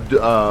Why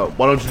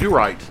Don't You Do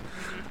Right?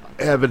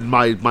 I have in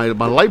my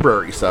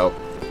library. So.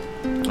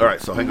 All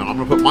right, so hang on. I'm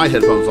going to put my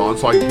headphones on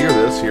so I can hear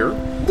this here.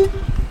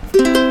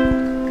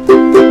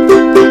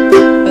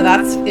 Well,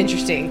 that's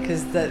interesting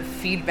because the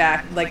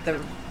feedback,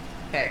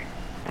 okay.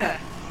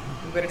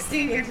 I'm going to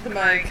sing into the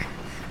mic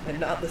and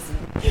not listen.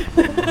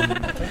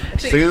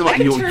 Actually, I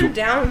can turn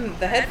down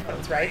the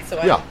headphones, right? So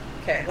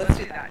okay, let's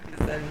do that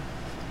because then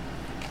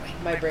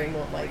my brain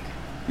won't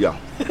Yeah,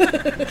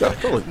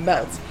 totally.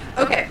 melt.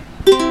 Okay.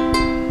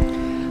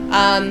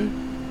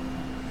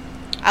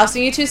 I'll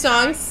sing you two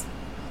songs.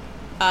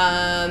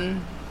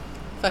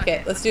 Fuck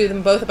it. Let's do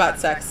them both about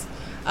sex.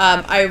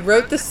 I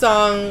wrote this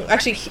song.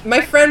 Actually,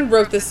 my friend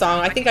wrote this song.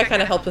 I think I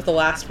kind of helped with the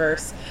last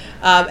verse.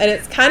 And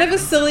it's kind of a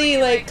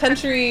silly,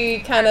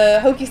 country kind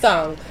of hokey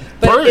song,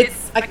 but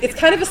it's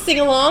kind of a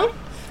sing along.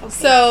 Okay.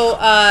 So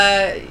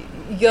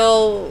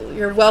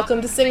you're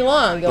welcome to sing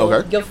along.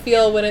 You'll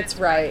feel when it's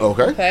right.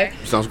 Okay.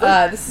 Sounds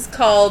good. This is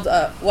called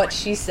What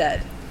She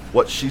Said.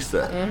 What She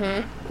Said.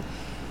 Mm-hmm.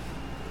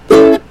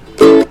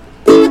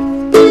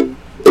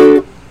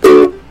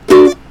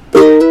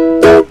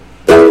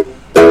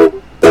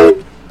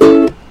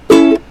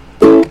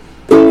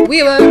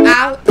 We were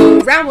out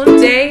around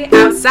one day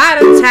outside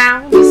of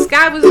town. The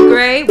sky was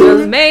gray.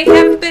 Well, it may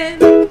have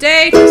been a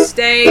day to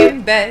stay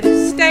in bed.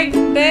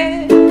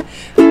 The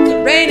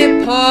rain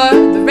it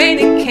poured, the rain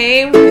it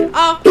came. It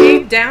all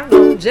came down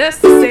all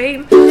just the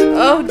same.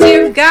 Oh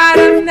dear God,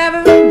 I've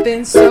never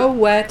been so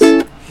wet.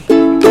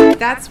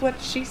 That's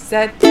what she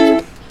said.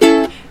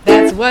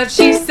 That's what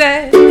she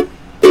said.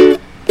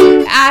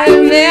 I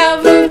have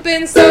never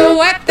been so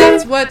wet.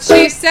 That's what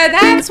she said.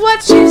 That's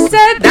what she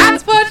said.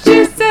 That's what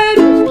she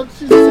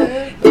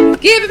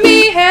said. Giving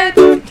me head.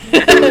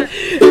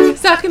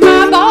 Sucking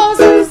my balls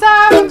as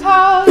I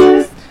recall.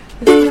 That's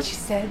what she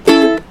said.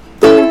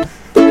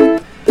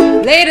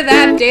 Later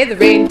that day, the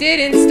rain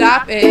didn't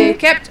stop. It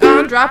kept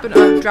on dropping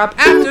on drop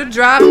after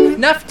drop,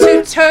 enough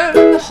to turn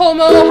the whole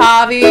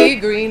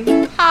Mojave green.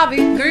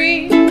 Mojave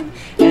green.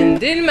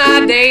 And in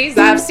my days,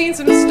 I've seen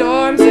some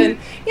storms, and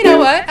you know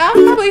what? I'll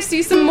probably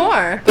see some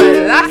more.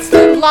 But that's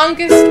the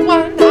longest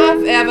one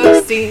I've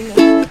ever seen.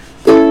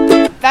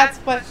 That's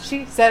what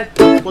she said.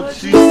 That's what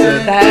she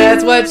said.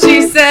 That's what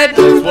she said.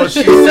 That's what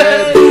she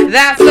said.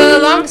 That's the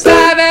longest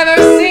I've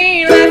ever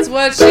seen. That's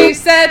what she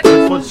said.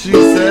 That's what she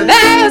said.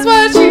 That's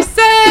what she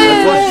said.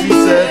 That's what she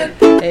said.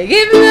 Hey,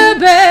 give me the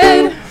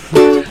bed.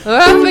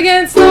 Up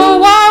against the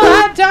wall.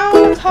 I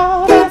don't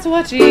recall. That's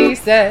what she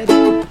said.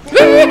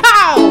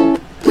 Yeehaw!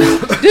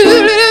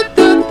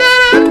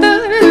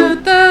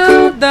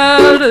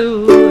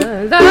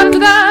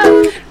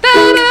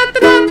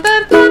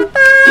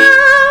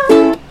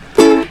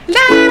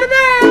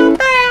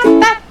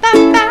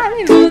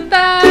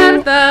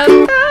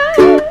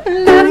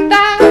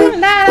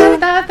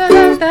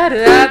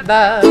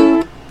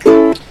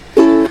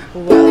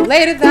 Well,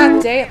 later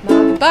that day at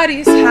my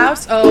buddy's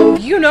house, oh,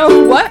 you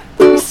know what?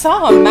 We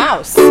saw a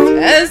mouse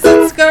as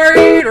it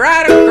scurried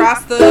right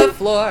across the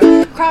floor.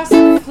 Across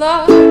the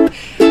floor.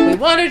 We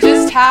wondered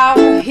just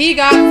how he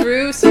got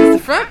through since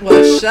the front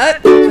was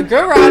shut. The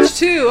garage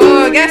too.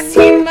 Oh, I guess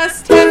he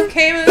must have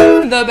came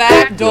in the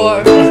back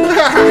door.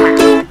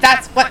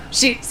 That's what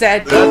she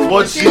said. That's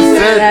what she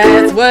said.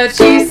 That's what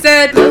she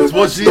said. That's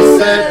what she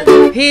said.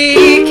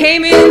 He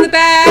came in the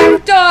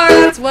back door.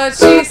 That's what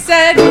she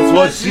said. That's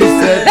what she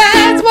said.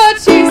 That's what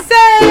she said.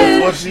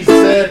 That's what she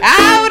said.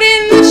 Out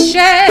in the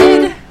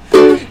shed.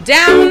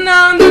 Down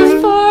on the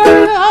floor.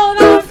 All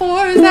on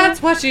fours.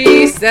 That's what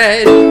she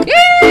said.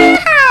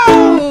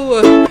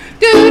 Yeehaw!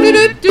 Do do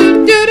do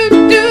do do do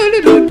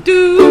do do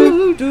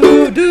do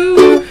do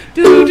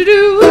do do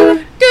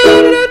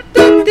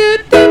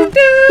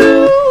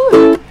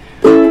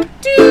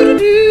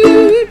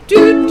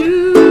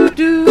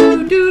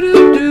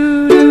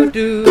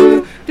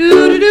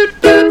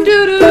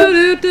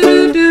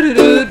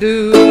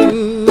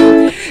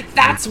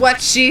That's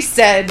what she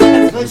said.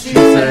 That's what she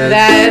said.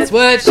 That's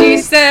what she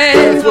said.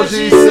 That's what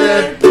she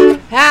said.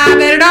 I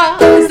bet it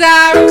all as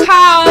I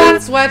recall.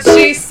 That's what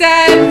she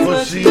said. That's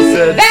what she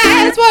said.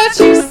 That's what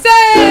she said.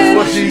 That's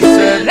what she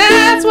said.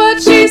 That's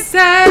what she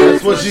said.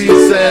 That's what she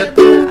said.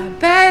 I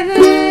bet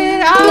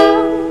it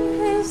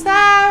all as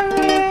I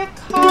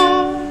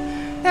recall.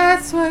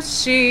 That's what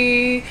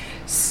she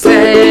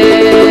said.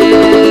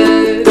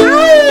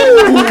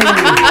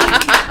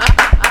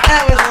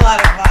 That was a lot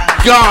of fun.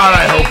 God,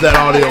 I hope that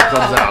audio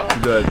comes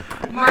out good.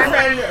 My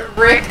friend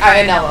Rick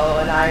Iannello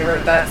and I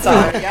wrote that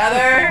song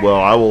together. Well,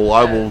 I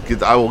will get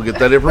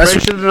that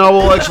information, and I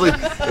will actually,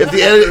 if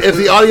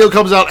the audio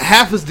comes out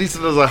half as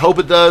decent as I hope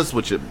it does,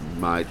 which it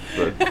might,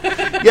 but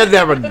you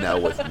never know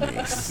with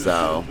me.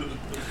 So,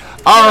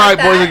 all right,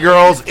 boys and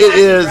girls, it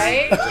is.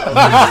 Right?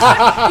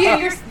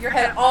 your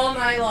head all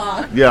night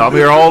long. Yeah, I'm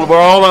here all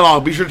night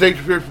long. Be sure to take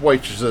your food for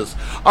waitresses.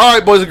 All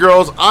right, boys and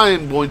girls, I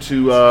am going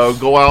to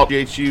go out.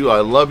 You, I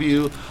love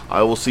you.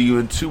 I will see you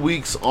in 2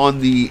 weeks on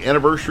the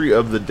anniversary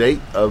of the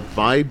date of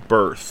my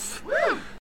birth.